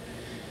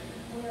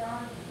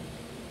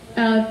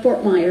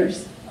 Fort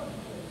Myers.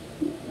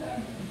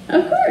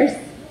 Of course.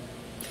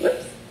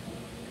 Whoops.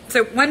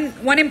 So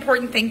one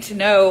important thing to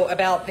know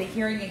about the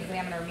hearing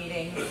examiner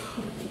meetings.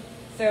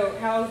 So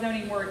how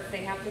zoning works,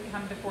 they have to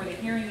come before the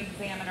hearing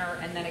examiner,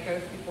 and then it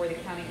goes before the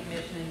county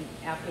commission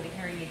after the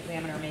hearing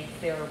examiner makes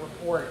their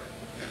report.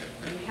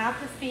 You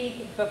have to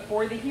speak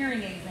before the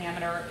hearing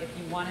examiner if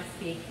you want to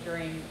speak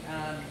during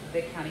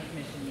the county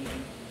commission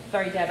meeting.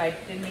 Sorry, Deb, I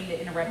didn't mean to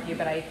interrupt you,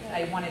 but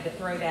I wanted to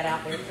throw that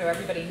out there so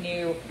everybody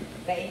knew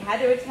that you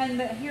had to attend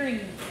the hearing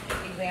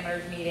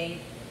examiner's meeting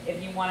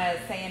if you want to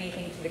say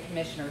anything to the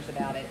commissioners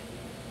about it.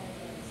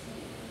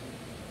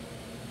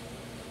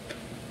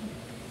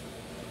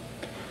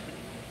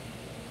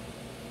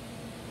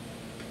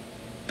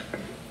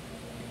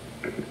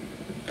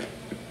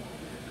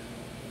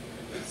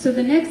 So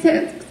the next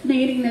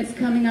meeting that's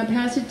coming up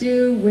has to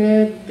do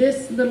with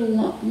this little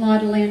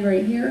lot of land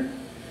right here.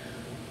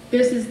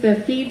 This is the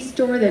feed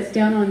store that's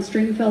down on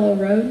Stringfellow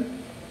Road.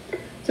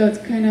 So it's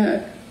kind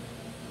of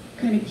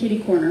kitty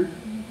corner.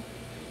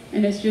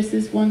 And it's just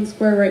this one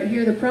square right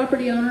here. The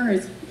property owner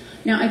is,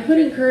 now I put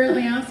in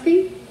currently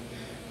asking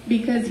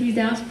because he's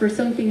asked for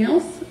something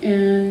else,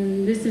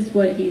 and this is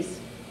what he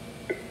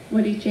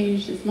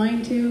changed his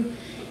mind to.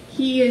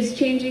 He is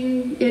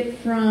changing it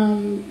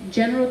from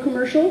general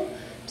commercial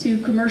to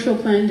commercial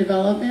plan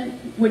development,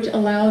 which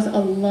allows a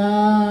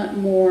lot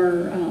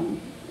more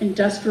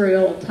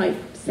industrial type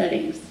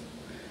settings.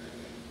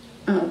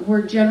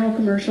 Where general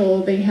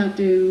commercial, they have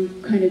to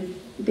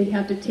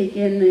take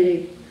in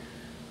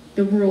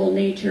the rural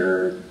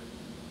nature.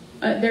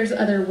 There's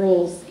other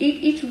rules.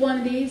 Each one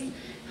of these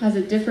has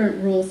a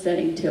different rule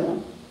setting to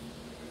them.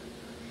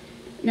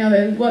 Now,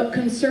 what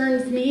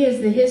concerns me is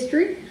the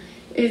history.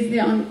 Is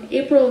on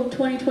April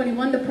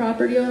 2021, the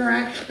property owner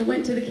actually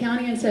went to the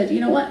county and said, you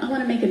know what, I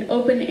want to make an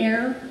open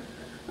air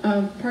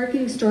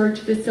parking storage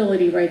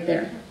facility right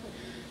there.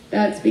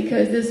 That's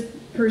because this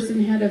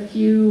person had a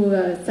few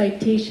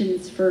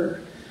citations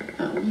for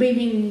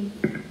leaving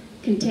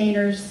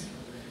containers,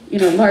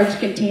 large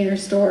container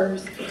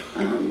stores,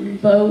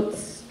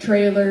 boats,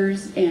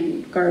 trailers,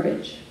 and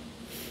garbage.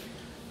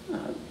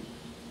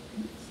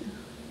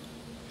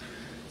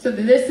 So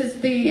this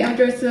is the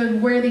address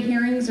of where the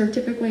hearings are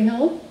typically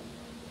held.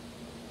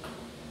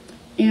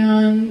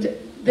 And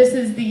this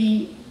is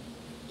the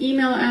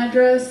email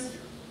address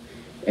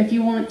if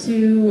you want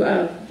to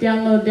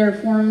download their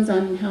forms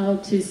on how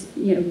to,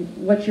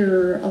 what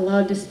you're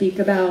allowed to speak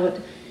about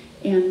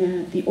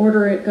and the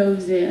order it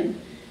goes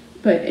in.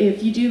 But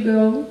if you do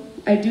go,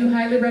 I do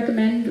highly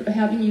recommend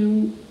having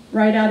you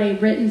write out a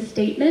written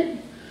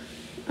statement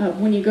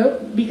when you go,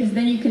 because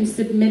then you can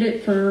submit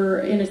it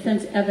for, in a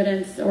sense,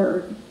 evidence,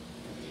 or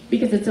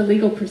because it's a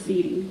legal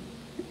proceeding,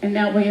 and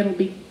that way it'll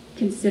be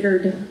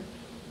considered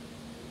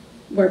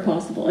where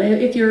possible.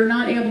 If you're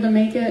not able to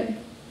make it,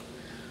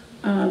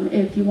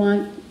 if you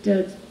want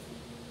to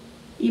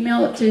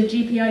email it to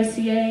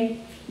GPICA,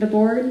 the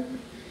board,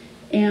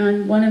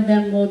 and one of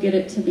them will get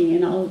it to me,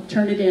 and I'll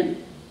turn it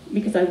in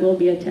because I will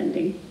be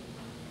attending.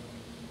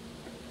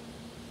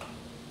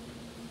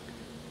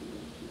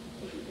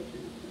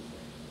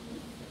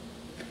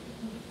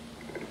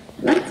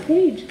 Last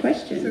page,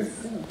 questions.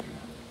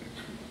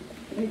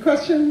 Any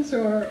questions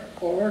or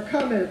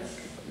comments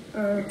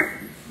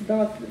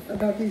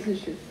about these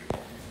issues?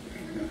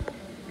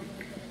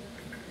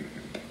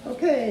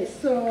 Okay,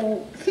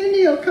 so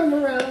Cindy will come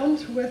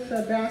around with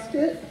a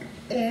basket,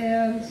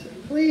 and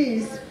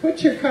please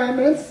put your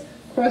comments,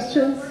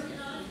 questions.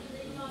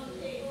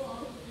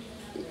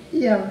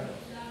 Yeah.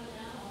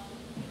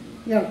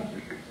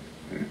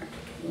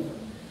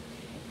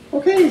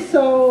 Okay,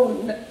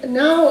 so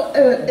now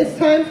it's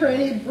time for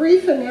any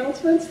brief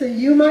announcements that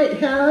you might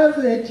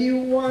have that you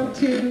want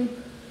to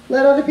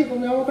let other people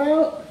know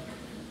about,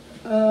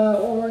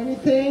 or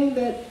anything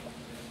that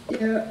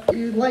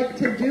you'd like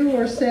to do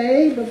or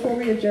say before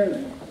we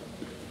adjourn.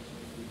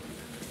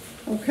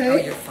 Okay? Oh,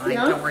 you're fine.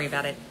 Yeah? Don't worry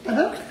about it.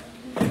 Uh-huh.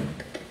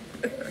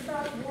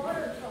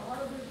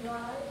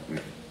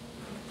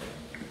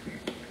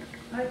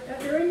 Are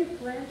there any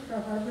plans for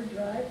Harbor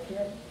Drive to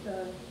get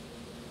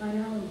Pine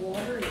Island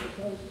water as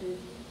opposed to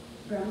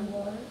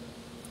groundwater?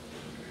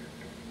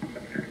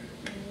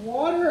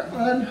 Water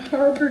on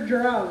Harbor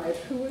Drive.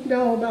 Who would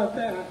know about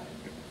that?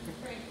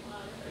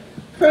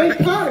 Frank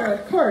Potter,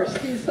 of course.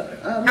 He's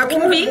how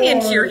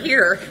convenient you're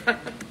here.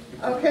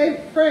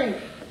 Okay, Frank.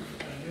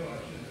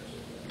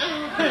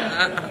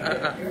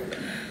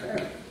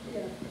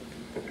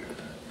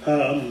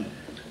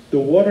 The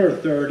Water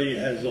Authority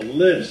has a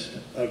list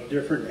of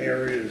different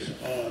areas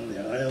on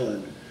the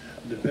island,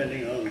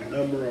 depending on the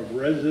number of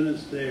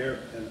residents there,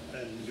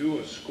 and do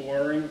a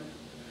scoring.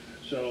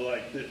 So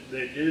like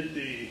they did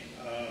the,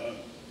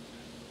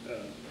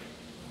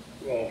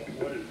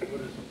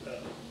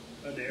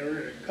 an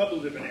area, a couple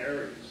of different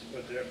areas,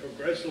 but they're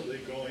progressively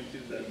going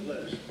through that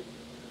list.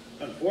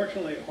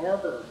 Unfortunately,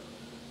 Harbor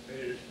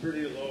is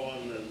pretty low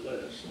on the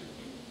list.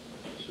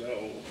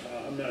 So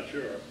I'm not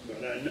sure, but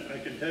I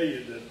can tell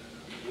you that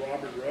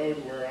Robert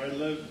Road, where I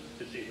live,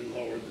 is even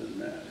lower than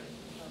that.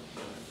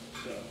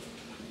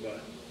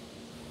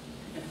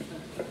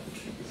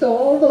 So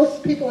all those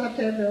people have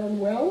to have their own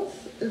wells?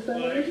 Is that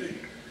what it is?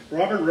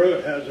 Robert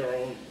Road has our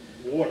own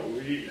water.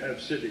 We have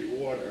city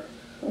water,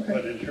 Okay.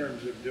 but in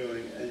terms of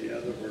doing any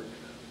other work.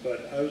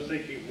 But I was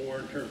thinking more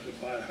in terms of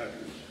fire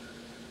hydrants,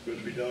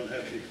 because we don't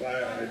have any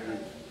fire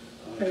hydrants.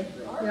 Okay.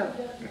 Yeah.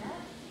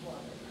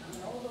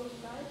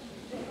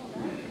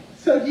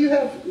 So do you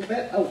have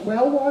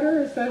well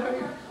water? Is that how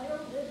you?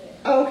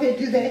 Oh, okay.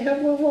 Do they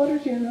have well water?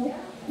 Do you know?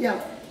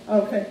 Yeah.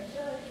 Okay.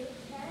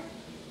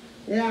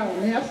 Yeah,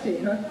 nasty,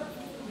 huh?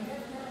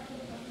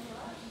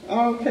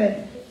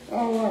 Okay.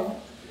 Oh, wow.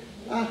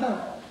 Uh-huh.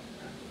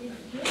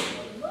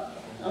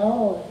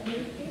 Oh.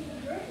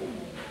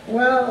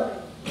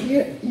 Well,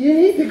 you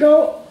need to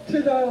go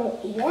to the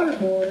water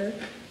board,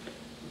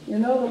 the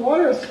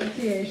Water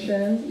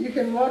Association. You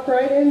can walk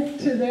right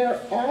into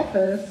their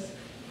office,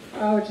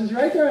 which is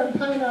right there on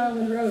Pine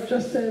Island Road,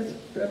 just as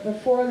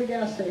before the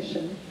gas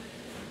station.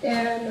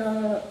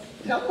 And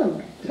tell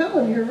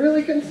them you're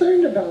really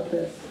concerned about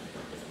this.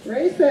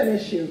 Raise that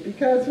issue,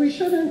 because we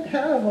shouldn't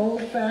have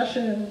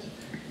old-fashioned,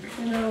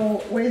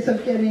 ways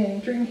of getting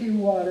drinking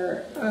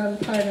water on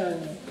Pine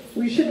Island.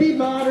 We should be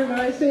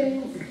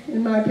modernizing,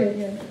 in my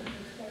opinion,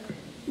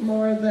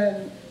 more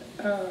than,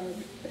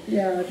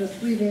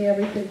 just leaving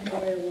everything the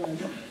way it was.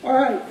 All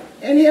right.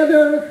 Any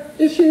other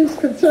issues,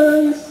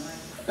 concerns,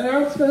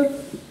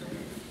 announcements?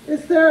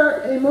 Is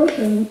there a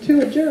motion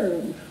to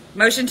adjourn?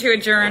 Motion to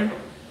adjourn.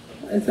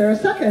 Is there a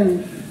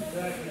second?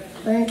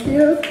 Thank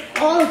you.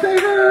 All in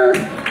favor?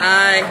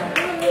 Aye.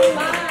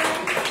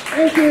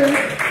 Thank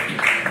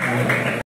you.